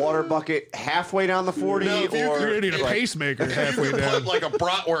water bucket halfway down the 40? No, if you- You're or going to need a pacemaker halfway You could down. put like a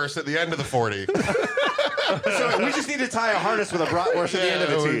bratwurst at the end of the 40. so we just need to tie a harness with a bratwurst at the end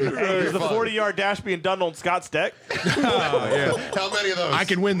of it, too. Is the 40-yard dash being done on Scott's deck? Oh, yeah. How many of those? I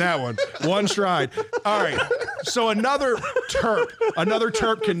can win that one. One stride. All right. So another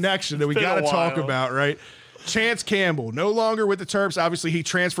Terp connection that we been got to a talk while. about, right? Chance Campbell, no longer with the Terps. Obviously, he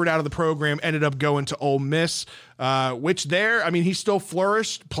transferred out of the program, ended up going to Ole Miss, which there, I mean, he still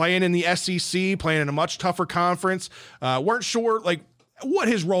flourished, playing in the SEC, playing in a much tougher conference. Weren't sure, like, what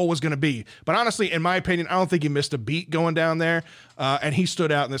his role was going to be. But honestly, in my opinion, I don't think he missed a beat going down there, and he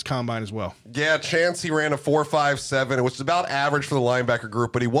stood out in this combine as well. Yeah, Chance, he ran a 4.57, which is about average for the linebacker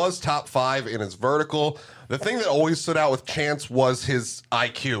group, but he was top 5 in his vertical. The thing that always stood out with Chance was his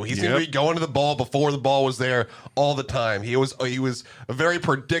IQ. He seemed to be going to the ball before the ball was there all the time. He was a very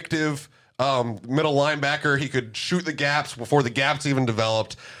predictive middle linebacker. He could shoot the gaps before the gaps even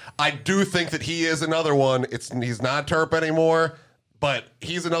developed. I do think that he is another one. He's not Terp anymore, but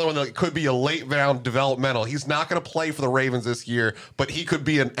he's another one that could be a late round developmental. He's not going to play for the Ravens this year, but he could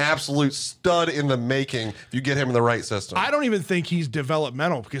be an absolute stud in the making if you get him in the right system. I don't even think he's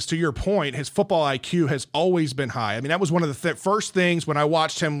developmental because, to your point, his football IQ has always been high. I mean, that was one of the first things when I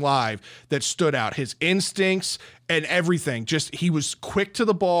watched him live that stood out. His instincts and everything. Just he was quick to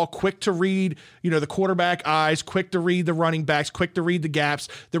the ball, quick to read, the quarterback eyes, quick to read the running backs, quick to read the gaps.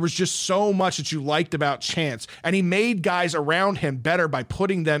 There was just so much that you liked about Chance, and he made guys around him better by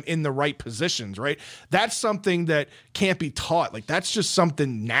putting them in the right positions, right? That's something that can't be taught. Like, that's just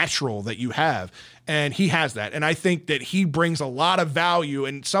something natural that you have. And he has that. And I think that he brings a lot of value,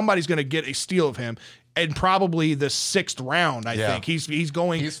 and somebody's going to get a steal of him. And probably the 6th round, I think. He's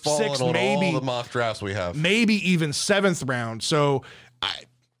going He's fallen 6th, on maybe all the mock drafts we have. maybe even 7th round. So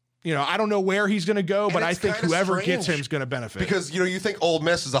I don't know where he's going to go, but I it's think kinda whoever strange gets him is going to benefit. Because you think Ole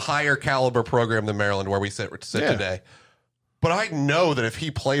Miss is a higher caliber program than Maryland, where we sit today. But I know that if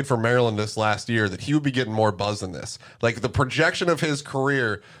he played for Maryland this last year, that he would be getting more buzz than this. Like, the projection of his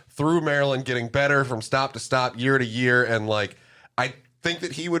career through Maryland, getting better from stop to stop, year to year, and like I think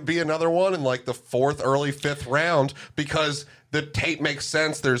that he would be another one in like the 4th, early 5th round because the tape makes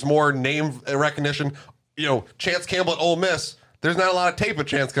sense. There's more name recognition. Chance Campbell at Ole Miss, there's not a lot of tape of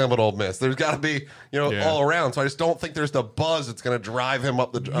Chance Campbell at Ole Miss. There's got to be, all around. So I just don't think there's the buzz that's going to drive him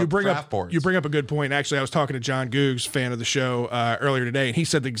up the draft boards. You bring up a good point. Actually, I was talking to John Googs, fan of the show, earlier today, and he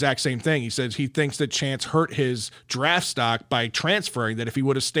said the exact same thing. He says he thinks that Chance hurt his draft stock by transferring, that if he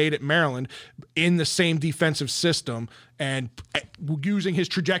would have stayed at Maryland in the same defensive system and using his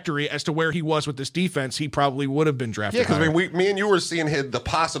trajectory as to where he was with this defense, he probably would have been drafted. Yeah, because higher. me and you were seeing the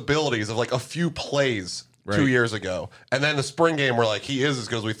possibilities of like a few plays 2 years ago. And then the spring game, we're like, he is as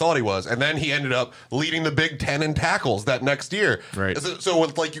good as we thought he was. And then he ended up leading the Big Ten in tackles that next year. Right. So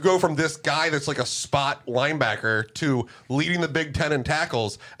it's like you go from this guy that's like a spot linebacker to leading the Big Ten in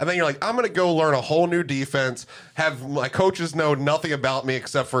tackles. And then you're like, I'm going to go learn a whole new defense, have my coaches know nothing about me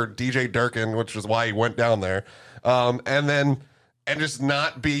except for DJ Durkin, which is why he went down there. And and just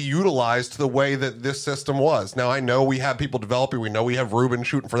not be utilized the way that this system was. Now, I know we have people developing. We know we have Ruben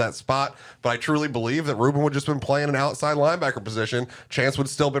shooting for that spot, but I truly believe that Ruben would just been playing an outside linebacker position. Chance would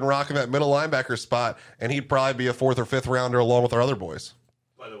still been rocking that middle linebacker spot, and he'd probably be a 4th or 5th rounder along with our other boys.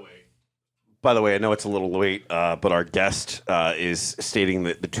 By the way, I know it's a little late, but our guest is stating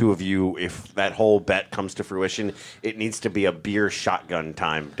that the two of you, if that whole bet comes to fruition, it needs to be a beer shotgun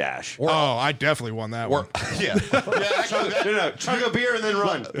time dash. Oh, I definitely won that one. Yeah. Actually, Chug a beer and then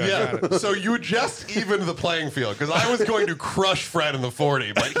run. Yeah. So you just evened the playing field because I was going to crush Fred in the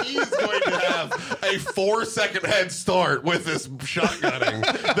 40, but he's going to have a 4-second head start with this shotgunning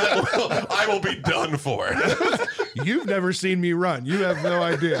that I will be done for. You've never seen me run. You have no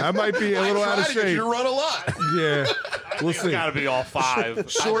idea. I might be a little out of shape. You run a lot. Yeah. We'll It's see. got to be all 5.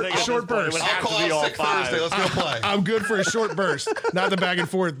 Short burst. I'll call out sick Thursday. Let's go play. I'm good for a short burst, not the back and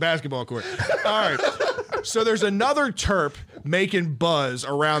forth basketball court. All right. So there's another Terp making buzz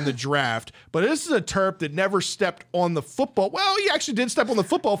around the draft, but this is a Terp that never stepped on the football. Well, he actually did step on the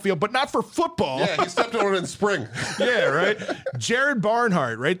football field, but not for football. Yeah, he stepped on it in spring. Yeah, right. Jared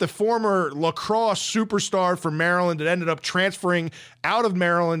Barnhart, right, the former lacrosse superstar from Maryland that ended up transferring out of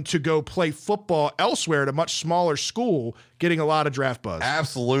Maryland to go play football elsewhere at a much smaller school, getting a lot of draft buzz.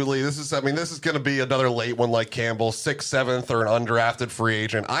 Absolutely. This is going to be another late one like Campbell, 6th, 7th, or an undrafted free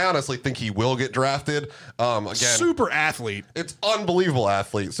agent. I honestly think he will get drafted. Again, Super athlete. it's unbelievable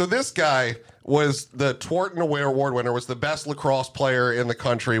athlete. So this guy was the Twarton Award winner, was the best lacrosse player in the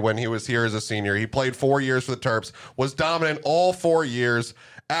country when he was here as a senior. He played 4 years for the Terps, was dominant all 4 years,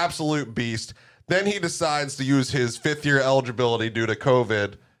 absolute beast. Then he decides to use his 5th year eligibility due to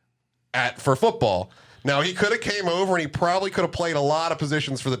COVID for football. Now, he could have came over and he probably could have played a lot of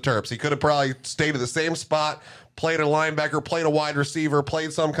positions for the Terps. He could have probably stayed at the same spot, played a linebacker, played a wide receiver,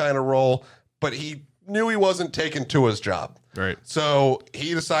 played some kind of role, but he knew he wasn't taken to his job. Right. So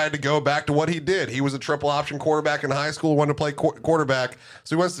he decided to go back to what he did. He was a triple option quarterback in high school, wanted to play quarterback.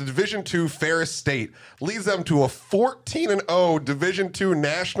 So he went to Division II Ferris State, leads them to a 14-0 Division II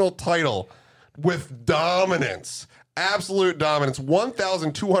national title with dominance. Absolute dominance.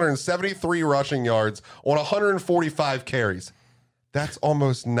 1,273 rushing yards on 145 carries. That's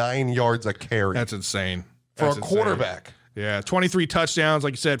almost 9 yards a carry That's insane. for That's a insane. quarterback. Yeah, 23 touchdowns,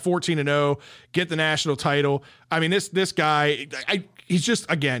 like you said, 14-0, get the national title. I mean, this guy, he's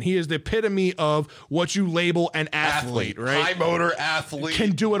just, again, he is the epitome of what you label an athlete, right? High motor athlete.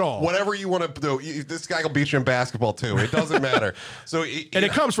 Can do it all. Whatever you want to do. This guy will beat you in basketball, too. It doesn't matter. So, And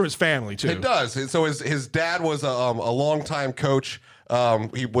it comes from his family, too. It does. So his dad was a longtime coach.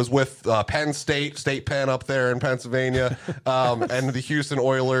 He was with Penn State Penn up there in Pennsylvania, and the Houston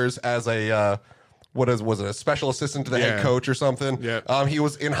Oilers as a was it a special assistant to the head coach or something? Yeah. He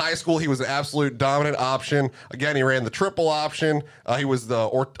was in high school. He was an absolute dominant option. Again, he ran the triple option. He was the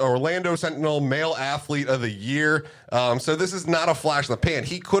Orlando Sentinel Male Athlete of the Year. So this is not a flash in the pan.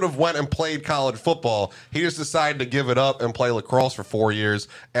 He could have went and played college football. He just decided to give it up and play lacrosse for 4 years,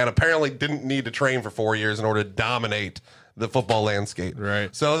 and apparently didn't need to train for 4 years in order to dominate the football landscape.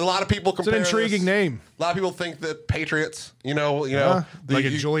 Right. So a lot of people compare It's an intriguing name. A lot of people think that Patriots, like a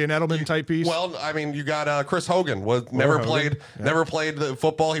Julian Edelman type piece. Well, I mean, you got Chris Hogan never played the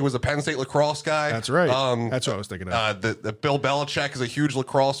football. He was a Penn State lacrosse guy. That's right. That's what I was thinking of. The Bill Belichick is a huge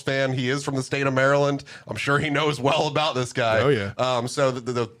lacrosse fan. He is from the state of Maryland. I'm sure he knows well about this guy. Oh, yeah. So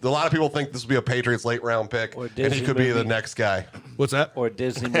a lot of people think this will be a Patriots late round pick, Or and Disney he could be movie. the next guy. What's that? Or a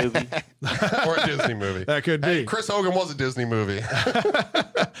Disney movie. Or a Disney movie. That could be. Hey, Chris Hogan was a Disney movie.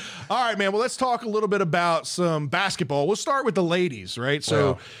 All right, man. Well, let's talk a little bit about some basketball. We'll start with the ladies, right?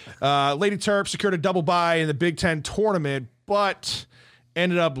 So, Lady Terps secured a double bye in the Big Ten tournament, but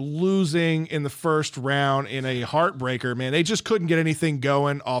ended up losing in the first round in a heartbreaker, man. They just couldn't get anything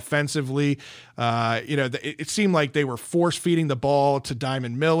going offensively. It seemed like they were force-feeding the ball to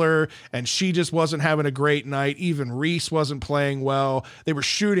Diamond Miller, and she just wasn't having a great night. Even Reese wasn't playing well. They were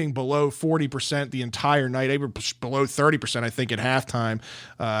shooting below 40% the entire night. They were below 30%, I think, at halftime.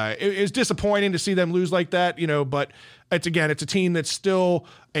 It was disappointing to see them lose like that, but it's a team that's still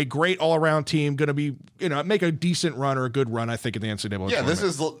a great all-around team, going to be, make a decent run or a good run, I think, in the NCAA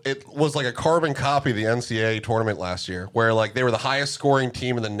tournament. It was like a carbon copy of the NCAA tournament last year, where like they were the highest scoring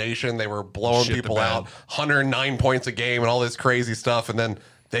team in the nation. They were blowing Shit the people bed. out, 109 points a game and all this crazy stuff, and then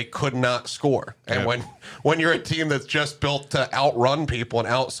they could not score. And when you're a team that's just built to outrun people and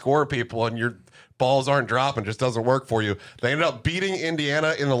outscore people, and your balls aren't dropping, just doesn't work for you. They ended up beating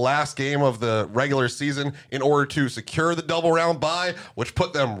Indiana in the last game of the regular season in order to secure the double round bye, which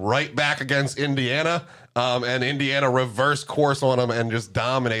put them right back against Indiana. and Indiana reversed course on them and just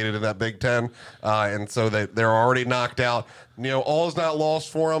dominated in that Big Ten. And so they're already knocked out. All is not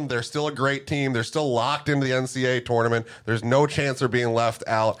lost for them. They're still a great team. They're still locked into the NCAA tournament. There's no chance they're being left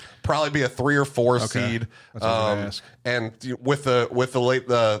out. Probably be a 3 or 4 seed. That's what I was gonna ask. And with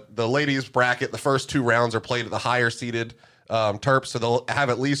the ladies bracket, the first 2 rounds are played at the higher seeded Terps, so they'll have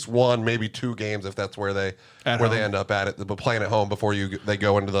at least 1, maybe 2 games if that's where they end up at it. But playing at home before they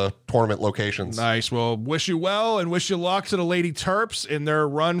go into the tournament locations. Nice. Well, wish you well and wish you luck to the Lady Terps in their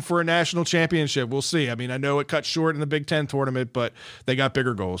run for a national championship. We'll see. I mean, I know it cut short in the Big Ten tournament, but they got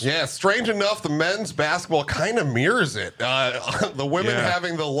bigger goals. Yeah, strange enough, the men's basketball kind of mirrors it. The women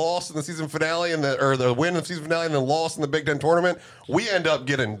having the loss in the season finale or the win in the season finale and the loss in the Big Ten tournament. We end up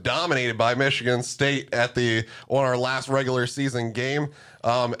getting dominated by Michigan State on our last regular season game.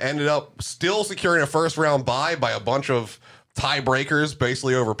 Ended up still securing a first round bye by a bunch of tiebreakers,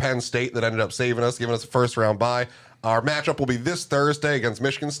 basically over Penn State, that ended up saving us, giving us a first round bye. Our matchup will be this Thursday against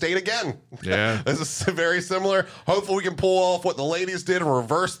Michigan State again. Yeah, this is very similar. Hopefully, we can pull off what the ladies did and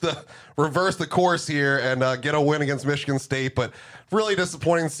reverse the course here and get a win against Michigan State. But really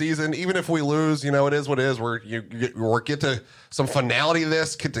disappointing season. Even if we lose, it is what it is. We're get to some finality of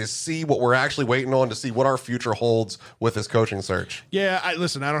this, get to see what we're actually waiting on, to see what our future holds with this coaching search. Yeah,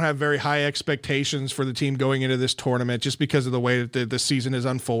 listen, I don't have very high expectations for the team going into this tournament just because of the way that the season is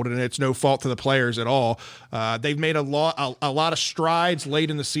unfolded, and it's no fault to the players at all. They've made a lot of strides late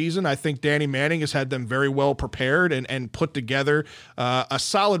in the season. I think Danny Manning has had them very well prepared and put together a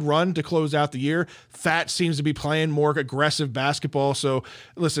solid run to close out the year. Fat seems to be playing more aggressive basketball. So,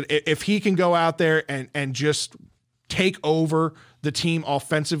 listen, if he can go out there and just take over the team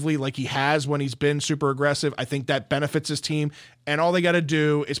offensively like he has when he's been super aggressive, I think that benefits his team. And all they got to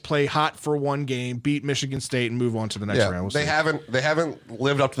do is play hot for one game, beat Michigan State, and move on to the next round. They haven't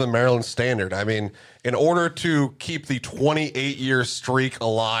lived up to the Maryland standard. I mean, in order to keep the 28-year streak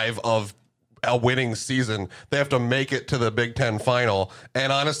alive of a winning season, they have to make it to the Big Ten final.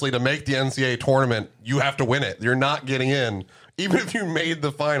 And honestly, to make the NCAA tournament, you have to win it. You're not getting in. Even if you made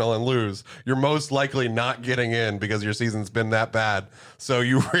the final and lose, you're most likely not getting in because your season's been that bad. So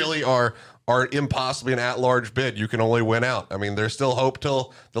you really are impossibly an at-large bid. You can only win out. I mean, there's still hope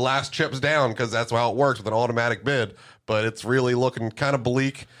till the last chip's down because that's how it works with an automatic bid. But it's really looking kind of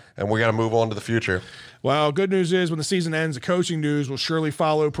bleak, and we got to move on to the future. Well, good news is when the season ends, the coaching news will surely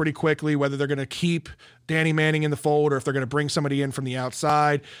follow pretty quickly, whether they're going to keep Danny Manning in the fold or if they're going to bring somebody in from the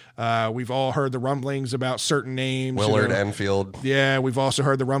outside. We've all heard the rumblings about certain names. Willard, Enfield. Yeah, we've also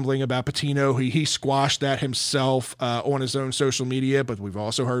heard the rumbling about Pitino. He squashed that himself on his own social media, but we've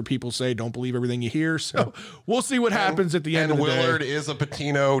also heard people say, don't believe everything you hear. So we'll see what happens at the end of the day. And Willard is a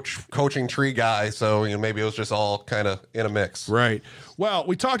Pitino coaching tree guy, so maybe it was just all kind of in a mix. Right. Well,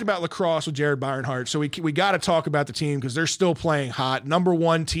 we talked about lacrosse with Jared Byronhart, so we got to talk about the team because they're still playing hot. Number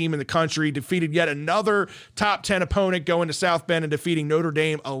 1 team in the country, defeated yet another top 10 opponent going to South Bend and defeating Notre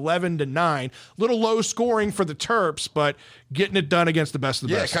Dame 11-9. Little low scoring for the Terps, but getting it done against the best of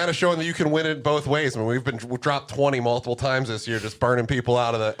the best. Yeah, kind of showing that you can win it both ways. I mean, we've dropped 20 multiple times this year, just burning people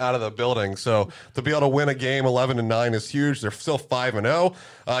out of the building. So to be able to win a game 11-9 is huge. They're still 5-0.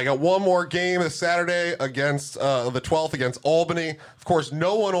 I got one more game this Saturday against the 12th against Albany. Of course,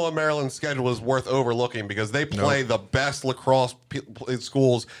 no one on Maryland's schedule is worth overlooking because they play the best lacrosse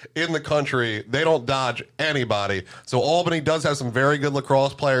schools in the country. They don't dodge anybody. So Albany does have some very good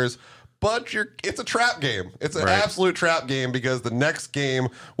lacrosse players. But it's a trap game. It's an absolute trap game because the next game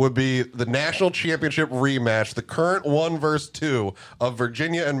would be the national championship rematch, the current 1 versus 2 of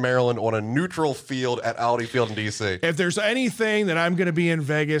Virginia and Maryland on a neutral field at Audi Field in D.C. If there's anything that I'm going to be in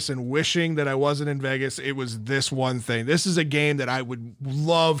Vegas and wishing that I wasn't in Vegas, it was this one thing. This is a game that I would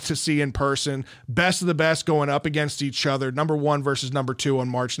love to see in person. Best of the best going up against each other. Number 1 versus number 2 on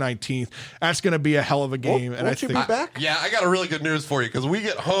March 19th. That's going to be a hell of a game. Won't you be back? Yeah, I got a really good news for you because we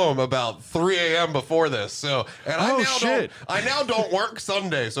get home about 3 a.m. before this. So, and I now don't work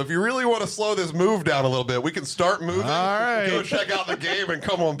Sunday. So if you really want to slow this move down a little bit, we can start moving. All right. Go check out the game and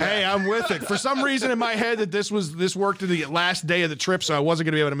come on back. Hey, I'm with it. For some reason in my head that this worked to the last day of the trip, so I wasn't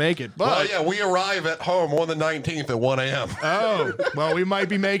going to be able to make it. But well, yeah, we arrive at home on the 19th at 1 a.m. Oh, well, we might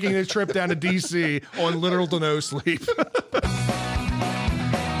be making a trip down to D.C. on little to no sleep.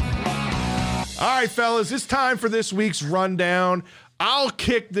 All right, fellas, it's time for this week's rundown. I'll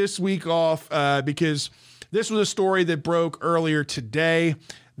kick this week off because this was a story that broke earlier today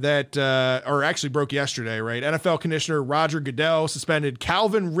or actually broke yesterday, right? NFL Commissioner Roger Goodell suspended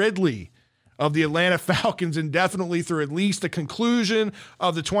Calvin Ridley of the Atlanta Falcons indefinitely through at least the conclusion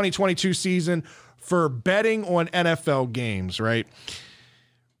of the 2022 season for betting on NFL games, right?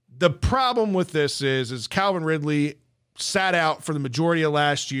 The problem with this is Calvin Ridley sat out for the majority of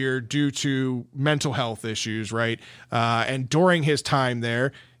last year due to mental health issues, right? And during his time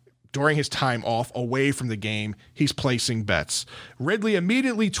off away from the game, he's placing bets. Ridley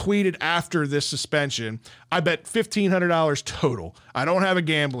immediately tweeted after this suspension, I bet $1,500 total. I don't have a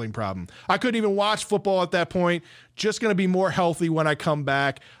gambling problem. I couldn't even watch football at that point. Just going to be more healthy when I come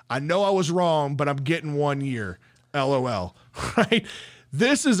back. I know I was wrong, but I'm getting 1 year. LOL. Right?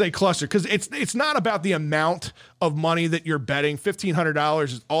 This is a cluster because it's not about the amount of money that you're betting. $1,500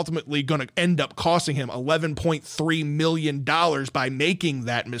 is ultimately going to end up costing him $11.3 million by making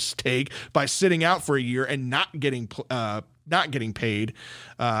that mistake, by sitting out for a year and not getting paid.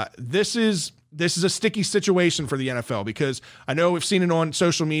 This is a sticky situation for the NFL because I know we've seen it on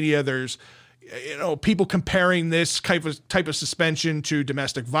social media. There's people comparing this type of suspension to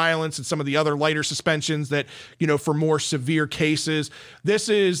domestic violence and some of the other lighter suspensions that, for more severe cases. This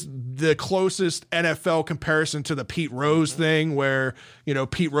is the closest NFL comparison to the Pete Rose thing where,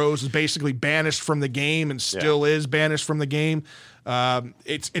 Pete Rose is basically banished from the game and still is banished from the game.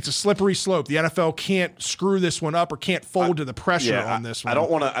 It's a slippery slope. The NFL can't screw this one up or can't fold to the pressure on this one. I don't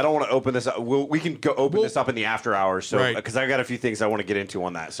want to open this up. We can go open this up in the after hours. So because I've got a few things I want to get into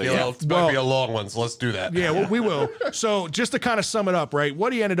on that. So it might be a long one. So let's do that. Yeah, well, we will. So just to kind of sum it up, right?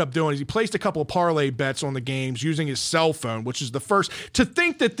 What he ended up doing is he placed a couple of parlay bets on the games using his cell phone, which is the first. To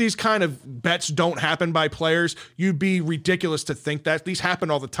think that these kind of bets don't happen by players, you'd be ridiculous to think that. These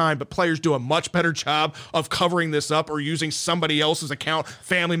happen all the time, but players do a much better job of covering this up or using somebody else's account,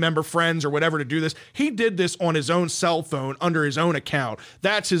 family member, friends, or whatever to do this. He did this on his own cell phone under his own account.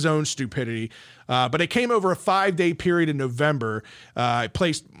 That's his own stupidity. But it came over a 5-day period in November. It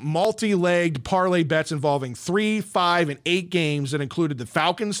placed multi-legged parlay bets involving 3, 5, and 8 games that included the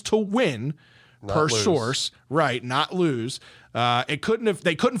Falcons to win, source, right, not lose. They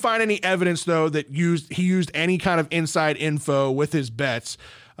couldn't find any evidence though that he used any kind of inside info with his bets.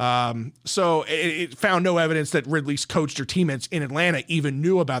 So it found no evidence that Ridley's coach or teammates in Atlanta even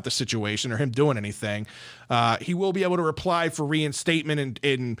knew about the situation or him doing anything. He will be able to apply for reinstatement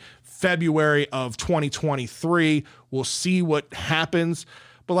in February of 2023. We'll see what happens.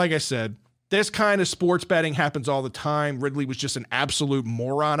 But like I said, this kind of sports betting happens all the time. Ridley was just an absolute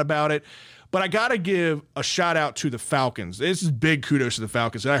moron about it. But I got to give a shout out to the Falcons. This is big kudos to the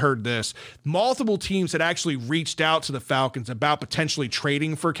Falcons. I heard this. Multiple teams had actually reached out to the Falcons about potentially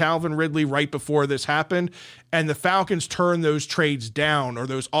trading for Calvin Ridley right before this happened. And the Falcons turned those trades down or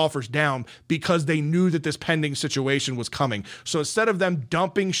those offers down because they knew that this pending situation was coming. So instead of them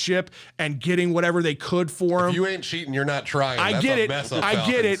dumping ship and getting whatever they could for him. If you ain't cheating, you're not trying. I get it.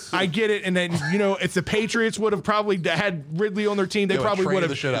 And then, if the Patriots would have probably had Ridley on their team, they probably would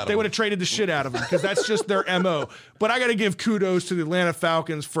have. They would have traded the shit out of him because that's just their MO. But I got to give kudos to the Atlanta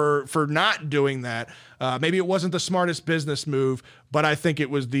Falcons for not doing that. Maybe it wasn't the smartest business move, but I think it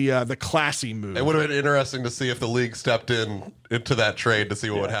was the classy move. It would have been interesting to see if the league stepped into that trade to see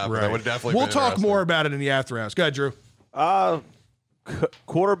what would happen. Right. That would definitely. We'll talk more about it in the after hours. Go ahead, Drew.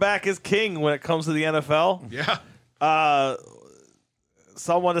 Quarterback is king when it comes to the NFL. Yeah.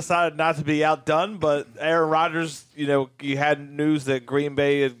 Someone decided not to be outdone, but Aaron Rodgers, you had news that Green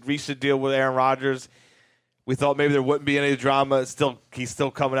Bay had reached a deal with Aaron Rodgers. We thought maybe there wouldn't be any drama. He's still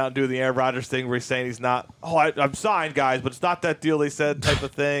coming out and doing the Aaron Rodgers thing where he's saying he's not, I'm signed, guys, but it's not that deal they said type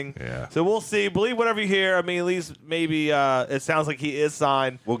of thing. Yeah. So we'll see. Believe whatever you hear. I mean, at least maybe it sounds like he is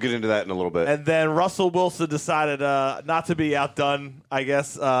signed. We'll get into that in a little bit. And then Russell Wilson decided not to be outdone, I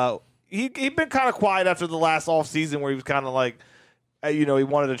guess. He'd been kind of quiet after the last offseason where he was kind of like, he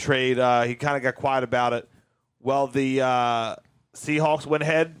wanted to trade. He kind of got quiet about it. Well, the Seahawks went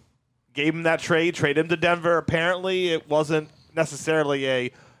ahead, gave him that trade him to Denver. Apparently, it wasn't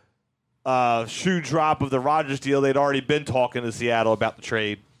necessarily a shoe drop of the Rodgers deal. They'd already been talking to Seattle about the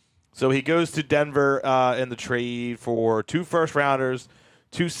trade. So he goes to Denver in the trade for 2 first-rounders,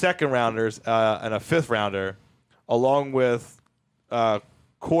 2 second-rounders, and a 5th-rounder, along with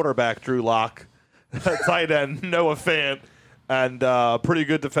quarterback Drew Lock, tight end Noah Fant, and a pretty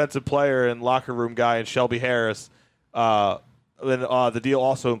good defensive player and locker room guy in Shelby Harris. Then the deal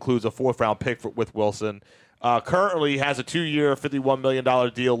also includes a 4th-round pick with Wilson. Currently has a 2-year, $51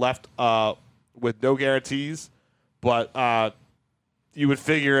 million deal left with no guarantees. But you would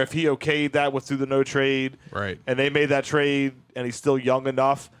figure if he okayed that through the no trade, right, and they made that trade, and he's still young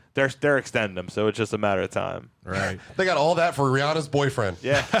enough, they're extending him. So it's just a matter of time. Right. They got all that for Rihanna's boyfriend.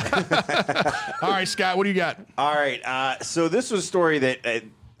 Yeah. All right, Scott, what do you got? All right. So this was a story that,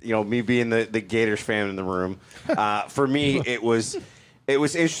 me being the Gators fan in the room, for me, it was it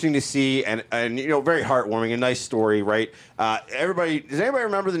was interesting to see and very heartwarming, a nice story, right? Does anybody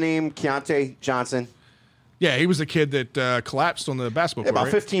remember the name Keontae Johnson? Yeah, he was the kid that collapsed on the basketball court. About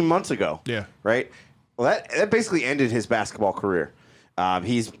right? 15 months ago. Yeah. Right? Well, that basically ended his basketball career.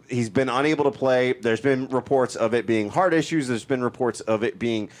 He's been unable to play. There's been reports of it being heart issues. There's been reports of it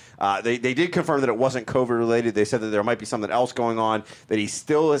being they did confirm that it wasn't COVID related. They said that there might be something else going on, that he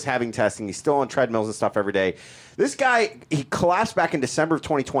still is having testing. He's still on treadmills and stuff every day. This guy, he collapsed back in December of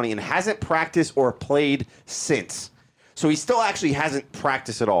 2020 and hasn't practiced or played since. So he still actually hasn't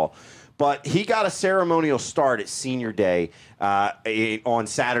practiced at all. But he got a ceremonial start at senior day on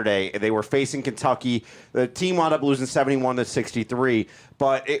Saturday. They were facing Kentucky. The team wound up losing 71-63.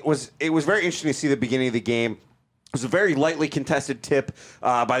 But it was very interesting to see the beginning of the game. It was a very lightly contested tip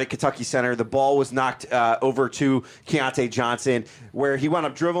by the Kentucky center. The ball was knocked over to Keontae Johnson, where he wound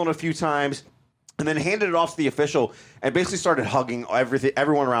up dribbling a few times, and then handed it off to the official and basically started hugging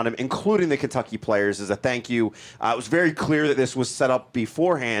everyone around him, including the Kentucky players, as a thank you. It was very clear that this was set up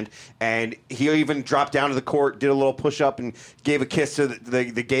beforehand, and he even dropped down to the court, did a little push-up, and gave a kiss to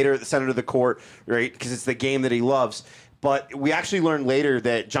the Gator at the center of the court, right, because it's the game that he loves. But we actually learned later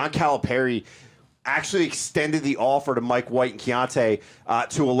that John Calipari actually extended the offer to Mike White and Keontae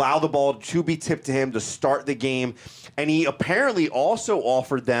to allow the ball to be tipped to him to start the game. And he apparently also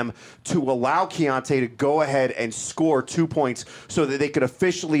offered them to allow Keontae to go ahead and score 2 points so that they could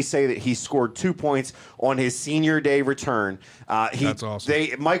officially say that he scored 2 points on his senior day return. That's awesome.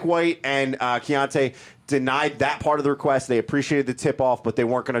 Mike White and Keontae denied that part of the request. They appreciated the tip-off, but they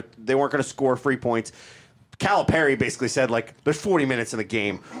weren't gonna score free points. Calipari basically said, there's 40 minutes in the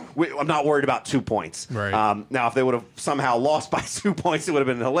game. I'm not worried about 2 points. Right. Now, if they would have somehow lost by 2 points, it would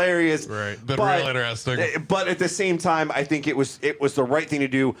have been hilarious. Right. Been real interesting. But at the same time, I think it was the right thing to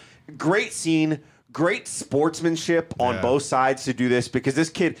do. Great scene, great sportsmanship on both sides to do this, because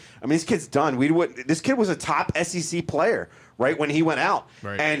this kid's done. This kid was a top SEC player, right, when he went out.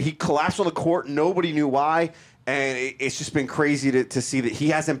 Right. And he collapsed on the court. Nobody knew why. And it's just been crazy to see that he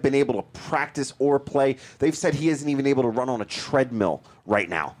hasn't been able to practice or play. They've said he isn't even able to run on a treadmill right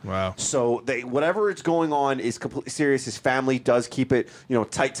now. Wow. So whatever is going on is completely serious. His family does keep it,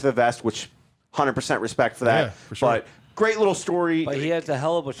 tight to the vest, which 100% respect for that. Yeah, for sure. But great little story. But he has a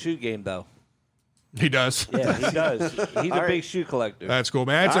hell of a shoe game, though. He does. Yeah, he does. He's a big shoe collector. That's cool,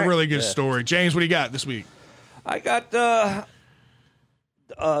 man. That's a really good story. James, what do you got this week? I got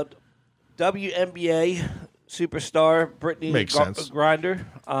WNBA superstar Brittany Makes sense. Griner.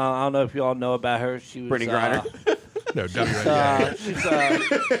 I don't know if you all know about her. She was Brittany Griner. No,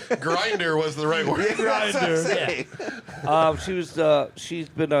 WNBA. Grinder was the right word. She's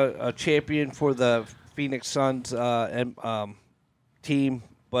been a champion for the Phoenix Suns team,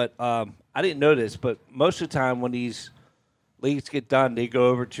 but I didn't know this. But most of the time when these leagues get done, they go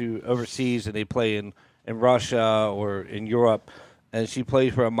over to overseas and they play in Russia or in Europe, and she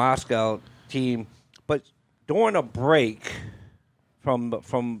plays for a Moscow team. But during a break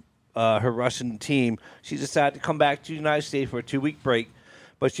from her Russian team, she decided to come back to the United States for a 2-week break.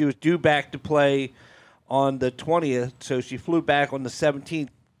 But she was due back to play on the 20th, so she flew back on the 17th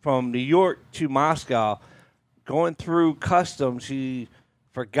from New York to Moscow. Going through customs, she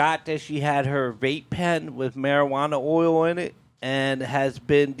forgot that she had her vape pen with marijuana oil in it and has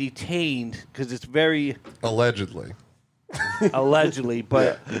been detained because it's very... Allegedly,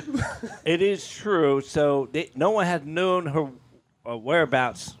 but it is true. So no one had known her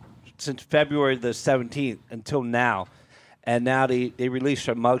whereabouts since February the 17th until now. And now they released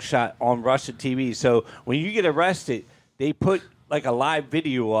her mugshot on Russian TV. So when you get arrested, they put like a live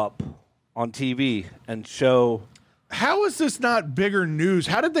video up on TV and show... How is this not bigger news?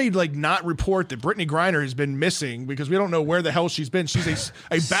 How did they not report that Brittany Griner has been missing, because we don't know where the hell she's been? She's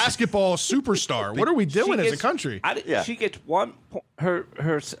a basketball superstar. What are we doing as a country? She gets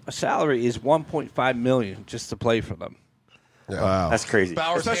her salary is $1.5 million just to play for them. yeah. Wow. That's crazy.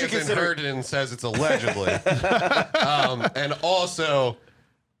 Bowers Hanson Herndon says it's allegedly. And also,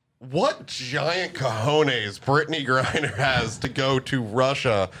 what giant cojones Brittany Griner has to go to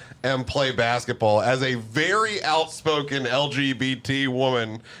Russia and play basketball as a very outspoken LGBT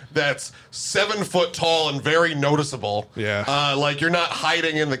woman that's 7 foot tall and very noticeable. Yeah. You're not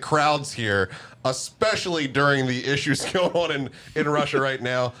hiding in the crowds here, especially during the issues going on in Russia right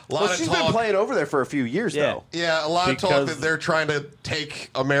now. She's been playing over there for a few years, though. Yeah, a lot of talk that they're trying to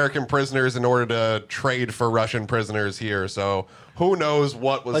take American prisoners in order to trade for Russian prisoners here. So who knows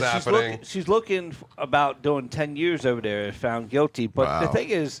what was happening. She's looking about doing 10 years over there if found guilty. But the thing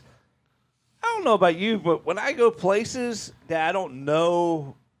is, I don't know about you, but when I go places that I don't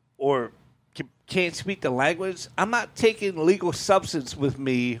know or can't speak the language, I'm not taking legal substance with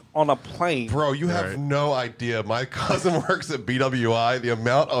me on a plane. Bro, you have no idea. My cousin works at BWI. The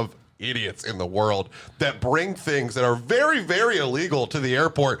amount of idiots in the world that bring things that are very, very illegal to the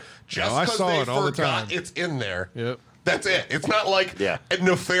airport just I because saw they it all the time. forgot it's in there. Yep. That's it. It's not like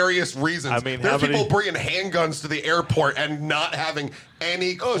nefarious reasons. I mean, there's how many- people bringing handguns to the airport and not having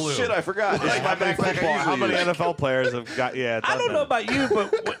any clue. Oh shit! I forgot. This is my backpack. How many NFL players have got? Yeah, it's I not don't know bad. about you,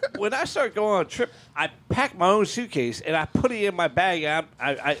 but when I start going on a trip, I pack my own suitcase and I put it in my bag. And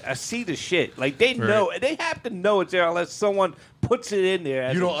I see the shit. Like they know, they have to know it's there unless someone puts it in there.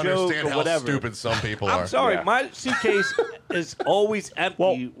 As You don't a joke understand or how whatever. stupid some people are. I'm sorry, Yeah. my suitcase is always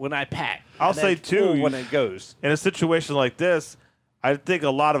empty when I pack. I'll and then say, too, full when it goes. In a situation like this, I think a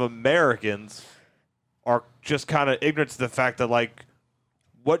lot of Americans are just kind of ignorant to the fact that, like,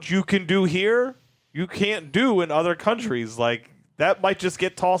 what you can do here, you can't do in other countries. Like, that might just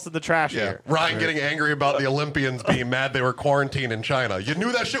get tossed in the trash Yeah, here. Ryan getting angry about the Olympians being mad they were quarantined in China. You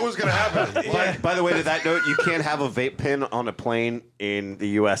knew that shit was going to happen. By the way, to that note, you can't have a vape pen on a plane in the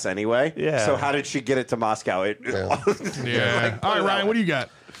U.S. anyway. Yeah. So how did she get it to Moscow? Yeah. All right, Ryan, what do you got?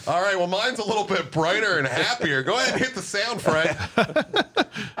 All right, well, mine's a little bit brighter and happier. Go ahead and hit the sound, Fred.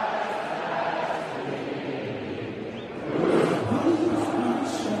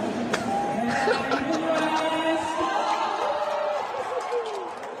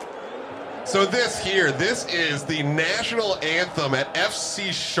 So this is the national anthem at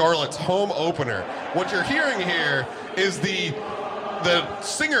FC Charlotte's home opener. What you're hearing here is the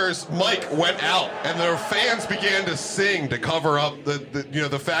singer's mic went out and their fans began to sing to cover up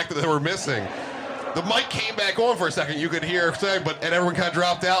the fact that they were missing. The mic came back on for a second. You could hear saying, and everyone kind of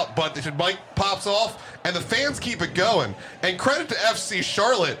dropped out. But the mic pops off, and the fans keep it going. And credit to FC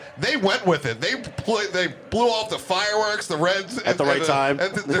Charlotte, they went with it. They blew off the fireworks, the Reds At the right time.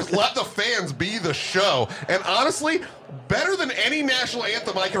 and just let the fans be the show. And honestly, better than any national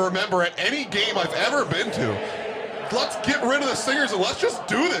anthem I can remember at any game I've ever been to. Let's get rid of the singers and let's just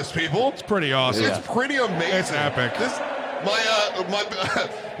do this, people. It's pretty awesome. It's pretty amazing. It's epic. My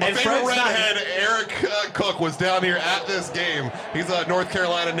And favorite Fred's not- redhead, Eric Cook, was down here at this game. He's a North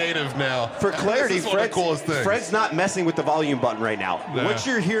Carolina native now. For clarity, this is one of the coolest things. Fred's not messing with the volume button right now. No. What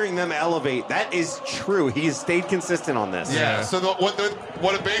you're hearing them elevate, that is true. He has stayed consistent on this. Yeah. So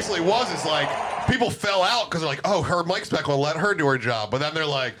what it basically was is like people fell out because they're like, oh, her mic's back on, let her do her job. But then they're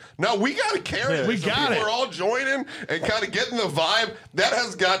like, no, we got to carry it. We So got people it. are all joining and kind of getting the vibe. That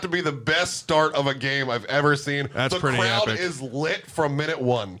has got to be the best start of a game I've ever seen. That's the pretty crowd epic. is lit from minute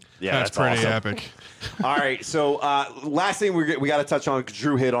one. Yeah, That's pretty awesome. epic. All right, so last thing we got to touch on,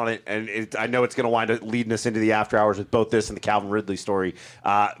 Drew hit on it, and I know it's going to wind up leading us into the after hours with both this and the Calvin Ridley story.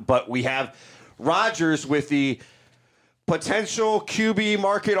 But we have Rodgers with the potential QB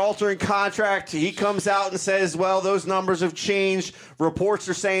market altering contract. He comes out and says, well, those numbers have changed. Reports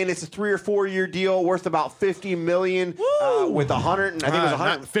are saying it's a 3 or 4 year deal worth about $50 million with 100. I think it was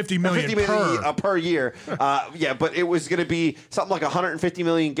 100, not $50 million per year. Yeah, but it was going to be something like $150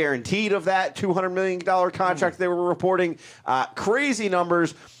 million guaranteed of that $200 million contract they were reporting. Crazy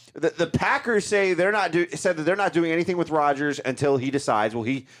numbers. The Packers say said that they're not doing anything with Rodgers until he decides. Well,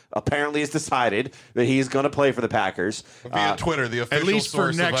 he apparently has decided that he's going to play for the Packers. Via Twitter, the official At least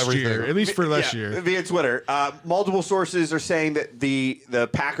for source next of everything. year. At least for this Yeah, year. via Twitter. Multiple sources are saying that the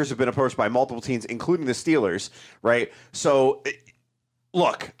Packers have been approached by multiple teams, including the Steelers, right? So,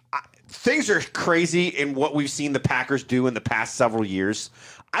 look, things are crazy in what we've seen the Packers do in the past several years.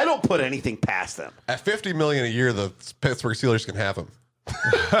 I don't put anything past them. At $50 million a year, the Pittsburgh Steelers can have him.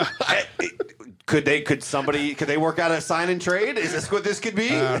 Could they work out a sign and trade? Is this what this could be?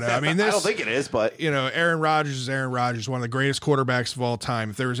 I don't know. I mean, I don't think it is, but You know, Aaron Rodgers is Aaron Rodgers, one of the greatest quarterbacks of all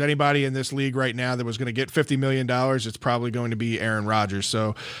time. If there was anybody in this league right now that was going to get $50 million, it's probably going to be Aaron Rodgers.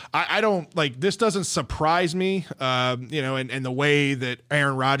 So I don't like this. Doesn't surprise me. You know, and the way that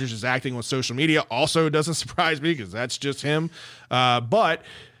Aaron Rodgers is acting on social media also doesn't surprise me because that's just him. But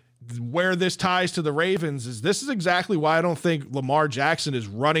where this ties to the Ravens is this is exactly why I don't think Lamar Jackson is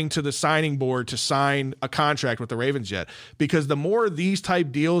running to the signing board to sign a contract with the Ravens yet. Because the more of these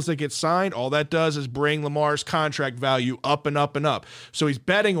type deals that get signed, all that does is bring Lamar's contract value up and up and up. So he's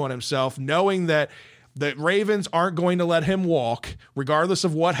betting on himself, knowing that the Ravens aren't going to let him walk, regardless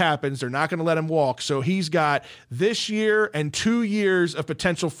of what happens. They're not going to let him walk. So he's got this year and 2 years of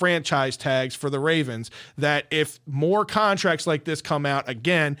potential franchise tags for the Ravens that if more contracts like this come out,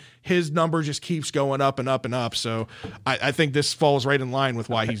 again, his number just keeps going up and up and up. So I think this falls right in line with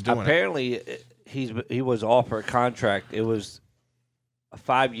why he's doing it. Apparently, he was offered a contract. It was a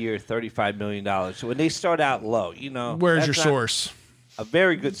 5-year, $35 million. So when they start out low, you know. Where's your that's not- source? A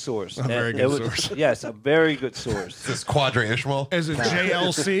very good source. A very good source. Yes, a very good source. This Quadre Ishmael. Is it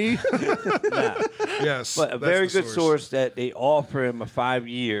JLC? Nah. Yes. But a that's very the good source that they offer him a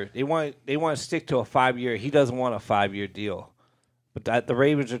 5-year. They want to stick to a 5-year. He doesn't want a 5-year deal. But the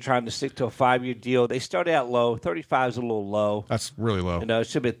Ravens are trying to stick to a 5-year deal. They started out low. 35 is a little low. That's really low. You know, it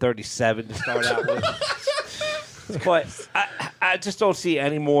should have been 37 to start out with. But I just don't see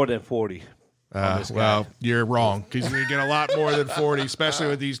any more than 40. Well, you're wrong. He's going to get a lot more than 40, especially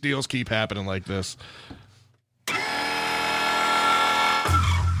when these deals keep happening like this.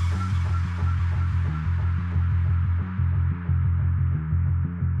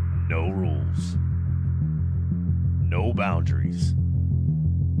 No rules. No boundaries.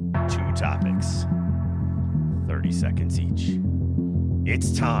 2 topics. 30 seconds each.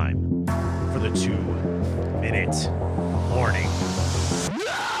 It's time for the 2-minute warning.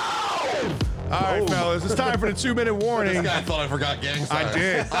 All right, fellas, it's time for the 2-minute warning. This guy thought I forgot gang signs. I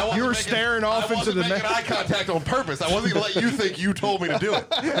did. You were staring off into the I wasn't making eye contact on purpose. I wasn't going to let you think you told me to do it.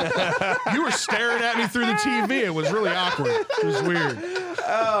 You were staring at me through the TV. It was really awkward. It was weird.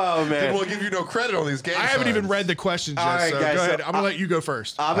 Oh, man. Didn't want to give you no credit on these gang I haven't signs. even read the questions yet, All right, so guys, go ahead. so I'm going to let you go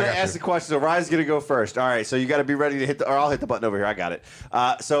first. I'm going to ask the question. So Ryan's going to go first. All right, so you got to be ready to hit the, or I'll hit the button over here. I got it.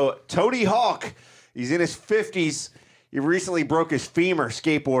 So Tony Hawk, he's in his 50s. He recently broke his femur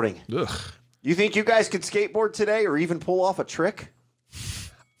skateboarding. Ugh. You think you guys could skateboard today or even pull off a trick?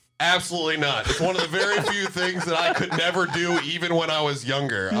 Absolutely not. It's one of the very few things that I could never do, even when I was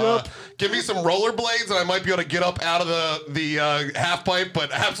younger. Give me some rollerblades, and I might be able to get up out of the half pipe,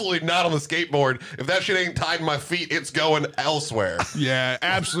 but absolutely not on the skateboard. If that shit ain't tied to my feet, it's going elsewhere. Yeah,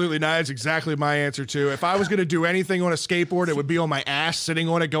 absolutely not. That's exactly my answer, too. If I was going to do anything on a skateboard, it would be on my ass, sitting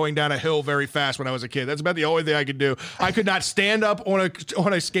on it, going down a hill very fast when I was a kid. That's about the only thing I could do. I could not stand up on a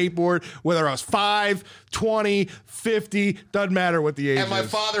skateboard, whether I was 5, 20, 50, doesn't matter what the age And my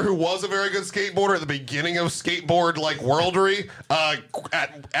is. father, who was a very good skateboarder at the beginning of skateboard like worldry,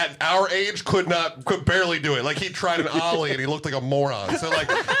 at our age could barely do it. Like he tried an ollie and he looked like a moron. So like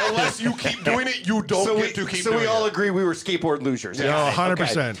unless you keep doing it, you don't get to keep doing it. So we all agree we were skateboard losers. Yeah,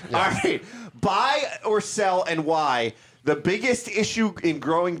 100%. Okay. All right. Buy or sell and why? The biggest issue in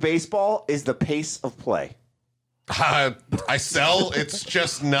growing baseball is the pace of play. I sell. It's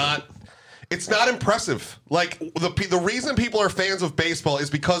just not. It's not impressive. Like the reason people are fans of baseball is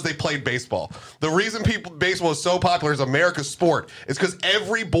because they played baseball. The reason baseball is so popular as America's sport is because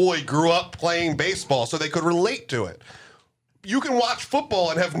every boy grew up playing baseball, so they could relate to it. You can watch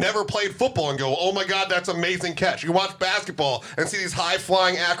football and have never played football and go, "Oh my God, that's amazing catch." You can watch basketball and see these high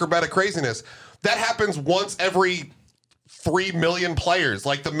flying acrobatic craziness. That happens once every 3 million players.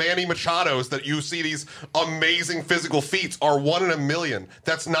 Like the Manny Machados that you see these amazing physical feats are 1 in a million.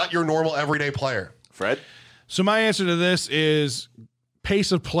 That's not your normal everyday player. Fred? So my answer to this is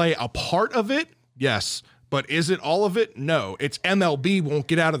pace of play a part of it? Yes. But is it all of it? No. It's MLB won't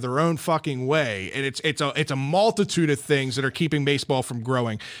get out of their own fucking way. And it's a multitude of things that are keeping baseball from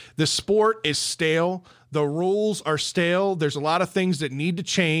growing. The sport is stale. The rules are stale. There's a lot of things that need to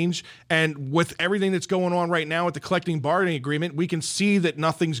change. And with everything that's going on right now with the collective bargaining agreement, we can see that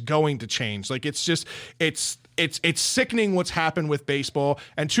nothing's going to change. Like it's sickening what's happened with baseball.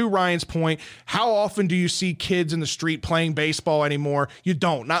 And to Ryan's point, how often do you see kids in the street playing baseball anymore? You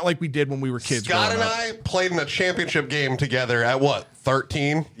don't. Not like we did when we were kids. Scott and growing up. I played in a championship game together at what,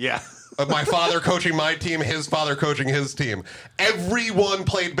 13? Yeah. My father coaching my team, his father coaching his team. Everyone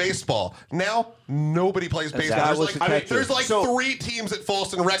played baseball. Now, nobody plays baseball. There's like 3 teams at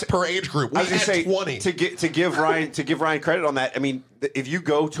Falston Rec per age group. We I was had gonna say 20. to give Ryan credit on that. I mean, if you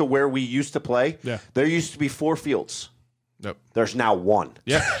go to where we used to play, there used to be 4 fields. Nope. There's now 1.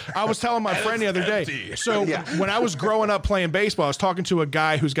 Yeah. I was telling my friend the other day. So when I was growing up playing baseball, I was talking to a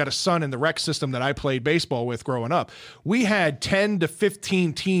guy who's got a son in the rec system that I played baseball with growing up. We had 10 to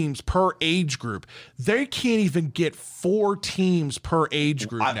 15 teams per age group. They can't even get 4 teams per age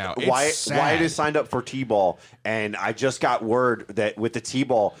group now. Wyatt is signed up for T-ball, and I just got word that with the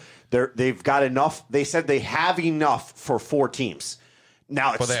T-ball, they've got enough. They said they have enough for 4 teams.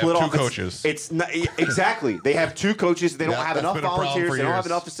 Now it's split off. 2 coaches. It's not, exactly. They have 2 coaches. They don't have enough been a problem volunteers. for They don't have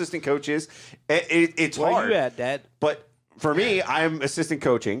years. enough assistant coaches. It's Where hard. you at, Dad? But for me, I'm assistant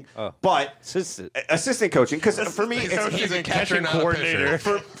coaching. But assistant coaching because for me, He's a catcher, not a pitcher.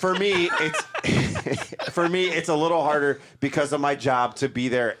 for me, it's a little harder because of my job to be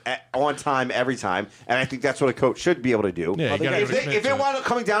there on time every time, and I think that's what a coach should be able to do. Yeah, you gotta if it wound up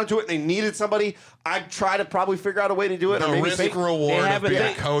coming down to it and they needed somebody, I'd try to probably figure out a way to do it. The or maybe risk reward of being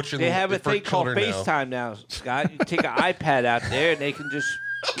a coach They have a for thing called children now. FaceTime now, Scott. You take an iPad out there, and they can just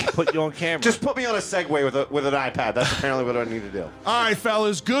Put you on camera. Just put me on a Segway with an iPad. That's apparently what I need to do. All right,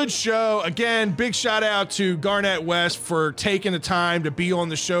 fellas, good show. Again, big shout out to Garnett West for taking the time to be on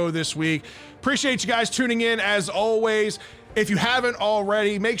the show this week. Appreciate you guys tuning in as always. If you haven't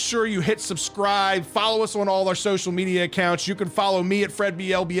already, make sure you hit subscribe. Follow us on all our social media accounts. You can follow me at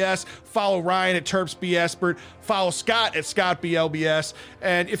FredBLBS, follow Ryan at TerpsBEspert, follow Scott at ScottBLBS,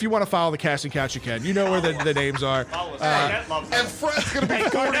 and if you want to follow the Casting Couch, you can. You know where the names are. And Fred's going to be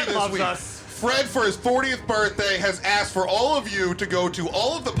 40 this week. Fred, for his 40th birthday, has asked for all of you to go to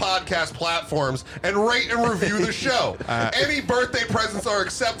all of the podcast platforms and rate and review the show. Any birthday presents are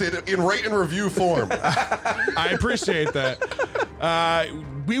accepted in rate and review form. I appreciate that.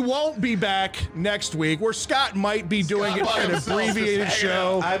 We won't be back next week, where Scott might be doing an abbreviated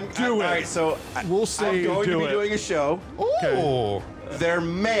show. All right, so We'll see. I'm going to Do be it. doing a show. Ooh. There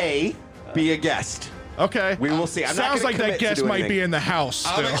may be a guest. Okay. We will see. I'm not Sounds gonna like that commit to guest do might anything. be in the house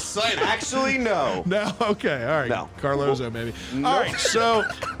I'm still. excited. Actually, no. No? Okay. All right. No. Carlozo, maybe. All right. So I'm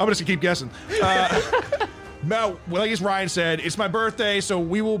just going to keep guessing. Well, like as Ryan said, it's my birthday, so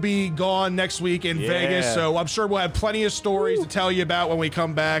we will be gone next week in Vegas. So I'm sure we'll have plenty of stories to tell you about when we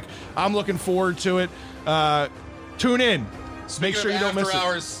come back. I'm looking forward to it. Tune in. Make sure you don't miss it.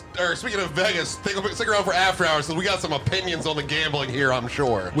 Hours, or speaking of Vegas, stick around for after hours, so we got some opinions on the gambling here, I'm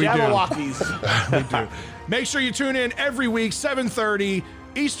sure. We do. Jabberwockies. We do. Make sure you tune in every week, 7:30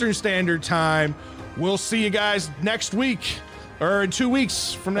 Eastern Standard Time. We'll see you guys next week, or in 2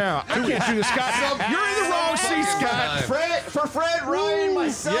 weeks from now. I can't do this, Scott. You're in the wrong seat, Scott. Fred, Ryan,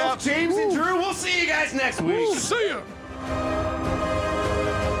 myself, Yep. James, and Drew. We'll see you guys next week. See ya.